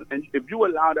you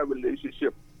allow that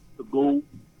relationship to go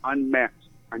unmet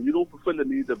and you don't fulfill the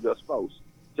needs of your spouse,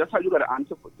 just how you got to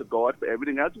answer to God for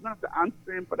everything else, you're going to have to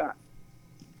answer Him for that.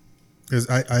 Because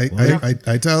I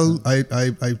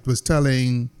was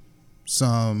telling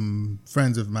some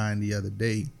friends of mine the other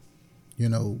day, you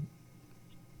know,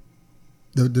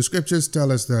 the scriptures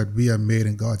tell us that we are made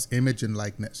in God's image and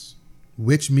likeness,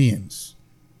 which means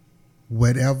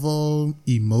whatever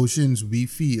emotions we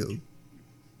feel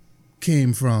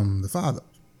came from the Father.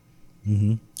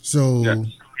 Mm-hmm. So Yes.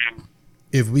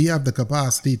 if we have the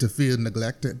capacity to feel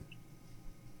neglected,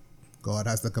 God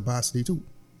has the capacity too.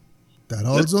 That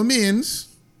also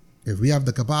means if we have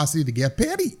the capacity to get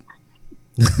petty.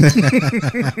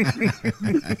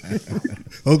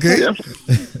 Okay. Yep.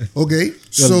 Okay.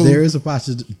 So So there is a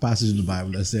passage in the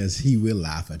Bible that says he will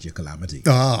laugh at your calamity.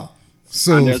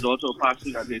 so And there's also a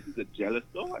passage that says he's a jealous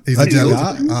God. he's Oh, a jealous.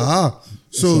 yeah.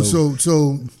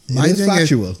 So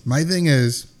my thing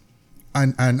is,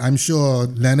 and I'm sure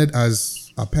Leonard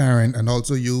as a parent, and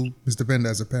also you, Mr. Pender,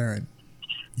 as a parent,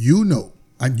 you know,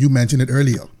 and you mentioned it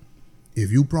earlier,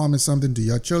 if you promise something to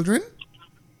your children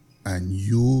and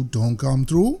you don't come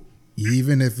through,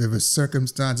 even if it was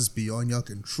circumstances beyond your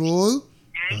control,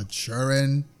 your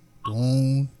children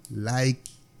don't like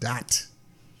that.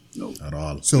 No. At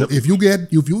all. So if you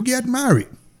get married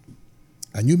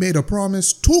and you made a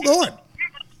promise to God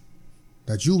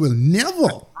that you will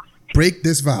never break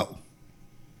this vow,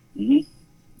 Mhm.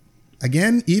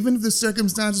 again, even if the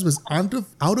circumstances was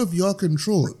out of your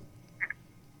control,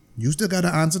 you still got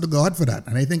to answer to God for that.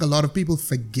 And I think a lot of people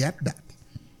forget that,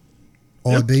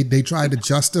 or Yep. they try to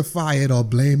justify it or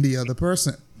blame the other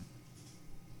person.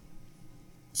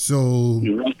 So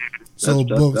You're right. So,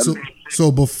 That's-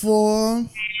 so before,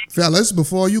 fellas,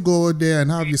 before you go out there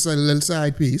and have your little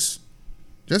side piece,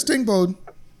 just think about,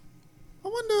 I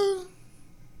wonder,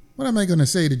 what am I going to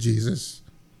say to Jesus?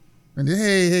 And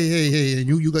hey,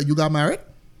 you got married?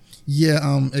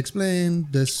 Yeah, explain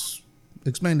this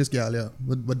girl, yeah,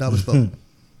 what that was about.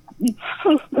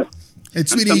 Hey,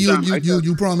 sweetie,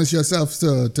 you promised yourself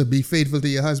to be faithful to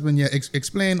your husband. Yeah,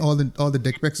 explain all the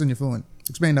dick pics on your phone.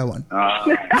 Explain that one.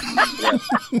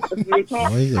 Real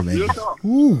talk. Wait a minute. Real talk.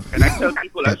 Ooh, And I tell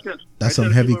people, That's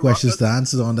some heavy questions to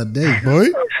answer on that day. boy.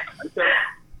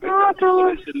 I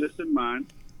tell people, listen, man,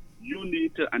 you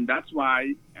need to, and that's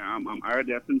why I'm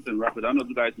iridescent and Rapid. I don't know if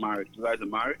you guys married. You guys are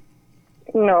married?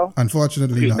 No.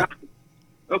 Unfortunately,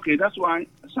 Okay, not. that's why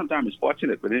sometimes it's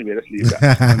fortunate, but anyway, let's leave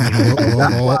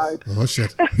that. Oh,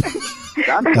 shit.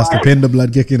 That's the Pender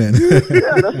blood kicking in.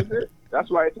 That's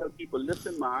why I tell people,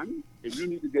 listen, man, if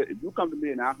you come to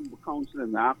me and ask me for counseling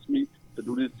and ask me to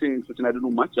do these things, which I don't do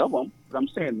much of them, but I'm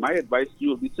saying my advice to you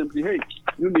will be simply, hey,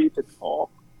 you need to talk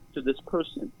to this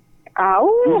person. You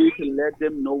Ow. need to let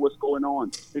them know what's going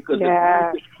on. Because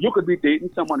you could be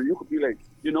dating someone and you could be like,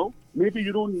 you know, maybe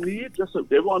you don't need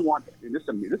everyone wants it. And this is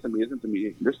amazing to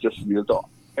me. This is just real talk.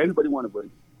 Everybody wants a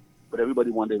virgin, but everybody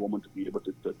wants their woman to be able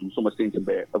to do so much things in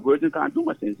bed. A virgin can't do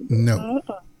much things in bed. No.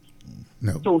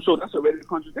 No. So that's a very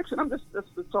contradiction. I'm just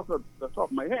the top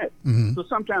of my head. Mhm. So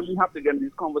sometimes we have to get in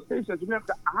these conversations. We have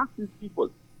to ask these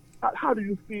people, how do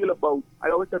you feel about?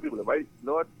 I always tell people, if I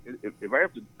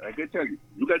have to, I can tell you,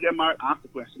 you gotta get married. Ask the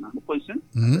question. I'm a person.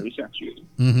 Mhm. I'm very sexual.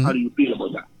 Mhm. How do you feel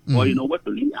about that? Or you know what?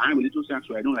 I'm a little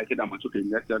sexual. I don't like it that much. Okay,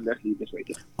 let's leave this right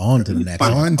there. On to the next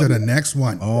one. On to the next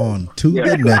one. On to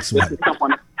the next one.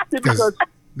 Because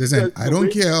listen, I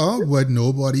don't care what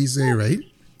nobody say, right?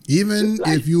 Even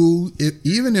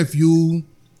if you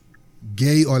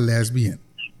gay or lesbian,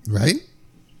 right?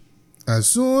 As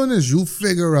soon as you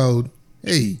figure out,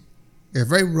 hey,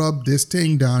 if I rub this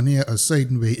thing down here a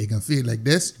certain way, it can feel like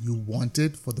this, you want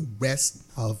it for the rest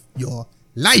of your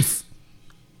life.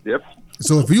 Yep.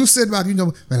 So if you sit back, you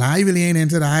know, well, I really ain't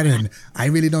into that, and I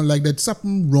really don't like that.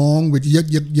 Something wrong with you.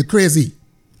 You're crazy.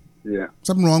 Yeah.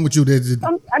 Something wrong with you.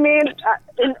 I mean,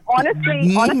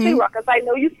 honestly, Ruckus, I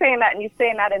know you're saying that and you're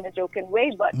saying that in a joking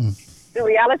way, but the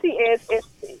reality is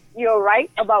you're right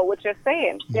about what you're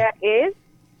saying. There is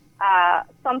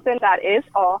something that is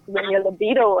off when your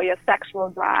libido or your sexual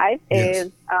drive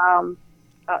is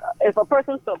if a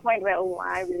person's to a point where, oh,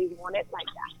 I really want it like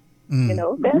that. You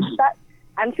know, there's that.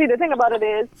 And see, the thing about it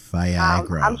is,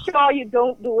 Viagra. I'm sure you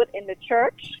don't do it in the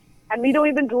church, and we don't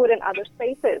even do it in other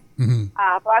spaces.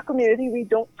 For our community, we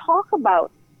don't talk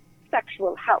about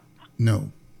sexual health. No.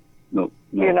 No.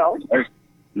 You know?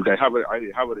 You guys have it,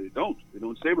 they don't. They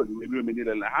don't say, but maybe you may need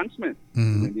an enhancement. You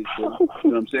may need you know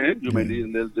what I'm saying? You may need a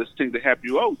little this thing to help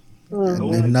you out.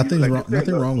 And nothing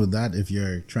wrong with that if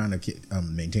you're trying to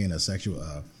maintain a sexual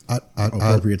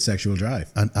appropriate sexual drive.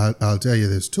 And I'll tell you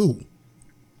this too.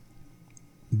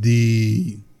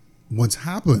 What's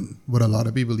happened, what a lot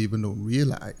of people even don't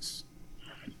realize,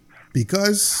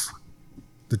 because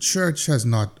the church has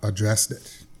not addressed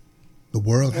it, the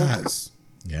world has,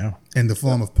 Yeah. in the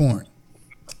form of porn.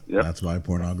 Yep. That's why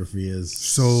pornography is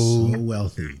So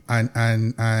wealthy.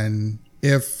 And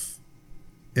if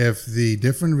the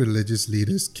different religious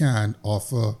leaders can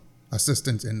offer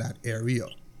assistance in that area,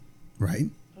 right?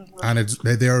 And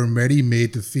they're already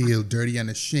made to feel dirty and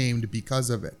ashamed because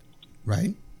of it,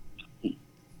 right?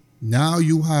 Now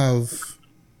you have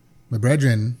my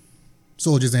brethren,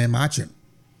 soldiers ain't matching.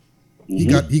 He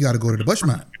got to go to the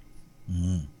bushman.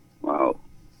 Wow.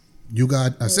 You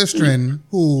got a sister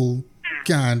who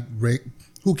can't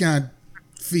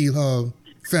feel her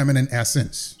feminine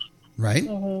essence, right?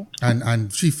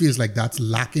 And she feels like that's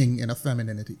lacking in her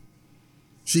femininity.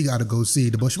 She got to go see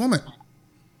the bushwoman.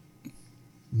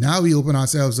 Now we open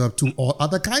ourselves up to all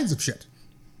other kinds of shit.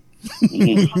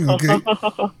 Okay.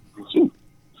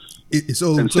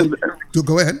 So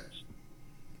go ahead.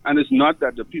 And it's not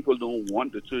that the people don't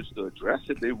want the church to address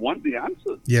it. They want the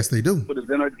answers. Yes, they do. But if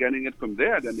they're not getting it from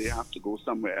there, then they have to go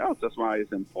somewhere else. That's why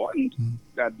it's important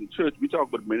that the church, we talk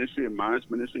about ministry and marriage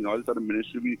ministry and all this other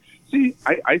ministry.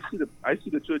 I see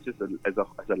the church as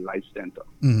a life center.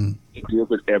 It deals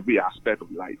with every aspect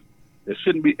of life. There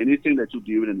shouldn't be anything that you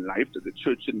deal with in life that the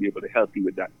church shouldn't be able to help you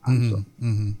with that answer.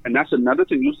 And that's another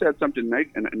thing. You said something,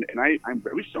 Mike, and I'm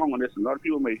very strong on this. A lot of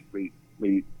people may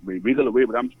wiggle away,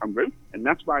 but I'm very, and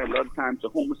that's why a lot of times the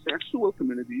homosexual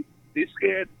community, they're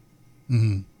scared.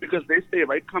 Because they say,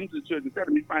 if I come to the church, instead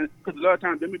of me finding, because a lot of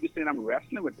times they may be saying I'm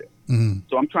wrestling with this.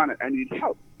 So I need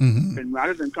help. And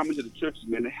rather than coming to the church and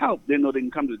getting help, they know they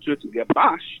can come to the church and get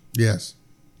bashed. Yes.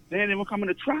 Then they will come in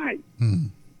to try.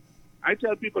 I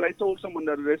tell people, I told someone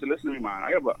the other day, listen to me, man,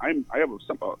 I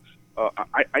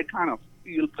kind of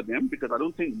feel for them because I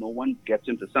don't think no one gets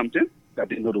into something that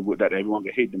they know that everyone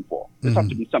can hate them for. It has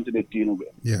to be something they're dealing with.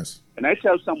 Yes. And I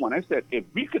tell someone, I said, if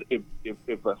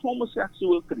a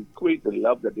homosexual could equate the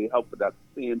love that they have for that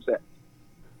same sex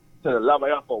to the love I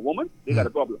have for a woman, they got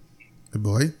a problem. Hey,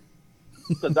 boy.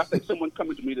 Because that's like someone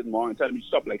coming to me this morning and telling me,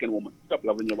 stop liking a woman, stop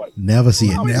loving your wife. Never see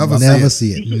it. Never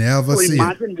see it. Never see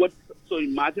it. So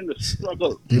imagine the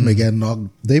struggle. They may get knocked.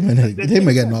 They may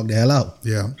get knocked the hell out.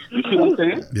 Yeah. You see what I'm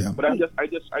saying? Yeah. But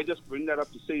I just bring that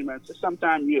up to say, man,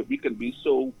 sometimes we can be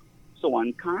so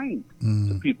unkind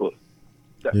to people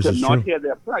that to not hear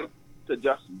their plight, to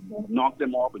just knock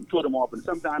them off and throw them off. And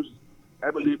sometimes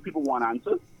I believe people want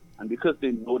answers, and because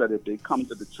they know that if they come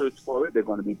to the church for it, they're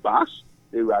going to be bashed.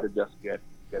 They rather just get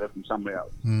it from somewhere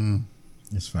else.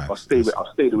 That's facts. Or stay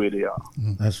the way they are.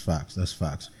 That's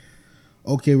facts.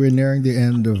 Okay, we're nearing the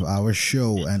end of our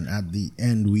show, and at the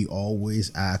end, we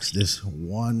always ask this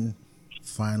one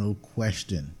final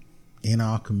question in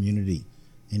our community,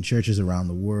 in churches around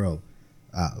the world,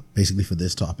 basically for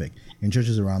this topic, in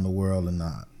churches around the world, and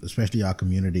especially our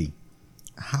community,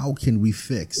 how can we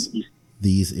fix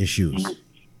these issues?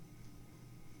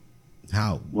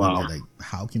 How? Wow.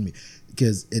 How can we?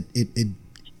 Because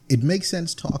it makes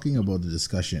sense talking about the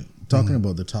discussion, talking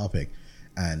about the topic,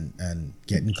 and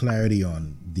getting clarity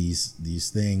on these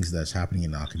things that's happening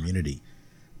in our community.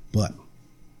 But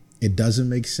it doesn't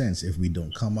make sense if we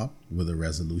don't come up with a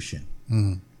resolution.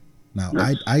 Now,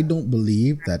 I don't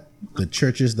believe that the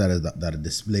churches that are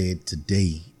displayed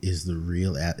today is the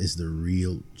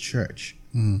real church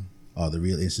or the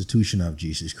real institution of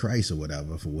Jesus Christ or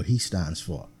whatever, for what he stands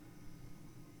for.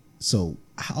 So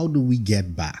how do we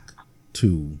get back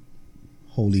to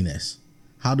holiness?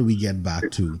 How do we get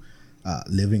back to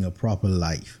living a proper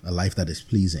life, a life that is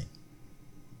pleasing?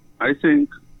 I think,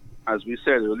 as we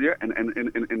said earlier,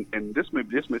 and this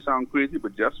may sound crazy,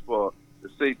 but just for the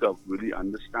sake of really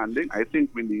understanding, I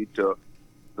think we need to,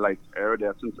 like Aaron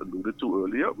Essence alluded to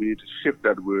earlier, we need to shift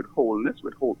that word wholeness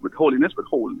with holiness with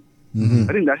wholeness.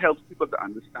 I think that helps people to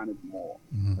understand it more.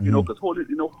 Because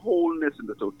wholeness in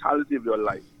the totality of your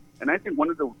life. And I think one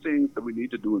of the things that we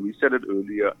need to do, and we said it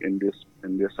earlier in this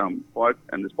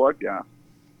podcast,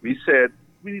 we said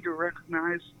we need to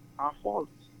recognize our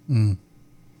faults. We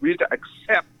need to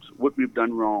accept what we've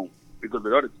done wrong, because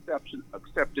without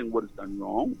accepting what is done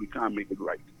wrong, we can't make it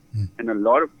right. And a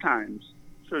lot of times,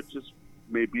 churches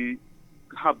maybe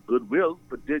have goodwill,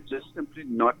 but they're just simply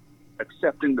not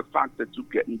accepting the fact that you're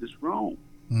getting this wrong.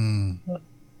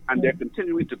 And they're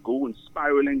continuing to go and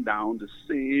spiraling down the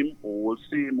same old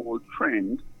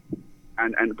trend.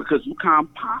 And because you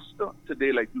can't pastor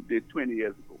today like you did 20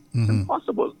 years ago. It's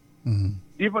impossible.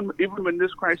 Even when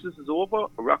this crisis is over,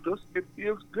 Ruckus, it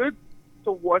feels good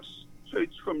to watch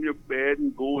church from your bed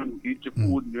and go and eat your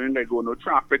food, and you ain't got to go no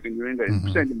traffic, and you ain't got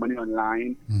to send your money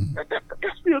online.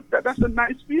 That's a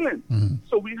nice feeling.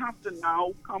 So we have to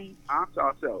now come ask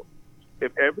ourselves,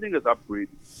 if everything is upgraded,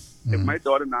 if my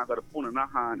daughter now got a phone in her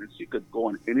hand and she could go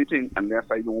on anything unless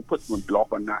I don't put one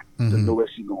block on that to know where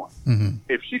she's going.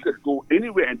 If she could go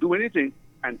anywhere and do anything,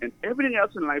 and everything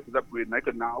else in life is upgraded, and I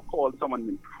could now call someone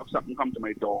and have something come to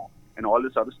my door and all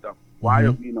this other stuff, why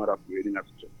are we not upgrading as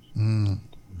a church?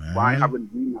 Why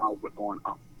haven't we now gone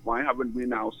up? Why haven't we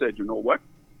now said, you know what?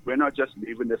 We're not just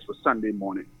leaving this for Sunday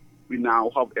morning. We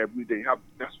now have every day.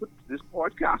 That's what this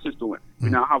podcast is doing. We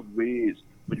now have ways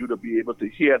for you to be able to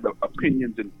hear the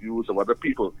opinions and views of other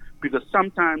people. Because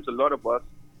sometimes a lot of us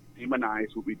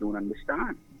demonize what we don't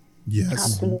understand. Yes.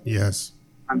 Absolutely. Yes.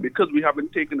 And because we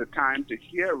haven't taken the time to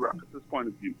hear Ruckus's point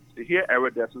of view, to hear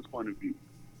Iridescent's point of view,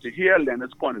 to hear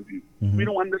Leonard's point of view, we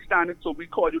don't understand it, so we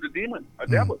call you the demon, a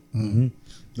devil. And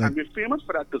we're famous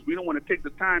for that because we don't want to take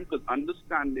the time, because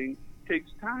understanding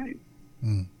takes time.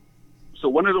 So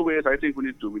one of the ways I think we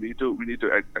need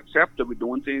to accept that we're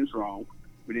doing things wrong.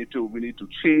 We need to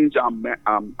change our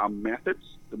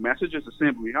methods. The message is the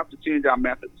same, but we have to change our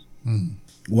methods.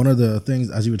 One of the things,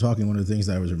 as you were talking, one of the things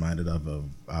that I was reminded of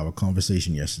our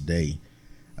conversation yesterday,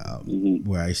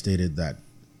 where I stated that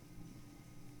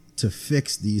to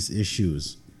fix these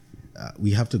issues, one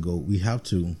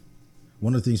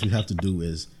of the things we have to do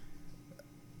is,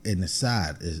 and it's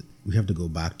sad, is we have to go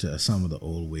back to some of the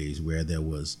old ways where there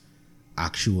was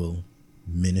actual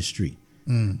ministry,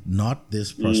 not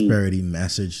this prosperity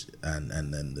message and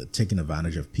the taking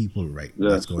advantage of people, right?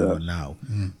 That's going on now,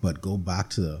 but go back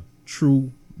to the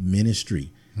true ministry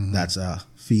that's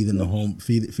feeding the home,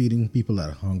 feeding people that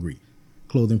are hungry,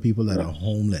 clothing people that are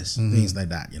homeless, things like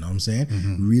that. You know what I'm saying?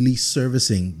 Really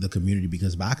servicing the community,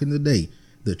 because back in the day,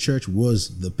 the church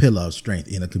was the pillar of strength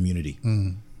in a community.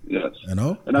 Yes, you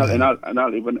know, and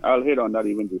I'll hit on that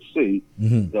even to say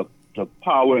the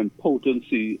power and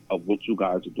potency of what you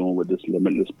guys are doing with this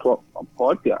Limitless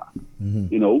podcast.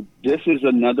 You know, this is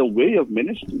another way of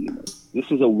ministry. You know?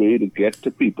 This is a way to get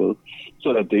to people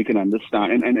so that they can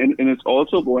understand, and it's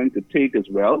also going to take as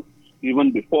well.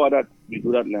 Even before that, we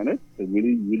do that, Leonard, to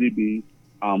really be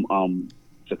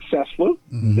successful.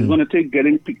 It's going to take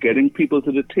getting people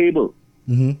to the table.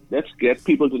 Let's get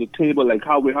people to the table, like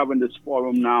how we're having this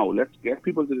forum now. Let's get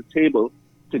people to the table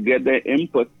to get their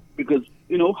input, because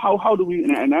you know how do we?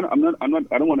 And I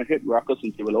don't want to hit Ruckus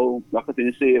and say, well, oh, Ruckus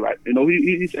didn't say it right. You know,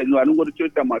 he said, no, I don't go to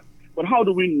church that much. But how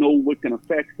do we know what can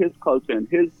affect his culture and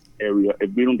his area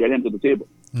if we don't get him to the table?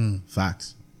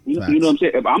 Facts. You know what I'm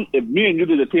saying? If me and you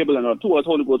to the table and our two us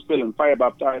Holy Ghost filled and fire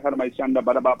baptized, and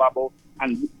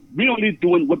we only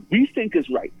doing what we think is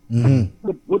right,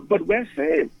 but we're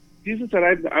saved. Jesus said,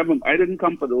 I didn't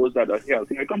come for those that are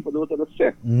healthy. I come for those that are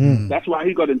sick. That's why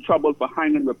he got in trouble for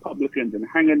hanging with publicans and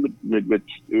hanging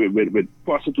with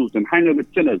prostitutes and hanging with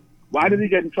sinners. Why did he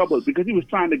get in trouble? Because he was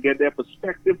trying to get their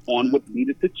perspective on what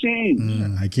needed to change.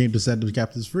 I came to set the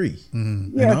captives free. Yes,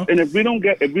 you know? And if we don't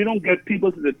get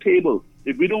people to the table,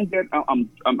 if we don't get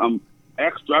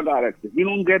ex-drug addicts, if we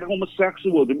don't get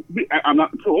homosexuals, I'm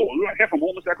not from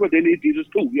homosexual, they need Jesus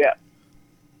too. Yeah.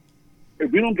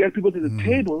 If we don't get people to the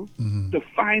table to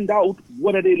find out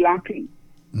what are they lacking,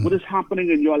 what is happening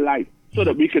in your life, so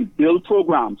that we can build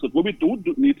programs. Because what we do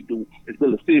need to do is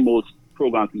build the same old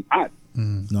programs we had.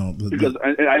 Because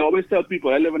I always tell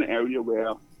people, I live in an area where,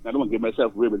 I don't want to give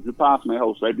myself away, but if you pass my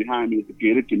house, right behind me is a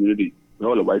gated community where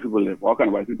all the white people live. All kind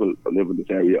of white people live in this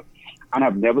area. And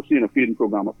I've never seen a feeding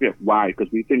program up here. Why?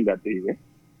 Because we think that they're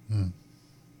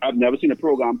I've never seen a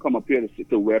program come up here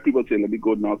to where people say, let me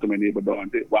go knock to my neighbor door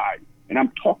and say, why? And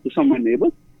I'm talking to some of my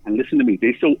neighbors, and listen to me,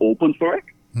 they're so open for it,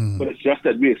 but it's just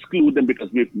that we exclude them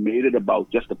because we've made it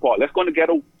about just the part. Let's go in the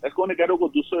ghetto, go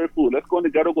do serve food, let's go in the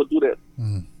ghetto, go do this.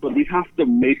 But we have to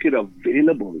make it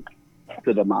available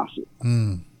to the masses.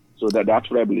 So that's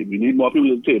what I believe. We need more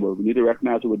people at the table. We need to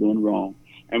recognize what we're doing wrong,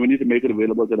 and we need to make it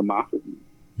available to the masses.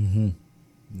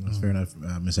 That's fair enough.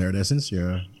 Ms. Iridescent,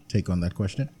 your take on that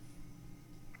question?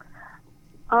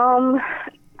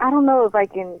 I don't know if I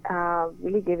can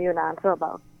really give you an answer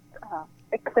about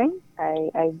fixing.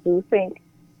 I do think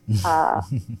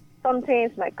some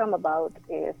change might come about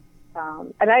if,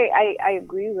 and I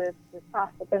agree with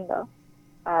Pastor Pinder.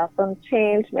 Some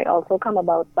change may also come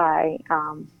about by,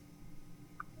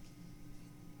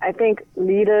 I think,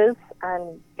 leaders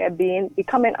and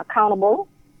becoming accountable,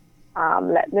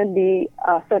 letting it be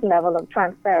a certain level of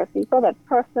transparency so that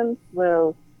persons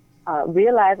will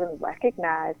realize and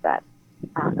recognize that,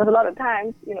 because a lot of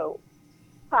times, you know,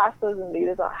 pastors and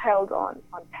leaders are held on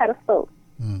pedestals.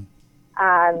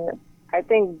 And I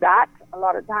think that a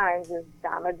lot of times is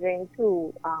damaging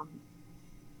to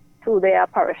their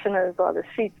parishioners or the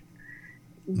sheep's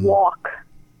walk.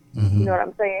 You know what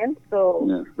I'm saying?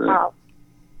 So,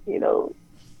 you know.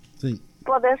 See,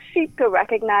 for the sheep to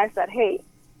recognize that, hey,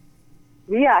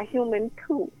 we are human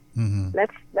too.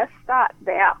 Let's start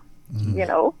there. You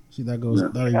know. See, that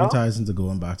even ties into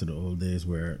going back to the old days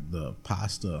where the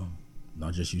pastor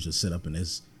not just used to sit up in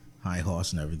his high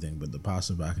horse and everything, but the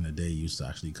pastor back in the day used to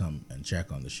actually come and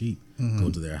check on the sheep, go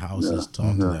to their houses,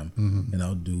 talk to them,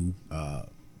 do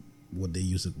what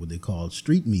they call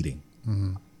street meeting.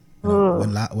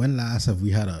 When last have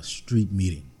we had a street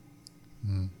meeting?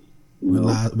 Go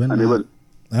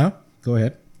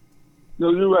ahead. No,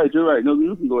 you're right. No,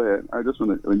 you can go ahead. I just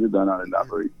want to, when you're done, I'll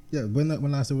elaborate. Yeah,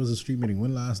 when last there was a street meeting?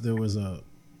 When last there was a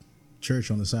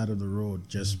church on the side of the road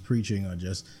just preaching or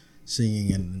just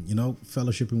singing and,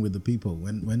 fellowshipping with the people?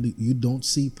 When you don't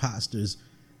see pastors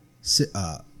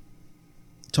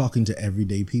talking to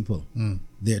everyday people.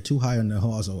 They're too high on their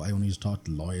horse. Oh, I only just talk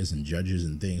to lawyers and judges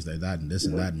and things like that and this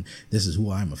and that, and this is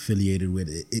who I'm affiliated with.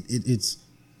 It's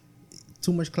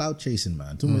too much clout chasing,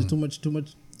 man. Too much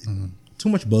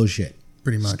bullshit.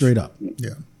 Pretty much. Straight up.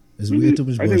 Yeah. It's way too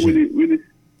much bullshit. I think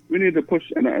we need to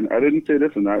push, and I didn't say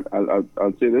this, and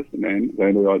I'll say this, and then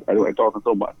I know I'm talking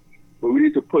so much, but we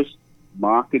need to push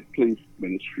marketplace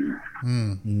ministry.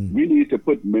 We need to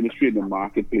put ministry in the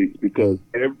marketplace, because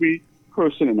every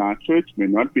person in our church may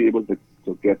not be able to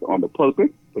get on the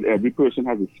pulpit, but every person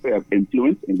has a sphere of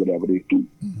influence in whatever they do.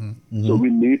 So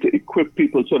we need to equip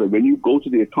people so that when you go to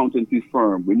the accountancy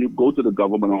firm, when you go to the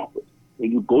government office,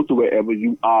 when you go to wherever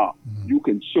you are, you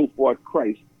can show forth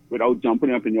Christ without jumping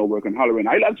up in your work and hollering,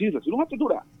 I love Jesus. You don't have to do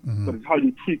that. But it's how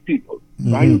you treat people,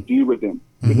 how you deal with them.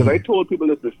 Because I told people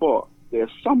this before, there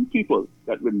are some people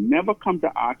that will never come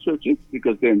to our churches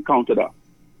because they encountered us.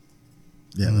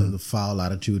 Yeah, the foul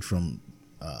attitude from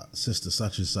sister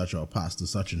such and such or pastor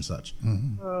such and such.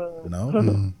 So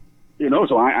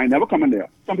I never come in there.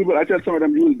 Some people, I tell some of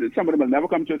them will never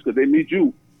come to church because they meet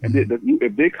you. And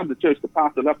if they come to church, the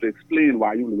pastor will have to explain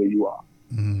why you're the way you are.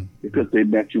 Because they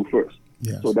met you first.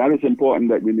 Yes. So that is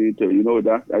important that we need to,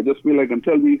 that. I just feel like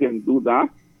until we can do that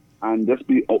and just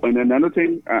be open. And another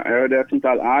thing, since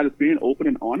I'll add, is being open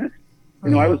and honest.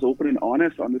 I was open and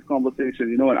honest on this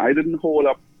conversation, and I didn't hold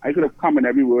up. I could have come in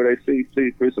every word I say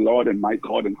praise the Lord and my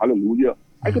God and hallelujah.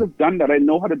 I could have done that. I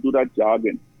know how to do that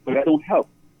jargon, but that don't help.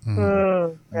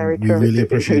 Very we true. really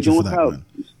appreciate you for that, man.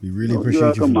 We really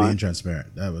appreciate you for being man.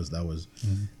 transparent. That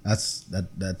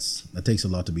takes a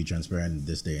lot to be transparent in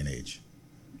this day and age.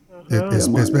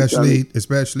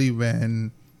 Especially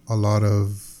when a lot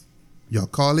of your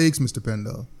colleagues, Mr.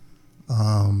 Pendle,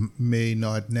 may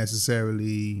not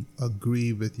necessarily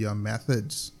agree with your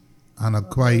methods and are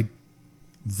quite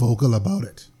vocal about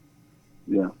it.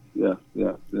 Yeah. And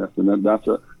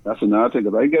that's another thing.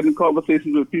 Because I get in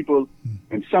conversations with people,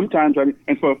 and sometimes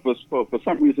for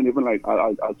some reason, even like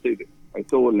I'll say this. I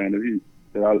told Leonard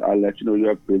that I'll let you know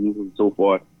your business and so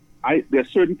forth. There's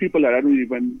certain people that I don't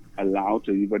even allow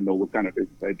to even know what kind of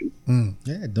business I do.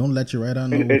 Yeah, don't let you right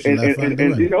on know what you're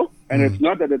doing. And it's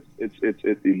not that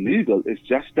it's illegal. It's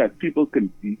just that people can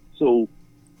be so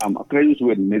can I use the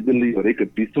word niggly, or they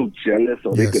could be so jealous,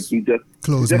 or they could be just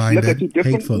close-minded, look at you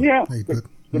different. Hateful. Yeah. Hateful.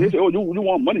 So they say, oh, you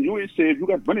want money, you ain't saved, you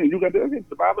got money, you got this.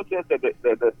 The Bible says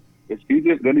that it's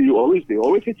easier than they always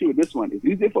hit you with this one. It's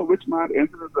easier for a rich man to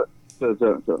enter how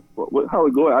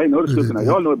it go? I know the scripture.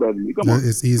 Y'all know it better than me. Come on.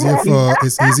 It's easier for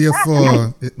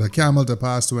the camel to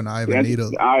pass through an iron needle.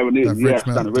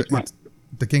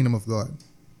 The kingdom of God.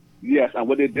 Yes, and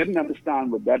what they didn't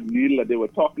understand with that needle that they were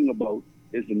talking about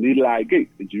is the Needle Eye Gate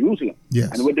in Jerusalem.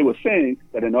 Yes. And what they were saying,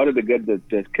 that in order to get the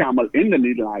camel in the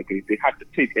Needle Eye Gate, they had to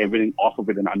take everything off of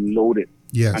it and unload it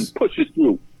and push it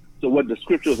through. So what the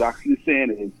scripture is actually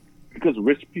saying is, because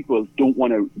rich people don't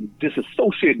want to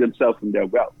disassociate themselves from their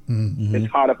wealth, it's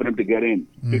harder for them to get in.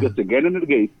 Because to get into the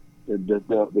gate,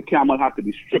 the camel has to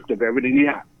be stripped of everything he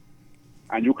has.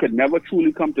 And you could never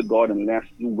truly come to God unless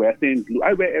you wear things.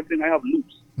 I wear everything I have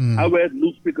loose. I wear it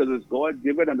loose because it's God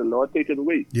give it and the Lord take it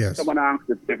away. Yes. Someone asked,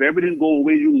 if everything go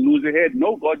away, you lose your head.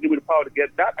 No, God give me the power to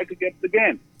get that. I could get it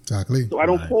again. Exactly. So I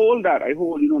don't hold that. I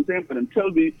hold, what I'm saying? But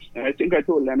until and I think I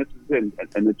told Leonard,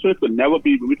 and the church will never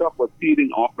be, when we talk about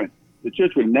feeding offering, the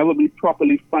church will never be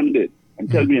properly funded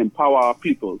until we empower our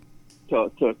people to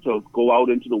go out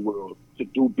into the world, to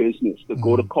do business, to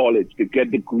go to college, to get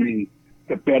degrees,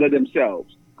 to better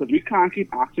themselves. Because we can't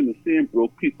keep asking the same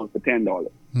broke people for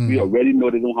 $10. We already know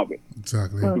they don't have it.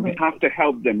 Exactly. We have to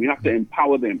help them. We have to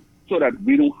empower them so that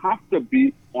we don't have to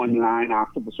be online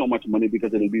asking for so much money,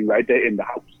 because it'll be right there in the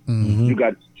house. You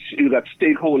got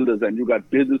stakeholders, and you got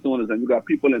business owners, and you got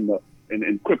people in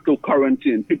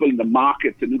cryptocurrency, and people in the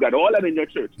markets, and you got all that in your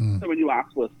church. So when you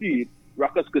ask for a seed,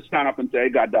 Ruckus could stand up and say, I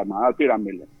got that, man. I'll pay that $1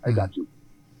 million. I got you.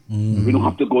 We don't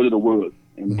have to go to the world.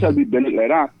 And until we build it like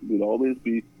that, we'll always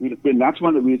be. And that's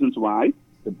one of the reasons why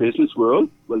the business world.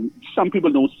 Well, some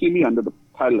people don't see me under the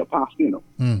title of pastor. You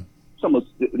know, some of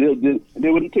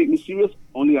they wouldn't take me serious.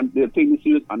 They'll take me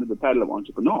serious under the title of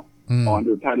entrepreneur or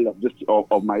under the title of just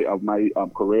of my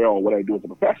career or what I do as a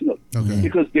professional. Okay.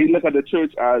 Because they look at the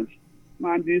church as,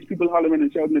 man, these people hollering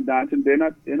and shouting and dancing, they're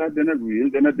not real.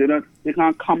 They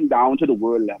can't come down to the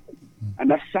world level.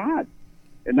 And that's sad.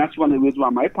 And that's one of the reasons why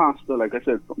my pastor, like I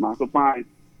said,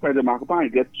 President Marco Pine,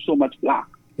 gets so much flack.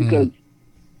 Because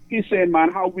he's saying,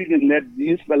 man, how we can let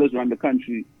these fellas run the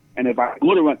country, and if I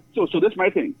go to run... So this is my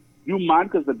thing. You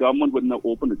mad because the government wouldn't have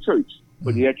opened the church,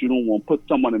 but yet you don't want to put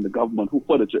someone in the government who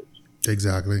for the church.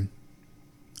 Exactly.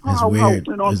 It's weird.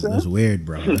 You know what I'm saying? It's weird,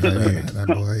 bro. It's weird. That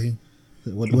boy.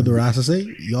 What the Rasta say?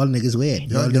 Y'all niggas weird.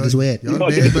 Y'all niggas weird. Y'all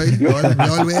weird, boy.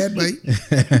 Y'all weird, boy.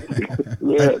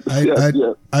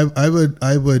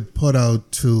 I would put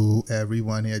out to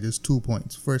everyone here just 2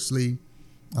 points. Firstly,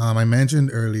 I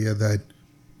mentioned earlier that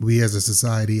we as a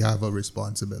society have a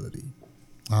responsibility.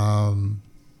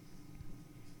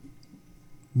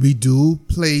 We do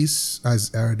place,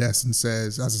 as Iridescent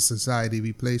says, as a society,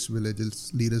 we place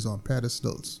religious leaders on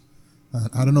pedestals.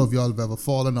 I don't know if y'all have ever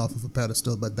fallen off of a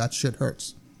pedestal, but that shit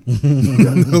hurts.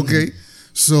 Okay?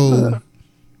 So,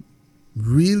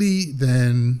 really,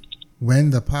 then, when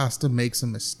the pastor makes a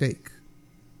mistake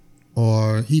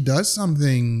or he does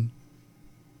something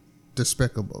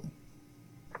despicable,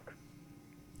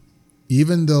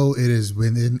 even though it is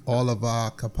within all of our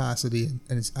capacity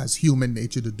and it's as human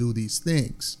nature to do these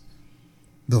things,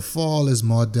 the fall is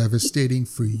more devastating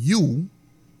for you,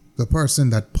 the person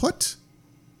that put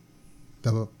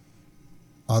the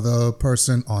other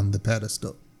person on the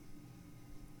pedestal.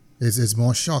 It's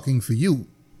more shocking for you.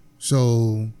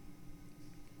 So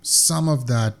some of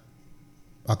that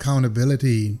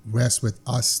accountability rests with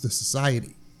us, the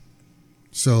society.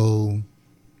 So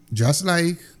just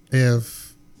like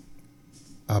if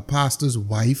a pastor's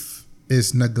wife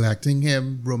is neglecting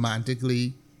him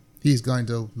romantically, he's going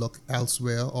to look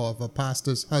elsewhere. Or if a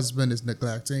pastor's husband is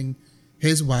neglecting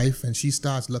his wife and she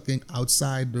starts looking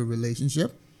outside the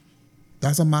relationship,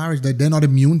 that's a marriage that they're not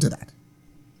immune to that.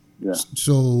 Yeah.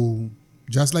 So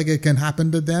just like it can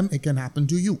happen to them, it can happen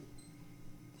to you.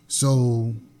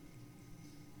 So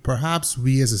perhaps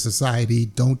we as a society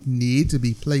don't need to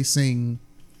be placing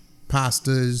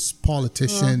pastors,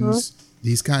 politicians,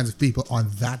 these kinds of people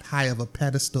on that high of a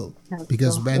pedestal.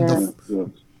 Because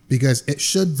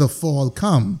should the fall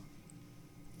come,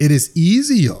 it is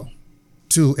easier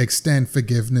to extend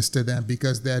forgiveness to them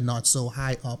because they're not so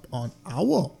high up on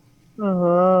our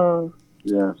in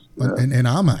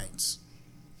our minds.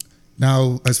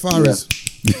 Now, as far as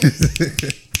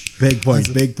big point.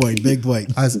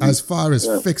 As far as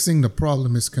fixing the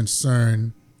problem is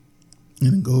concerned,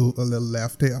 and go a little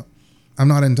left here, I'm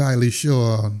not entirely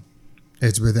sure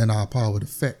it's within our power to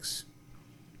fix.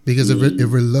 Because if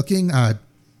we're looking at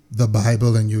the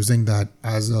Bible and using that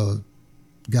as a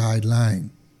guideline,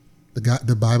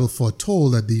 the Bible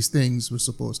foretold that these things were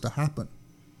supposed to happen.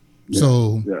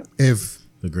 If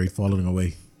the great falling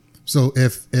away. So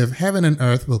if heaven and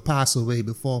earth will pass away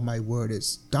before my word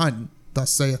is done,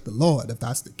 thus saith the Lord, if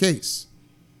that's the case,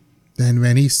 then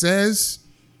when he says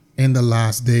in the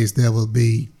last days there will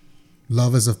be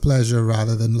lovers of pleasure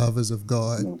rather than lovers of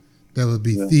God, there will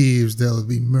be thieves, there will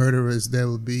be murderers, there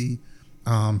will be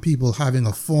people having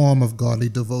a form of godly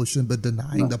devotion but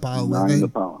denying the power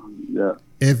within.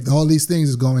 If all these things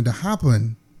is going to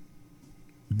happen,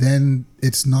 then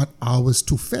it's not ours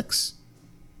to fix.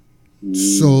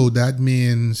 So that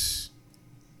means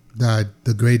that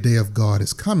the great day of God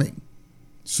is coming.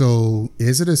 So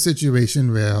is it a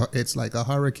situation where it's like a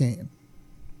hurricane?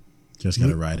 Just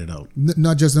gotta ride it out.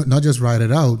 Not just ride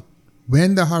it out.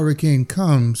 When the hurricane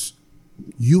comes,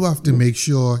 you have to make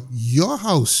sure your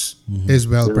house is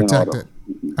well protected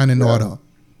and in order.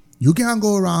 You can't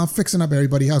go around fixing up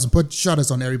everybody's house and put shutters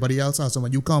on everybody else's house, and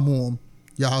when you come home,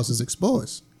 your house is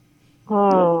exposed.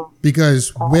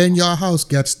 Because when your house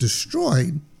gets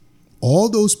destroyed, all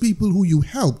those people who you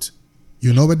helped,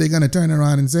 you know what they're going to turn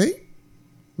around and say?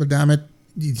 Well, damn it,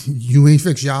 you ain't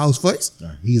fix your house first.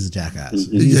 He's a jackass.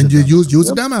 And you use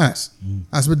a dumbass.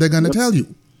 That's what they're going to tell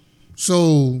you.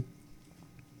 So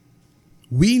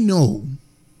we know,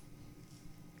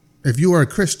 if you are a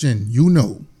Christian, you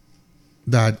know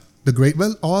that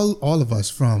all of us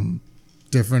from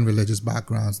different religious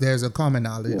backgrounds, there's a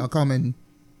commonality, a common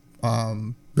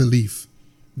belief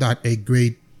that a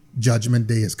great judgment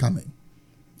day is coming.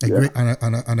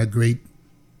 A great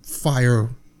fire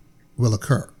will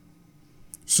occur.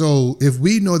 So if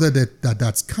we know that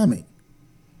that's coming,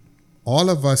 all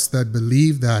of us that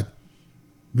believe that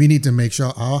we need to make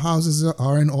sure our houses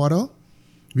are in order.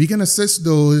 We can assist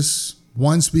those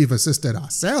once we've assisted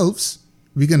ourselves.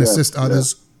 We can assist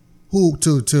others who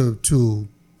to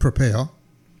prepare,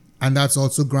 and that's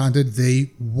also granted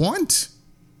they want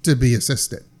to be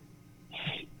assisted.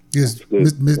 Because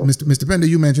Mr. Pender,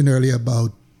 you mentioned earlier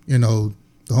about the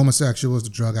homosexuals, the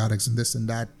drug addicts, and this and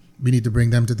that. We need to bring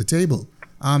them to the table.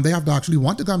 They have to actually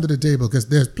want to come to the table, because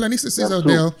there's plenty of sisters out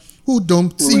there who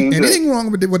don't see anything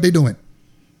wrong with what they're doing.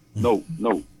 No,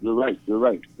 you're right.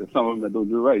 There's some of them that don't.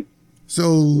 You're right.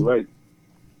 So you're right.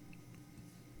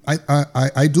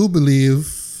 I do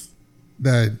believe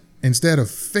that instead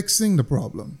of fixing the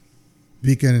problem,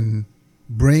 we can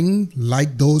bring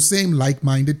those same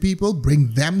like-minded people,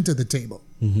 bring them to the table.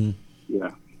 Mm-hmm.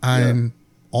 Yeah. And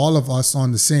all of us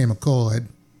on the same accord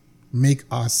make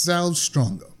ourselves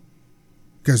stronger.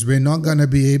 Because we're not going to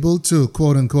be able to,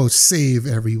 quote unquote, save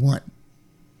everyone.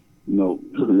 No,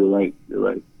 you're right.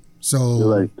 So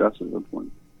you're right. That's a good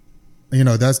point.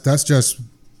 That's just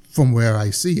from where I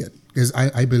see it. Because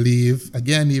I believe,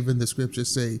 again, even the scriptures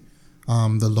say,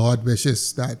 the Lord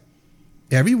wishes that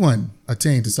everyone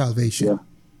attain to salvation. Yeah.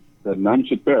 That none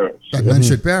should perish. None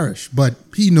should perish. But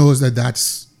he knows that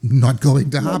that's not going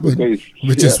to happen.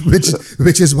 Which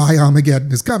is why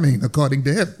Armageddon is coming, according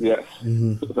to him. Yes.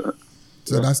 Mm-hmm.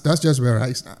 So that's just where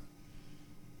I stand.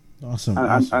 Awesome.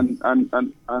 And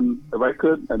if I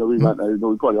could, I know we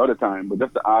call it all the time, but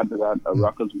just to add to that,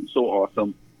 Ruckus was so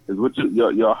awesome. Is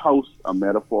your house a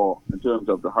metaphor in terms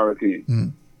of the hurricane?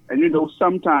 Mm. And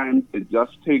sometimes it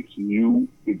just takes you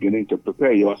beginning to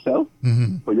prepare yourself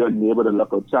for your neighbor to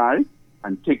look outside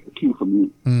and take the cue from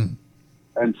you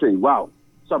and say, "Wow,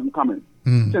 something coming."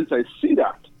 Since I see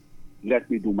that, let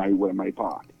me do my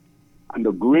part. And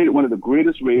one of the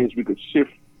greatest ways we could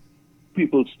shift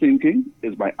people's thinking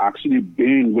is by actually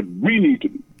being what we need to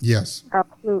be. Yes.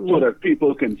 Absolutely. So that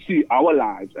people can see our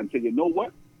lives and say, you know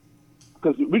what?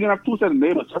 Because we can have two sets of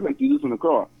neighbors, just like Jesus on the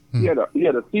cross. He had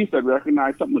a thief that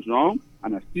recognized something was wrong,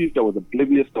 and a thief that was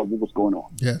oblivious to what was going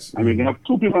on. Yes. And we can have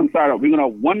two people inside. We're going to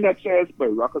have one that says, but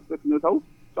Ruckus sits in his house,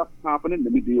 something's happening,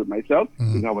 let me deal with myself. We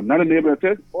can have another neighbor that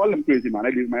says, all them crazy, man, I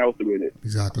leave my house the way it is.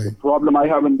 Exactly. The problem I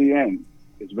have in the end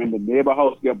is when the neighbor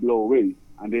house get blown away,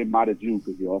 and they're mad at you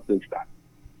because you all still stand.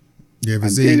 Yeah, but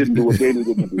and see, they didn't do what they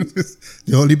needed to do.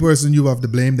 The only person you have to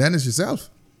blame then is yourself.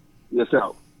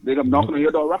 Yourself. They come knocking on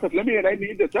your door, Ruckus, let me in, I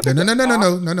need this. No.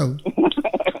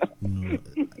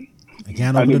 I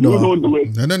can't open the door.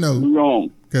 No.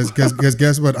 Wrong. Because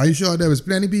guess what? Are you sure there was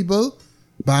plenty people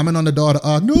bombing on the door to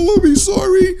ask, no, I'll be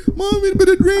sorry. Mom,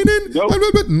 it's raining.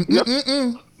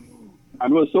 Nope.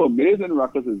 And what's so amazing,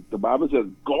 Ruckus, is the Bible says,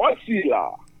 God see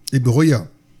ya.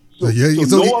 So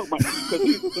Noah,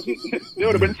 they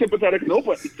would have been sympathetic. No,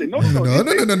 but he said, no.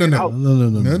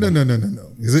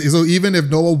 So even if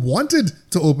Noah wanted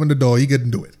to open the door, he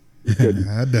couldn't do it.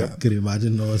 Could you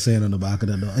imagine Noah saying on the back of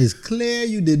the door, "It's clear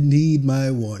you didn't heed my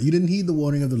warning. You didn't heed the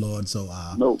warning of the Lord. So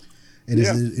no, it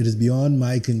is beyond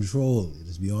my control. It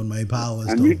is beyond my powers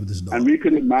to open this door." And we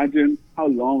can imagine how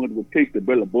long it would take to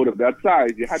build a boat of that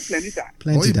size. You had plenty time.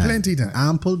 Plenty time.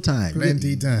 Ample time.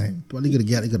 Plenty time. Well, you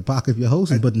could park up your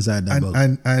house and put inside that boat.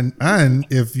 And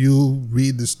if you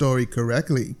read the story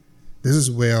correctly, this is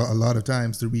where a lot of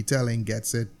times the retelling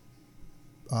gets it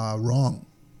wrong.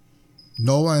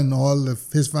 Noah and all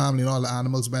of his family and all the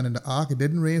animals went in the ark. It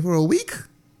didn't rain for a week.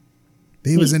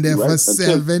 They was in there for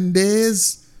 7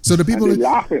 days. So the people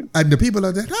and the people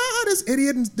are there, this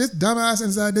idiot and this dumbass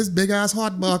inside this big ass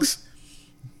hot box.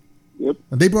 Yep.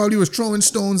 And they probably was throwing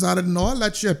stones at it and all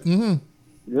that shit. Mm-hmm.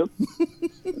 Yep.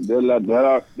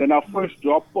 Then our first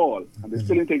drop fall, and they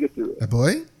still didn't take it serious.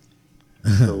 Boy.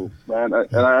 So, man,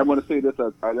 I want to say this.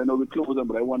 I know we're closing,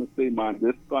 but I want to say, man,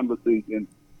 this conversation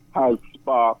has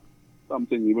sparked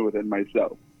something even within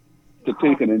myself to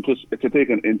take an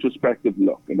introspective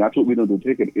look, and that's what we do, to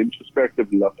take an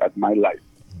introspective look at my life,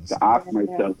 to ask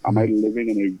myself, am I living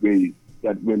in a way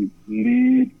that will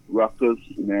lead Ruckus,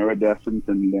 Iridescence,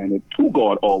 and Leonard to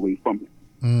God always from Him?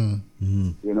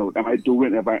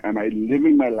 Am I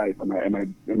living my life?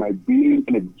 Am I being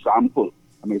an example?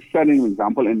 Am I setting an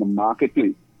example in the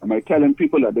marketplace? Am I telling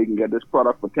people that they can get this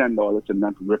product for $10 and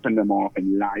not ripping them off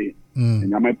and lying?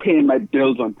 And am I paying my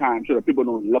bills on time so that people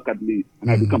don't look at me and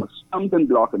I become a stumbling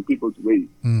block in people's ways?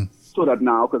 So that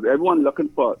now, because everyone looking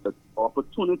for the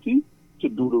opportunity to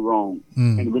do the wrong.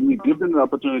 And when we give them the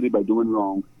opportunity by doing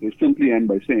wrong, they simply end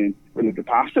by saying, well, if the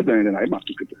pastor doing it, I must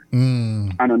do it.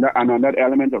 And on that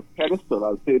element of pedestal,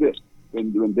 I'll say this.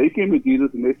 When they came to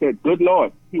Jesus and they said, good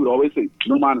Lord, He would always say,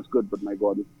 no man is good, but my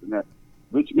God is that.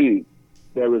 Which means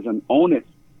there is an onus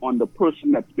on the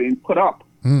person that's being put up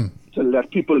to let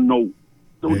people know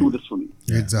don't do this for me.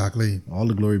 Yeah. Exactly. All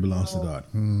the glory belongs to God.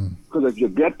 Because if you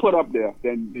get put up there,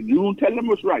 then you don't tell them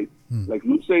what's right. Like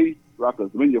you say,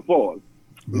 Ruckus, when you fall,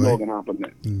 you know what's going to happen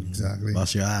then. Exactly.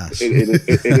 Bust your ass.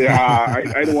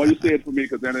 I don't want you to say it for me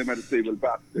because then they might say, well,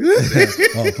 Pastor.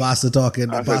 Oh, Pastor talking,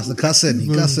 Pastor cussing,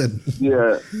 he cussing.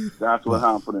 Yeah, that's what's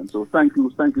happening. So thank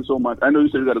you so much. I know you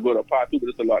said you got to go to part 2, but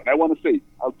it's a lot. And I want to say,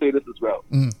 I'll say this as well.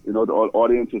 You know, the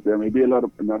audiences, there may be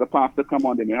another pastor come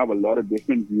on, they may have a lot of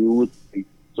different views.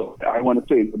 So I want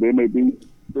to say, they may be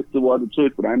this toward the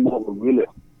church, but I'm more of a realist.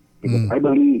 Because I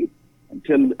believe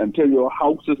until your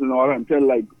house is in order, until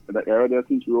like the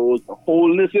iridescence rose, the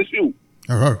wholeness issue.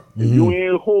 Uh-huh. If you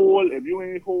ain't whole,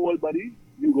 buddy,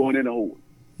 you going in a hole.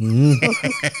 You're in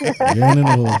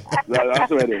a hole. That's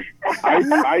what it is.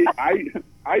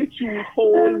 I choose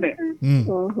wholeness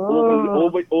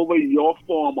over your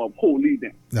form of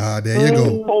holiness. There you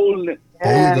go. Wholeness.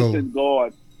 There you go. In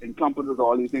God encompasses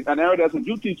all these things. And iridescence,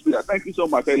 you teach me that. Thank you so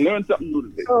much. I learned something new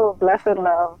today. Oh, blessed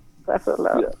love. Blessed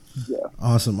love. Yeah.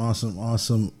 Awesome.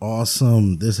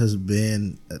 This has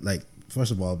been, like,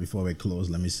 first of all, before we close,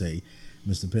 let me say,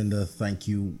 Mr. Pinder, thank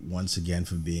you once again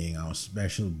for being our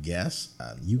special guest.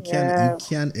 You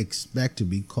can expect to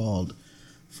be called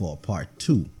for part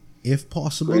 2. If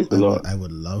possible, I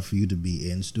would love for you to be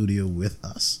in studio with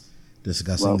us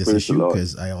discussing this issue,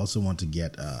 because I also want to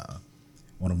get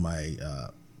one of my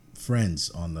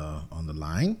friends on the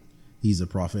line. He's a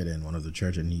prophet in one of the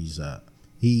church, and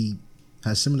he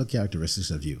has similar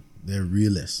characteristics of you. They're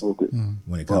realists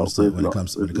when it comes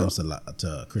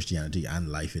to Christianity and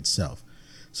life itself.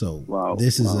 So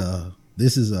this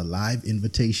is a live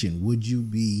invitation. Would you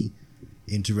be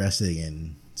interested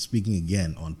in speaking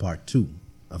again on part 2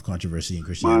 of Controversy in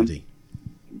Christianity?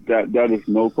 That is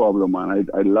no problem, man.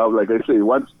 I love, like I say,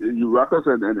 once you Ruckus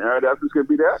and iridescence can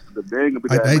be there, the bang will be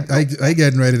there. I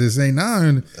getting ready to say now,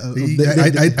 and I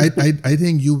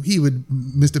think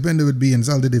Mr. Pinder would be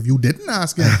insulted if you didn't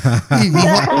ask him. He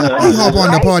hop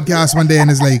on the podcast one day and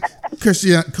is like,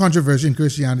 Controversy in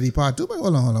Christianity part 2. But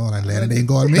hold on, Leonard ain't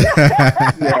called me.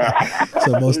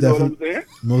 So most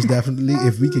definitely,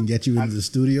 if we can get you into the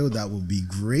studio, that would be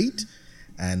great.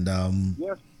 And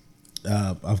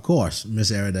of course, Miss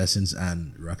Iridescence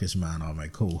and Ruckus Man are my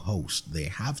co-hosts. They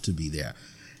have to be there,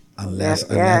 unless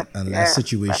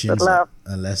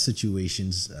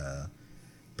situations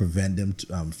prevent them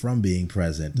from being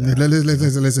present.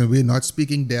 Listen. We're not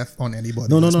speaking death on anybody.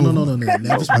 No. Never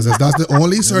that's the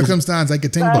only circumstance I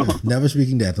could think about. Never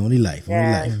speaking death. Only life.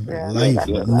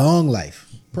 Long life,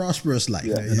 prosperous life.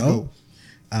 You know.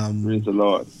 Praise the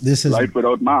Lord. This is life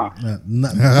without mark.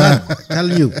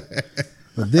 Telling you.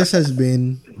 But this has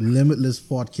been Limitless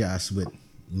Podcast with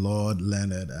Lord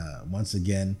Leonard. Once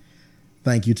again,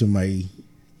 thank you to my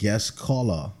guest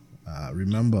caller.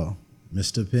 Remember,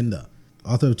 Mr. Pinder,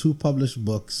 author of 2 published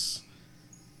books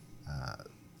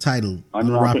titled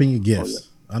Unwrapping Your Gifts,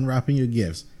 Unwrapping Your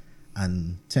Gifts,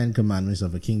 and 10 Commandments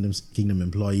of a Kingdom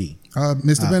Employee.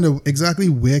 Mr. Pinder, exactly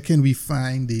where can we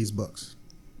find these books?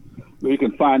 You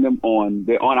can find them on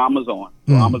Amazon.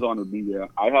 So Amazon will be there.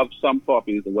 I have some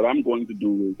copies. What I'm going to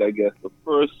do is, I guess, the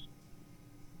first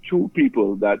 2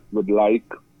 people that would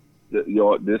like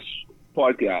this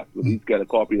podcast will each get a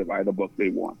copy of either book they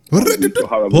want. We got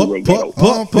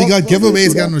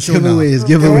giveaways on the show now.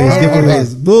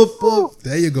 Giveaways. Boop, boop.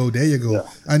 There you go. Yeah.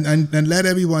 And let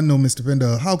everyone know, Mr.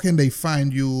 Pinder, how can they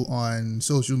find you on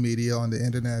social media, on the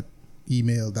internet,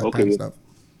 email, that kind of stuff?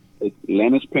 It's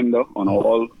Lennox Pinder on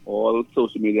all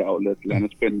social media outlets,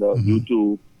 Lennox Pinder,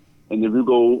 YouTube. And if you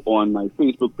go on my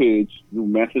Facebook page, you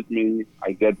message me,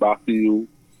 I get back to you.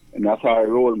 And that's how I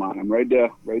roll, man. I'm right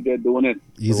there doing it.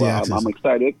 Easy access. I'm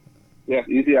excited. Yeah,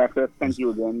 easy access. Thank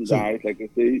you again, guys. Like I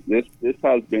say, this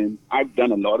has been, I've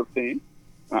done a lot of things.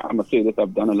 I'm going to say this,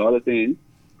 I've done a lot of things.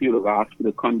 People have asked for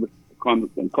the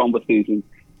conversation,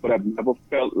 but I've never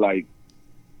felt like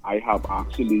I have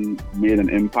actually made an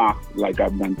impact like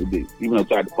I've done today, even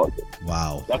outside the pulpit.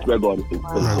 Wow. That's where God is doing.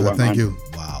 Thank you.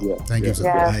 Wow. Yeah. Thank you, sir.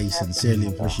 I sincerely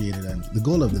appreciate it. And the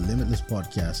goal of the Limitless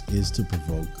Podcast is to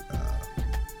provoke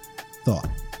thought,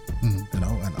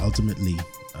 and ultimately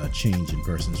change in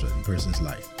person's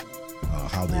life,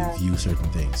 how they view certain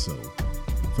things. So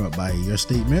by your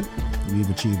statement,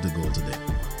 we've achieved the goal today.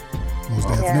 Most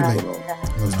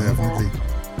definitely.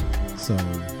 So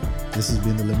this has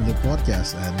been the Limited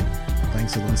Podcast, and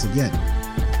thanks once again.